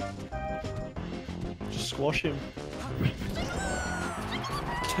 fellas. Just squash him.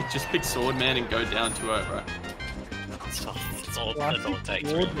 Just pick sword man and go down 2-0, bro. That's all it takes.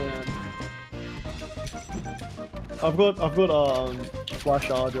 Sword man. I've got flash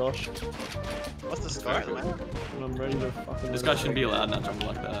R, Josh. What's the score at the moment? And I'm ready to fucking. This guy shouldn't be allowed in that jungle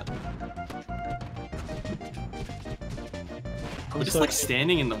like that. We're just like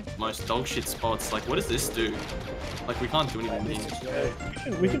standing in the most dog shit spots. Like, what does this do? Like, we can't do anything.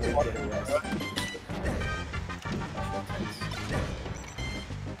 We can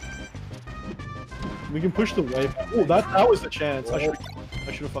We can push the wave. Oh, that was the chance. I should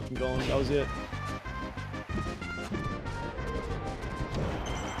have fucking gone. That was it.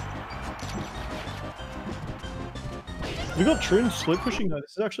 We got Trin split pushing though.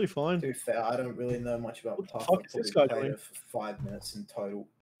 This is actually fine. To be fair, I don't really know much about Puff. What the fuck is this guy played doing? it for 5 minutes in total.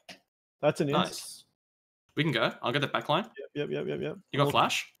 That's an int. Nice. We can go. I'll get the backline. Yep. You got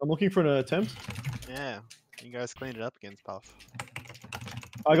flash? I'm looking for an attempt. Yeah, you guys cleaned it up against Puff.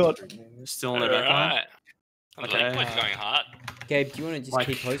 I got. Still on the backline. Alright. Okay. Lagfest going hard. Gabe, do you want to just Like-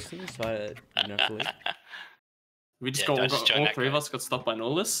 keep hosting so I don't have to leave? We just Yeah, got just join all that 3 of guy. us got stopped by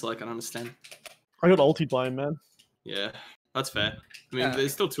Nautilus. Like, I don't understand. I got ulti by him, man. Yeah, that's fair. I mean,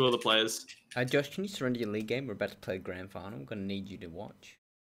 there's still 2 other players. Josh, can you surrender your league game? We're about to play grand final. I'm gonna need you to watch.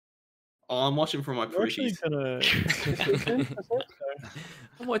 Oh, I'm watching from my We're actually previews. gonna.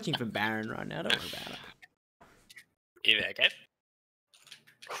 I'm watching for Baron right now. Don't worry about it. You there, Gabe?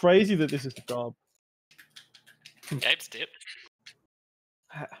 Crazy that this is the job. Gabe's dipped.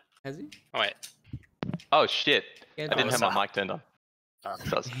 Has he? Oh, wait. Oh shit! Yeah, I didn't have what's my mic turned on. Oh.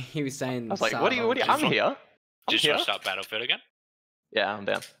 So I was, He was saying. I was like, what are you? I'm here. I'm Just here. rushed up Battlefield again? Yeah, I'm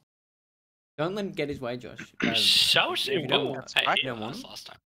down. Don't let him get his way, Josh. Show if you him. don't Whoa. want- Hey, you he don't want lost him. last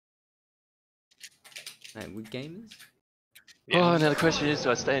time. Hey, we're gamers. Oh, now the question is,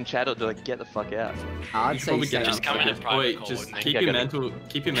 do I stay in chat or do I get the fuck out? I'd You say probably stay get in Just come in chat. and private Wait, call, just wouldn't it? keep I your gotta- mental.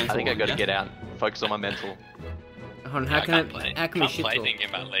 Keep your mental. I think I on, gotta yeah? get out. Focus on my mental. Hold on, Yeah, how I can can't play. how can we Can't shit play talk? thinking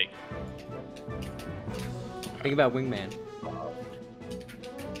about League. Think about Wingman.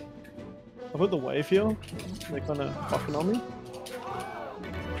 I put the wave here. They're kind of fucking on me.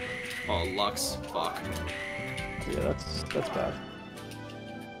 Oh, Lux. Fuck. Yeah, that's bad.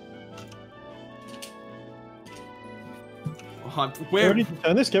 Oh, Get where? ready to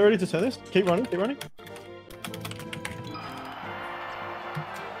turn this. Get ready to turn this. Keep running. Keep running.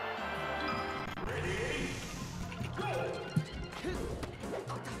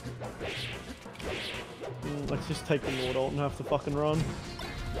 Let's just take the Lord ult and have to fucking run.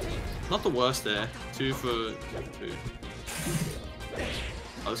 Not the worst there. 2 for 2.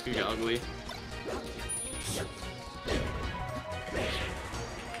 Oh, this could get ugly.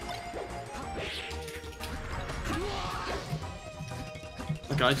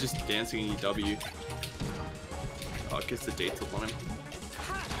 The guy's just dancing in EW. Oh, it gets the D tilt on him.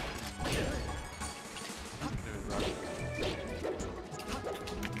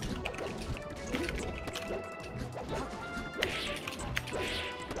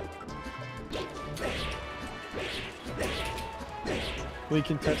 We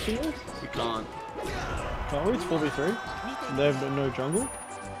can test this? We can't. Can't we? It's 4v3. And they have no jungle.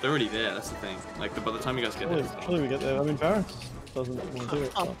 They're already there, that's the thing. Like, by the time you guys get there. Surely we get there. I mean, Varus doesn't want to do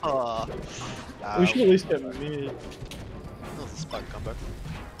it. So. Oh, We should at least get mid. That was a spike combo.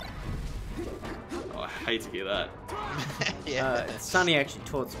 Oh, I hate to hear that. Yeah. Sunny actually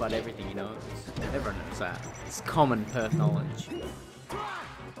talks about everything, you know. Everyone knows that. It's common Perth knowledge.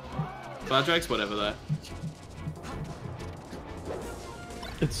 Cloud Drake's whatever though.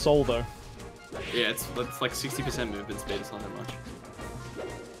 It's Soul though. Yeah, it's like 60% movement speed, it's not that much.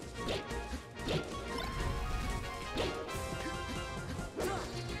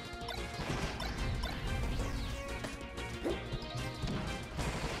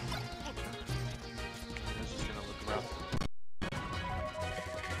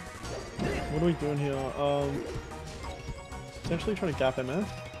 What are we doing here? Essentially trying to gap MF.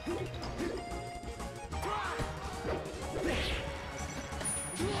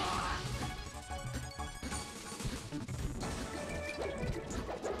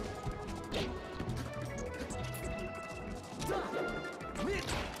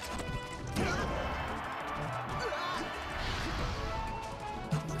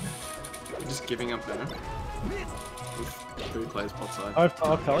 We're just giving up there. With 3 players pot side.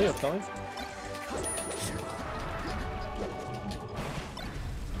 I'll tell you, I'll tell you.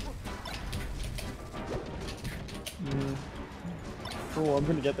 cool. I'm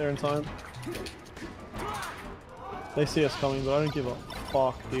gonna get there in time. They see us coming, but I don't give a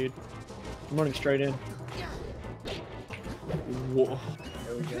fuck, dude. I'm running straight in. Whoa.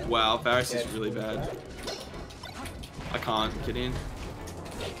 Wow, Varus is really bad. I can't get in.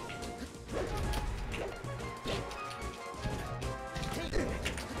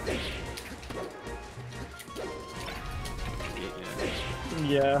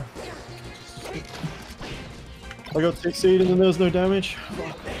 Yeah. I got 6 seed and then there was no damage.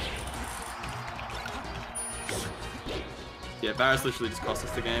 Fuck. Yeah, Varus literally just cost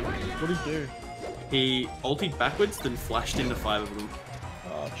us the game. What did he do? He ultied backwards, then flashed into 5 of them.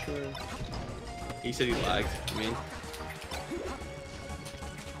 Oh, true. He said he lagged, I mean.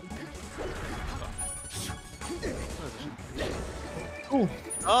 Ooh.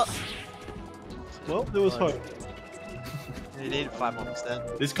 Oh! Well, there was hope. You needed 5 more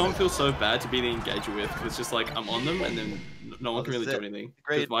percent. This comp feels so bad to be the engager with. It's just like, I'm on them, and then no one can really do anything.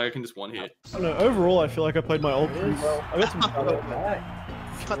 Because Vio can just one-hit. I don't know, overall I feel like I played my ult pretty well. I got some talent.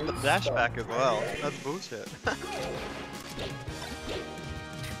 You got the dash back as well. That's bullshit.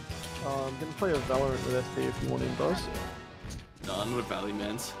 I'm gonna play a Valorant with SP if you want in, guys. No, I'm not a Valley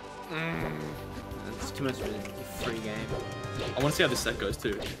man's. It's too much of a free game. I want to see how this set goes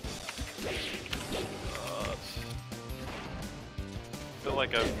too. I feel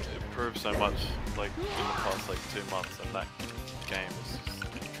like I've improved so much, like in the past like 2 months, and that game has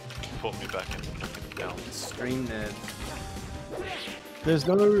just put me back in down. Stream nerds. There's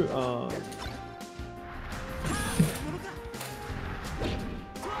no,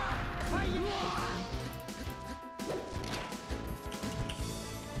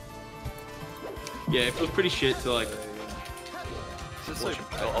 Yeah, it feels pretty shit to like... It's just like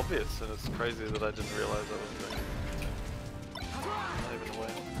obvious, and it's crazy that I didn't realize I was doing it. Not even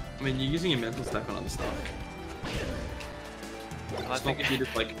aware. I mean, you're using your mental stack on other stuff. And I It's think not you're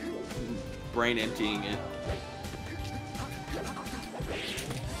just like brain emptying it.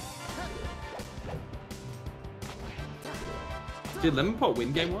 Did Lemon Pot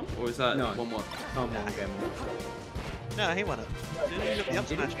win game 1? Or is that 1-1? No, game 1. No, he won it. Didn't he get the up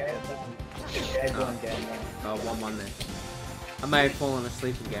smash? Oh, 1-1 then. I may have fallen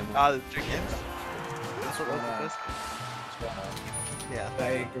asleep in game 1. Ah, the 3 games? That's what was the first? Yeah.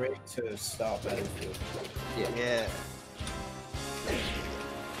 They agreed to start Battlefield. Yeah.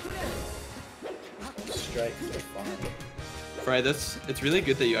 Straight to the final. Frey, it's really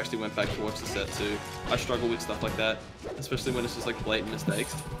good that you actually went back to watch the set too. I struggle with stuff like that, especially when it's just like blatant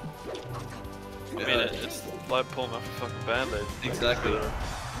mistakes. I mean, it's like pulling off a fucking band-aid. Exactly.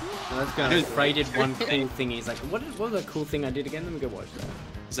 Let's go. Frey did one cool thing. He's like, what was the cool thing I did again? Let me go watch that.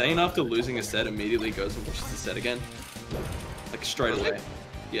 Zane, after losing a set, immediately goes and watches the set again. Like straight away.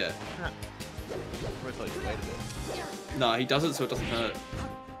 Yeah. I thought you waited it. No, he does it so it doesn't hurt.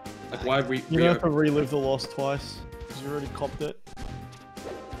 Like why You don't have to relive the loss twice, because you already copped it.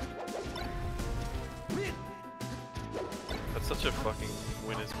 That's such a fucking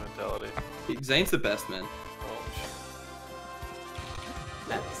winner's mentality. Zane's the best, man.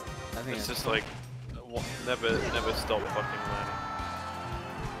 I think It's just like, never stop fucking learning.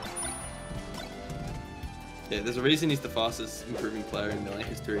 Yeah, there's a reason he's the fastest improving player in Melee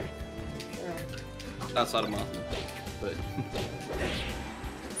history. Outside of Martin. But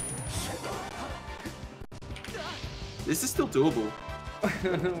this is still doable.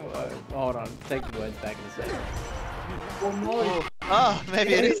 Hold on, take your words back in a second. Oh,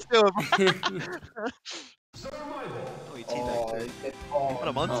 maybe it is doable. Oh, he teabagged too. What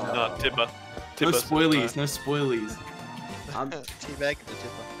a monster. No, Tipper. No spoilies, no spoilies. I'm teabagging the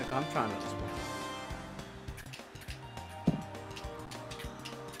Tipper. Look, I'm trying not to spoil.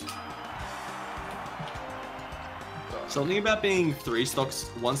 Something about being 1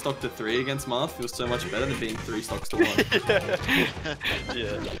 stock to 3 against Marth feels so much better than being 3 stocks to 1.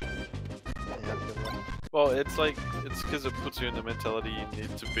 Yeah. Well, it's like, it's because it puts you in the mentality you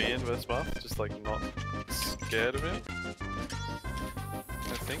need to be in versus Marth, just like not scared of it.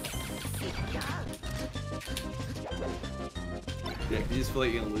 I think. Yeah, you just feel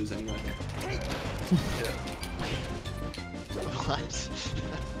like you're gonna lose anyway. Yeah. What?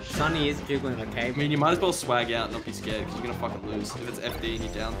 Sonny is jiggling the I cable. mean, you might as well swag out and not be scared because you're gonna fucking lose. If it's FD and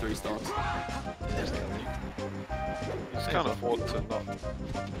you're down 3 stocks. You just can't afford to not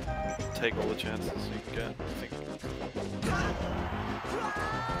take all the chances you can get, I think.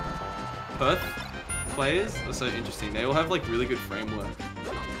 Perth players are so interesting. They all have like really good framework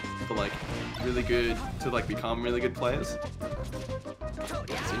for like really good to like become really good players.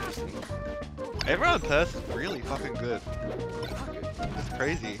 It's interesting. Everyone in Perth is really fucking good. It's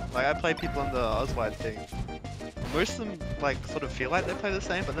crazy. Like, I play people on the Oswide thing. most of them like sort of feel like they play the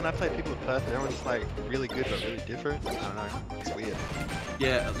same, but then I play people with Perth and everyone's like really good but really different. I don't know, it's weird.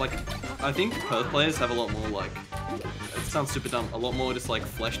 Yeah, like, I think Perth players have a lot more, like, it sounds super dumb, a lot more just, like,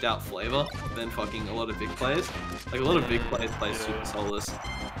 fleshed out flavor than fucking a lot of big players. Like, a lot of big players play super soulless.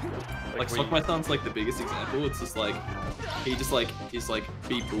 Like, Sock My Son's, like, the biggest example. It's just, like, he just, like, is, like,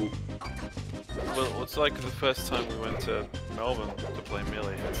 beat bull. Well, it's like the first time we went to Melbourne to play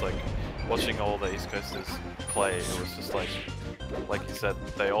Melee, it's like, watching all the East Coasters play, it was just like you said,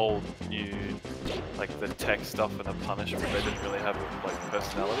 they all knew like the tech stuff and the punish, but they didn't really have like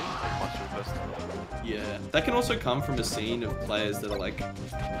personality, like much of a personality. Yeah, that can also come from a scene of players that are like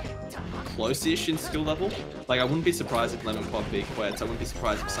close-ish in skill level. Like, I wouldn't be surprised if Lemon Pop beat Quetz, I wouldn't be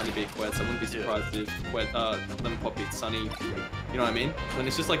surprised if Sunny beat Quetz, I wouldn't be surprised if Lemon Pop beat Sunny, you know what I mean? When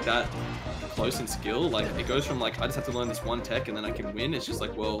it's just like that close in skill, like, it goes from like, I just have to learn this one tech and then I can win, it's just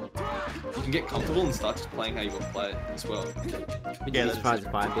like, well, you can get comfortable and start just playing how you want to play it as well. Would you be surprised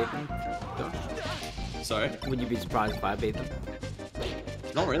if I beat them? Sorry? Would you be surprised if I beat them?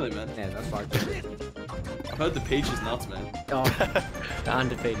 Not really, man. Yeah, that's like I've heard the Peach is nuts, man. Oh, the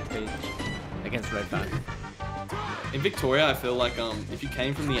undefeated Peach against Red Back. In Victoria, I feel like if you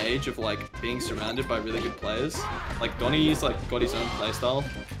came from the age of like being surrounded by really good players, like Donnie's like got his own playstyle,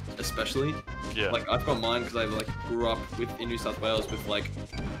 especially. Yeah. Like I've got mine because I like grew up in New South Wales with like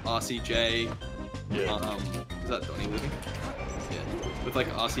RCJ. Yeah. Is that Donnie living? Yeah. With like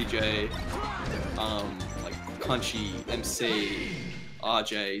RCJ, like Punchy, MC,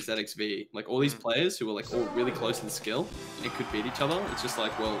 RJ, ZXV, like all these players who were like all really close in skill and could beat each other. It's just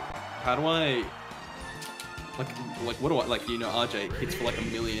like, well, how do I like what do I like? You know, RJ hits for like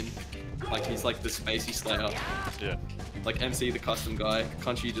 1 million. Like he's like the spacey slayer. Yeah. Like MC the custom guy,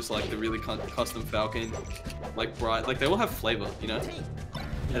 Country just like the really custom Falcon. Like Bright, like they all have flavor, you know.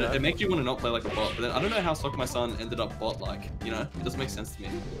 And it makes you want to not play like a bot. But then I don't know how Sock My Son ended up bot like, you know. It doesn't make sense to me.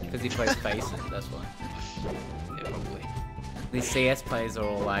 Because he plays faces, that's why. Yeah, probably. These CS players are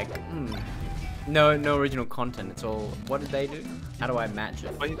all like, no original content. It's all, what did they do? How do I match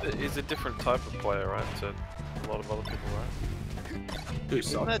it? But he's a different type of player, right, to a lot of other people, right?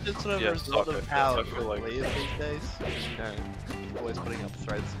 Isn't that just sort of a result of how it plays these days? You know, always putting up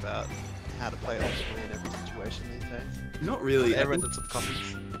threads about how to play optimally in every situation these days. Not really. Everyone does some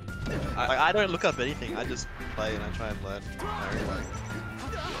comments. Like, I don't look up anything. I just play and I try and learn. You know,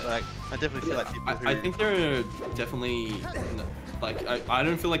 like I definitely feel like people. I think there are definitely like I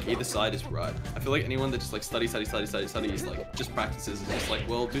don't feel like either side is right. I feel like anyone that just like studies like just practices is just like,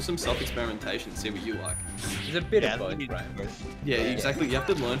 well, do some self-experimentation, see what you like. There's a bit of both, right? Yeah, exactly. You have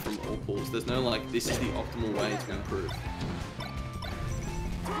to learn from all pools. There's no like this is the optimal way to improve.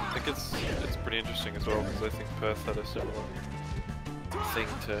 I think it's pretty interesting as well because I think Perth had a similar thing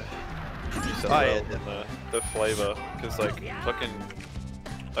to New South Wales and the flavor, because like fucking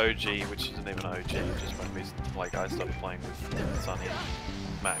OG, which isn't even OG, just when we like I started playing with Sunny and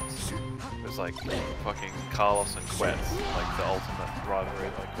Max, it was like fucking Carlos and Quetz, like the ultimate rivalry,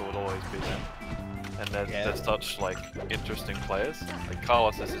 like it would always be them. And they're such like interesting players. Like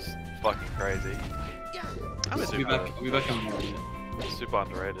Carlos is just fucking crazy. I'll be back in super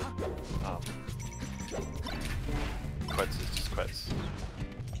underrated. Quetz is just Quetz.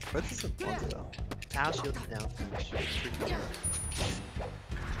 Quetz is a monster. Power shield down.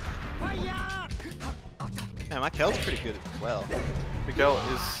 Man, Mikel's pretty good as well. Mikel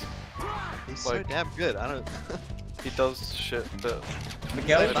is... He's like, so damn good, I don't... he does shit that...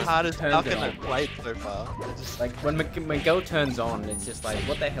 Miguel the hardest Falcon I've played so far. Just like, when Miguel turns on, it's just like,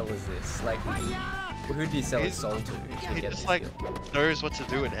 what the hell is this? Like, who do you sell his soul to? He just like knows what to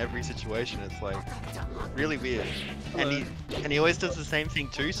do in every situation. It's like really weird, and he always does the same thing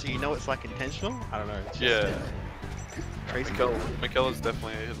too. So you know it's like intentional. I don't know. It's just, crazy. Mikel is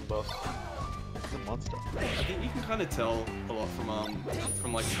definitely a hidden boss. He's a monster. I think you can kind of tell a lot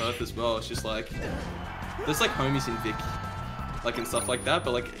from like Perth as well. It's just like there's like homies in Vic, like and stuff like that.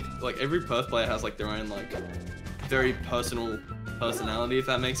 But like every Perth player has like their own like very personal personality, if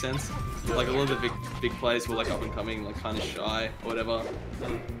that makes sense. Like a lot of the big players who are like up and coming, like kind of shy or whatever,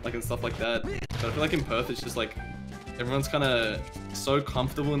 like and stuff like that. But I feel like in Perth it's just like everyone's kind of so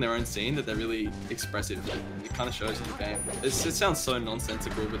comfortable in their own scene that they're really expressive. It kind of shows in the game. It sounds so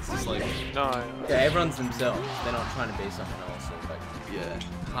nonsensical, but it's just like yeah, everyone's themselves. They're not trying to be someone else or like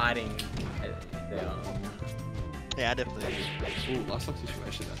hiding their own. Yeah, I definitely. Ooh, last lock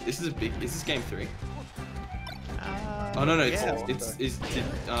situation. This is game 3. Oh no, it's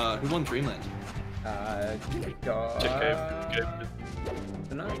who won Dreamland?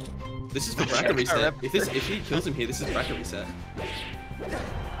 No. This is for bracket reset. If he kills him here, this is bracket reset.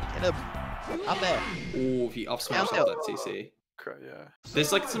 Get him. Up there. Oh, if he up smash Down that CC. Yeah.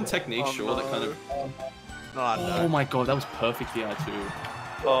 There's like some techniques, sure, that kind of. Oh my god, that was perfect the R2.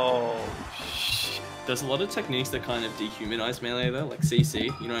 Oh shit. There's a lot of techniques that kind of dehumanize melee though, like CC,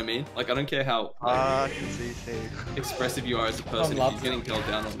 you know what I mean? Like I don't care how CC. expressive you are as a person, if you're getting held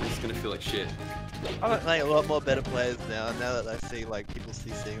down on this, it's gonna feel like shit. I like a lot more better players now. Now that I see like people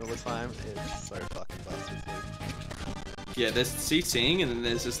CCing all the time, it's so fucking busted. Yeah, there's CCing and then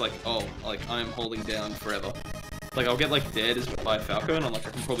there's just like, oh, like I'm holding down forever. Like I'll get like dead by Falco and I'm like,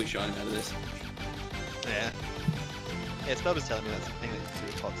 I can probably shine him out of this. Yeah. Yeah, Spell was telling me that's the thing that you do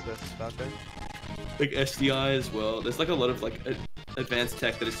with Fox versus Falco. Like SDI as well. There's like a lot of like advanced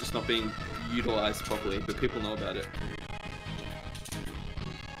tech that is just not being utilized properly, but people know about it.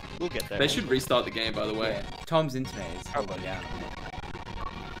 We'll get there. They should restart the game, by the way. Yeah. Tom's internet is probably down.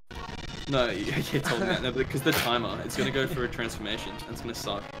 No, yeah, totally not. No, because the timer, it's gonna go for a transformation, and it's gonna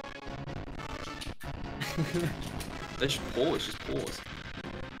suck. They should pause, just pause.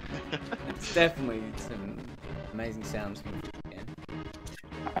 It's definitely some amazing sounds from the game.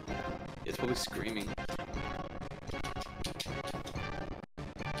 It's probably screaming.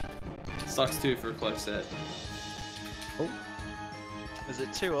 Sucks too for a close set. Oh. Is it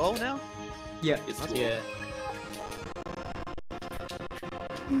 2-0 now? Yeah. It's yeah.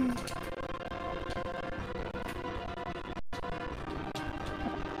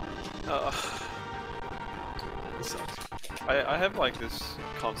 This sucks. I have like this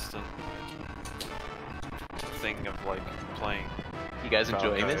constant thing of like playing. You guys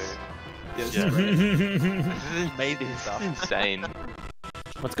enjoying Falco. this? Yes. Yeah, This is amazing stuff. Insane.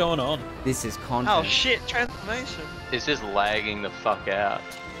 What's going on? This is content. Oh shit, transformation. It's just lagging the fuck out.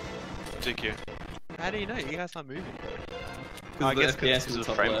 GQ. How do you know? You guys aren't moving. I guess FPS is a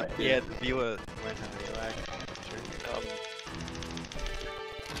frame rate. Yeah, the viewer won't have any lag.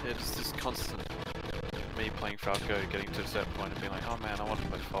 Yeah, just this constant me playing Falco, getting to a certain point and being like, oh man, I want to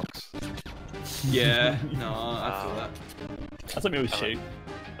play Fox. Yeah, no, I feel that. That's something with Sheik.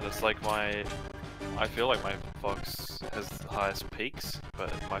 And it's like I feel like my Fox has the highest peaks,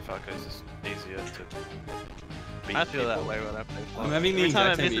 but my Falco is just easier to beat. I feel that people. way when I play Fox. I'm having the Every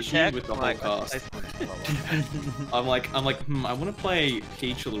time exact I same miss a issue check, with the I'm whole like, cast. I'm like, I want to play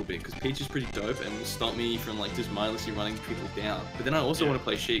Peach a little bit because Peach is pretty dope and will stop me from like just mindlessly running people down. But then I also want to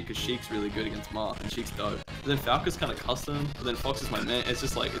play Sheik because Sheik's really good against Marth and Sheik's dope. But then Falco's kind of custom, but then Fox is my man. It's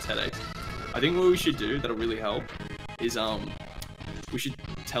just like, it's headaches. I think what we should do that'll really help is we should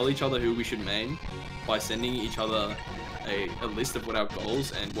tell each other who we should main by sending each other a list of what our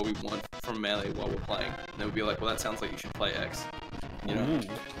goals and what we want from Melee while we're playing. And then we'll be like, well, that sounds like you should play X. You know? Ooh,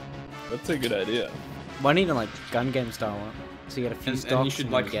 that's a good idea. Why need a like gun game style one? So you get a few stocks and you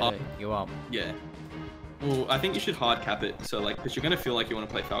should like get it, you up. Yeah. Well, I think you should hard cap it. So like, because you're gonna feel like you want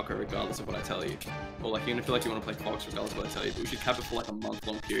to play Falco regardless of what I tell you, or like you're gonna feel like you want to play Fox regardless of what I tell you. But we should cap it for like a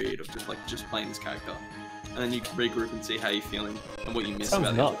month-long period of just playing this character, and then you can regroup and see how you're feeling and what you miss Sounds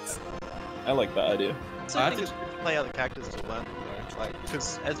about nuts. I like that idea. So I think it's good to play other characters to learn, though. Like,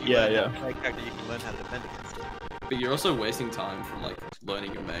 because as you learn how to play a character, you can learn how to defend against it. But you're also wasting time from like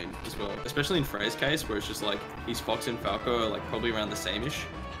learning your main as well, especially in Frey's case where it's just like he's Fox and Falco are like probably around the same-ish.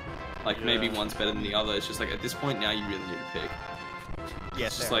 Like maybe one's better than the other. It's just like at this point now you really need to pick. Yeah,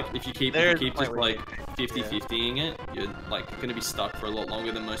 it's just like if you keep just like 50-50ing it, you're like gonna be stuck for a lot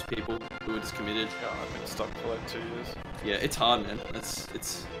longer than most people who are just committed. Yeah, I've been stuck for like 2 years. Yeah, it's hard, man.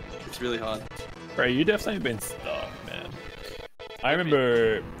 It's really hard. Bro, you definitely been stuck, man. I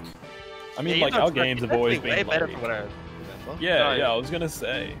remember. I mean, like our games have always been way better like, from what I remember. Yeah, I was gonna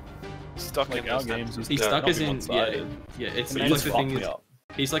say. Stuck like in our games. He's stuck as in it's like the thing is. Up.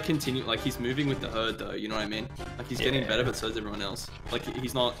 He's like like he's moving with the herd though, you know what I mean? Like he's getting better, but so is everyone else. Like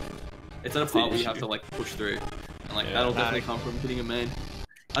he's not. It's at a part where you have to like push through, and like that'll definitely come from hitting a main.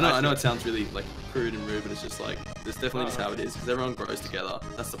 I know it sounds really like crude and rude, but it's just like that's definitely just how it is because everyone grows together.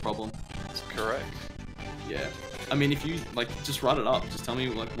 That's the problem. That's correct. Yeah. I mean, if you like just write it up, just tell me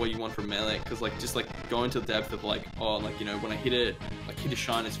like what you want from Melee, because like just like go into the depth of like, oh, like you know when I hit a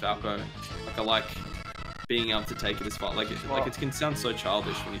shine as Falco, like I like being able to take it as far, like it can sound so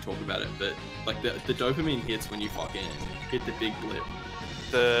childish when you talk about it, but like the dopamine hits when you fucking hit the big blip.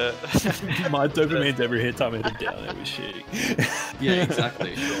 My dopamine's every hit time I hit it down, it was shitty. Yeah,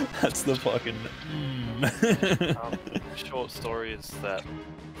 exactly. That's the fucking. Short story is that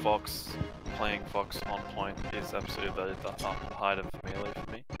playing Fox on point is absolutely the height of Melee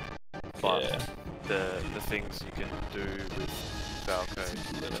for me. But the things you can do with Falco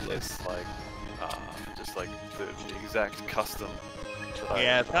is like just like the exact custom.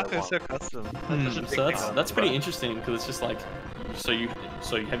 Yeah, Falco's so custom. So that's pretty interesting because it's just like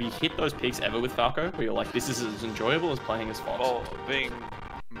so have you hit those peaks ever with Falco where you're like, this is as enjoyable as playing as Fox? Well, being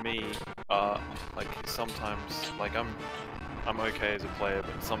me, like sometimes, like I'm okay as a player,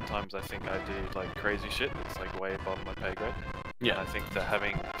 but sometimes I think I do like crazy shit that's like way above my pay grade. Yeah. And I think that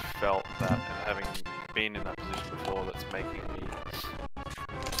having felt that and having been in that position before, that's making me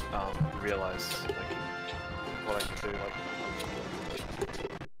realize like what I can do. Like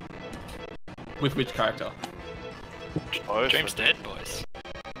With which character? Dream's dead, boys.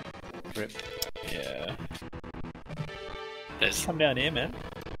 Rip. Yeah. There's Come down here, man.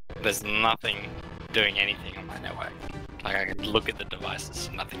 there's nothing doing anything on my network. Like I can look at the devices,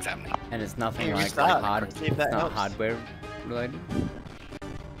 nothing's happening. And it's nothing Yeah, like restart. hard. See if that It's not helps. hardware related.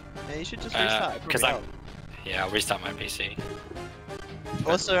 Yeah, you should just restart. Because I'll restart my PC.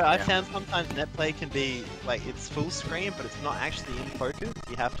 Also, I found sometimes Netplay can be like it's full screen, but it's not actually in focus.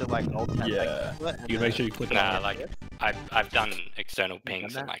 You have to like alt tab Yeah. back to it and You then- make sure you click Nah, on like I've done external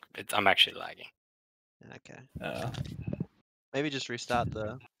pings and like I'm actually lagging. Okay. Maybe just restart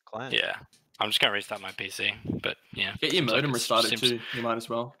the client. Yeah, I'm just gonna restart my PC. But yeah, Get your seems like modem it's- restarted seems- too. You might as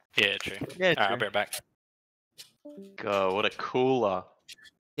well. Yeah, true. Yeah, Alright, I'll true. be right back. God, what a cooler.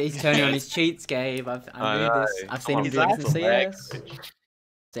 He's turning on his cheats, Gabe. I I knew know. this. I've seen him He's do this in awesome, CS.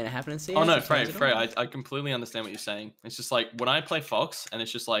 Seen it happen in CS. Oh no, he Frey, turns it Frey, on. I completely understand what you're saying. It's just like when I play Fox and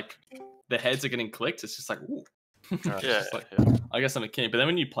it's just like the heads are getting clicked, it's just like, ooh. It's Yeah, just like, I guess I'm a king. But then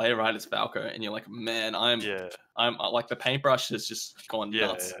when you play right as Falco and you're like, man, I'm like the paintbrush has just gone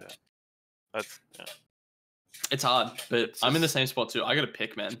nuts. Yeah. That's It's hard, but I'm in the same spot too. I gotta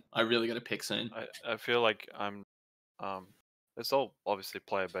pick, man. I really gotta pick soon. I feel like I'm it's all obviously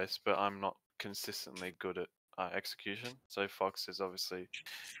player based, but I'm not consistently good at execution. So Fox is obviously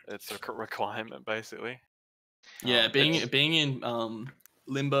it's a requirement basically. Yeah, being in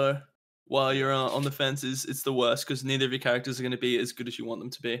limbo while you're on the fence is it's the worst because neither of your characters are going to be as good as you want them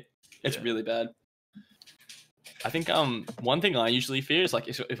to be. It's really bad. I think one thing I usually fear is like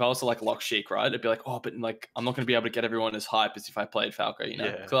if I was to like lock Sheik, right, it'd be like, oh, but like I'm not going to be able to get everyone as hype as if I played Falco, you know?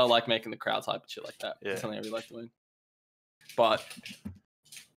 Yeah. Because I like making the crowds hype and shit like that. Yeah. It's something I really like doing. But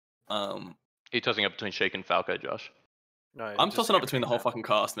You're tossing up between Sheik and Falco, Josh. No, I'm just tossing up give between the whole fucking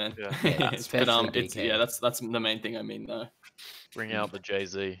cast, man. Yeah. but it's especially yeah, DK. that's the main thing I mean though. Bring out the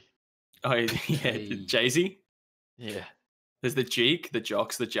Jay-Z. Oh yeah, Jay-Z. Yeah. There's the Jeek, the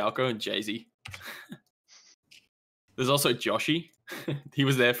Jocks, the Jalko, and Jay-Z. There's also Joshy. He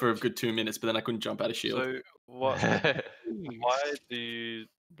was there for a good 2 minutes, but then I couldn't jump out of shield. So why do you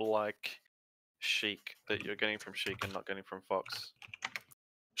like Sheik that you're getting from Sheik and not getting from Fox?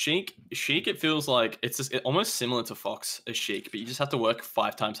 Sheik, it feels like it's just, almost similar to Fox as Sheik, but you just have to work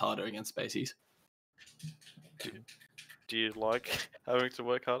 5 times harder against Spaceys. Do you like having to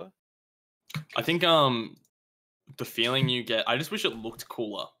work harder? I think the feeling you get, I just wish it looked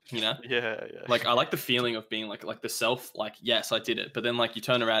cooler, you know? Yeah. Like I like the feeling of being like the self, like yes, I did it, but then like you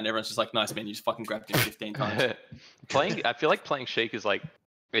turn around, and everyone's just like, nice man, you just fucking grabbed him 15 times. I feel like playing Sheik is like,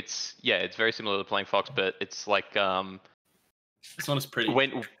 it's very similar to playing Fox, but it's like it's not as pretty.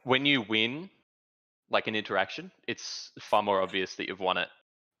 When you win, like an interaction, it's far more obvious that you've won it,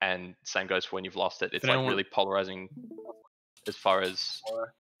 and same goes for when you've lost it. It's like really polarizing, as far as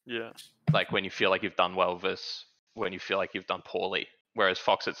like when you feel like you've done well versus when you feel like you've done poorly. Whereas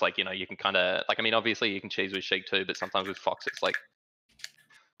Fox, it's like, you know, you can kind of like, I mean, obviously you can cheese with Sheik too, but sometimes with Fox, it's like,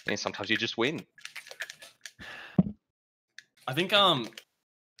 I mean, sometimes you just win. I think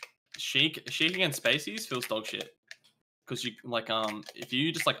Sheik against Spaceys feels dog shit. Because you like if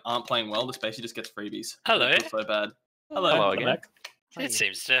you just like aren't playing well, the Spacey just gets freebies. Hello. It feels so bad. Hello. Hello again. It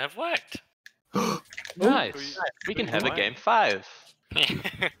seems to have worked. Nice. We can have a game 5.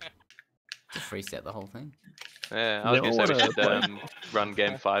 Just reset the whole thing. Yeah, I was gonna say we should run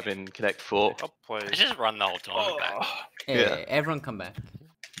game 5 in Connect 4. I'll play. I just run the whole time back. Yeah, everyone come back.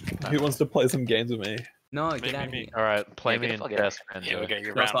 Who wants to play some games with me? No, get out of here. All right, play me get in the fuck best out. friend. Yeah, we're getting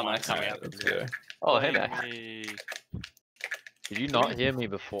your That's round not one nice. coming up. Let's go. Oh, hey Mac. Did you not hear me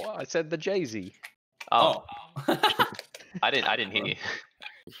before? I said the Jay-Z. Oh. I didn't hear you.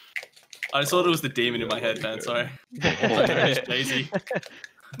 I thought it was the demon in my head, man. Sorry. It's Jay-Z.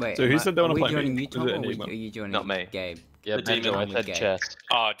 Wait, So who said they are want to we play joining me? you, Is Tom, it or anyone? are you joining Not me. Gabe? Yeah, The demon Benjo, I on said the chess.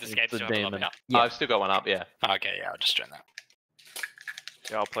 Oh, does It's Gabe the still have a level demon. up? Yeah. I've still got one up, yeah. Okay, yeah, I'll just join that.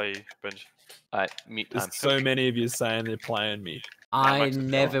 Yeah, I'll play Benj. Alright, mute time. There's so many of you saying they're playing me. I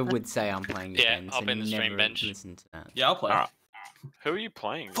never would say I'm playing Yeah, again. I'll so be in the stream never bench. listen to that. Yeah, I'll play. Alright. Who are you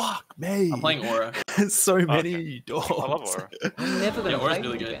playing? Fuck me. I'm playing Aura. So many Okay. dogs. I love Aura. I'm never gonna Yeah, Aura's play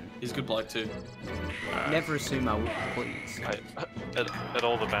really with good. Ben. He's a good bloke too. Never assume I would, please. At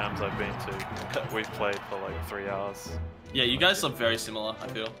all the BAMs I've been to, we've played for like 3 hours. Yeah, you guys look very similar, I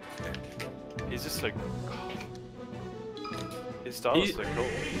feel. He's just so... His style is so cool.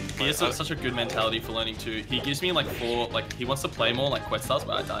 He has such a good mentality for learning too. He gives me like he wants to play more like Quest Stars,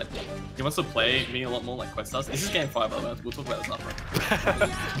 but I died. He wants to play me a lot more like Quest Stars. This is game 5 by the way, we'll talk about this after.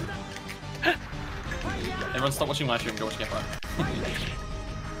 Everyone stop watching my stream, go watch game 5.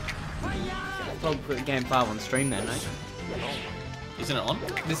 Probably put game 5 on stream then, no? Isn't it on?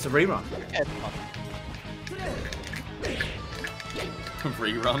 This is a rerun.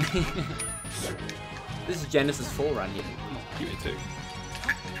 Rerun. This is Genesis 4 run here. Give me 2.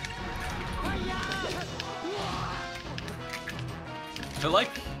 I like...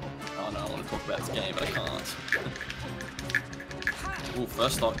 Oh no, I want to talk about this game, but I can't. Ooh,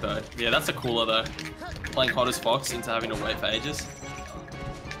 first stock though. Yeah, that's a cooler though. Playing hot as fox into having to wait for ages.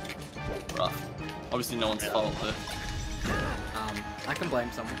 Rough. Obviously no one's fault, but... I can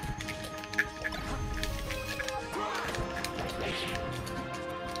blame someone.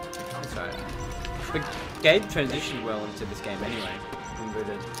 That's right. But Gabe transitioned well into this game anyway.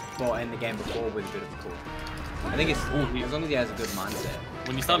 Well, and the game before with a bit of a cool. I think it's as long as he has a good mindset.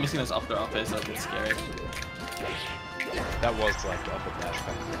 When you start missing those up airs, that's a bit scary. That was like up and dash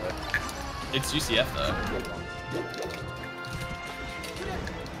back there. It's UCF though.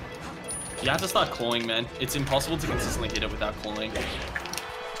 You have to start clawing, man. It's impossible to consistently hit it without clawing.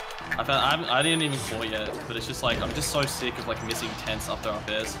 I didn't even claw yet, but it's just like I'm just so sick of like missing tense up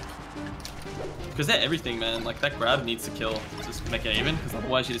airs. Because they're everything, man. Like that grab needs to kill to just make it even, because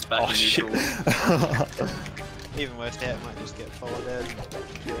otherwise you're just back in neutral. Even worse, that might just get followed out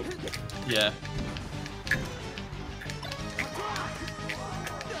and killed. Yeah.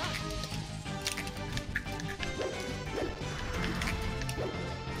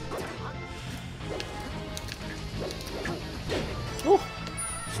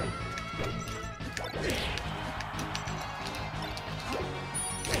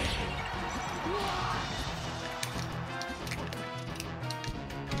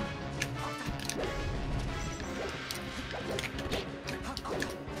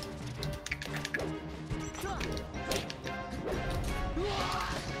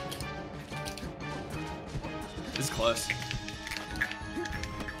 This is close.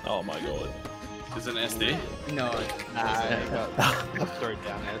 Oh my god. Is it an SD? No. Throw it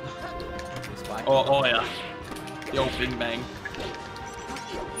down, man. Oh yeah. The old Bing Bang.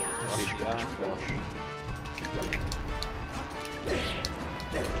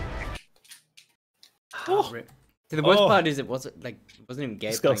 Rip. So the worst part is it wasn't even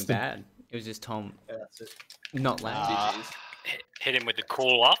Gabe playing bad. It was just Tom. Yeah, that's it. Not loud. Hit him with the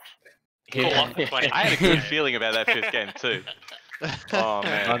call off. Call off the 20. I had a good feeling about that fifth game too. Oh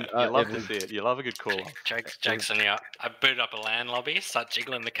man, you love to see it. You love a good call. Jackson, yeah. I booted up a LAN lobby, start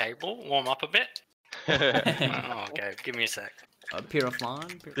jiggling the cable, warm up a bit. Oh, okay, give me a sec. Appear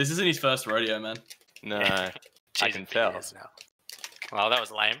offline. This isn't his first rodeo, man. No, I can tell. Well, that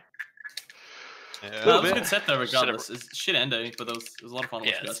was lame. Yeah, that was a good set though, regardless. It's shit ending, but it was a lot of fun to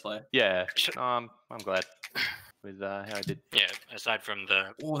watch you guys play. Yeah, I'm glad with how I did. Yeah, aside from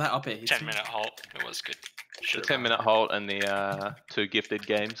the that up air 10-minute halt, it was good. The 10-minute halt and the 2 gifted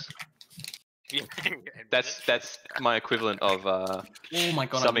games. That's my equivalent of oh my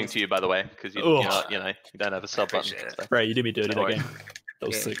God, subbing to you, by the way, because you don't have a sub button. So. Ray, you did me dirty that game. That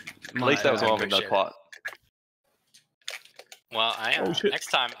was sick. At least that was one with no plot. Well, next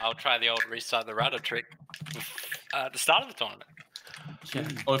time I'll try the old restart the router trick at the start of the tournament. Yeah.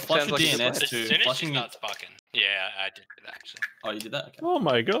 Or flush your DNS as too. soon as Flushing she starts bucking. Yeah, I did that actually. Oh, you did that? Okay. Oh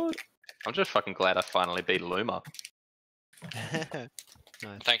my god. I'm just fucking glad I finally beat Luma.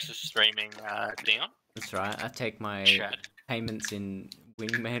 Thanks for streaming, Dion. That's right. I take my payments in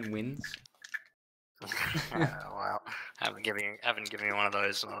Wingman wins. Wow. Haven't given you one of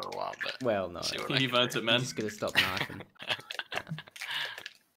those in a little while, but well, no. see what You've earned it, man. I'm just gonna stop knifing.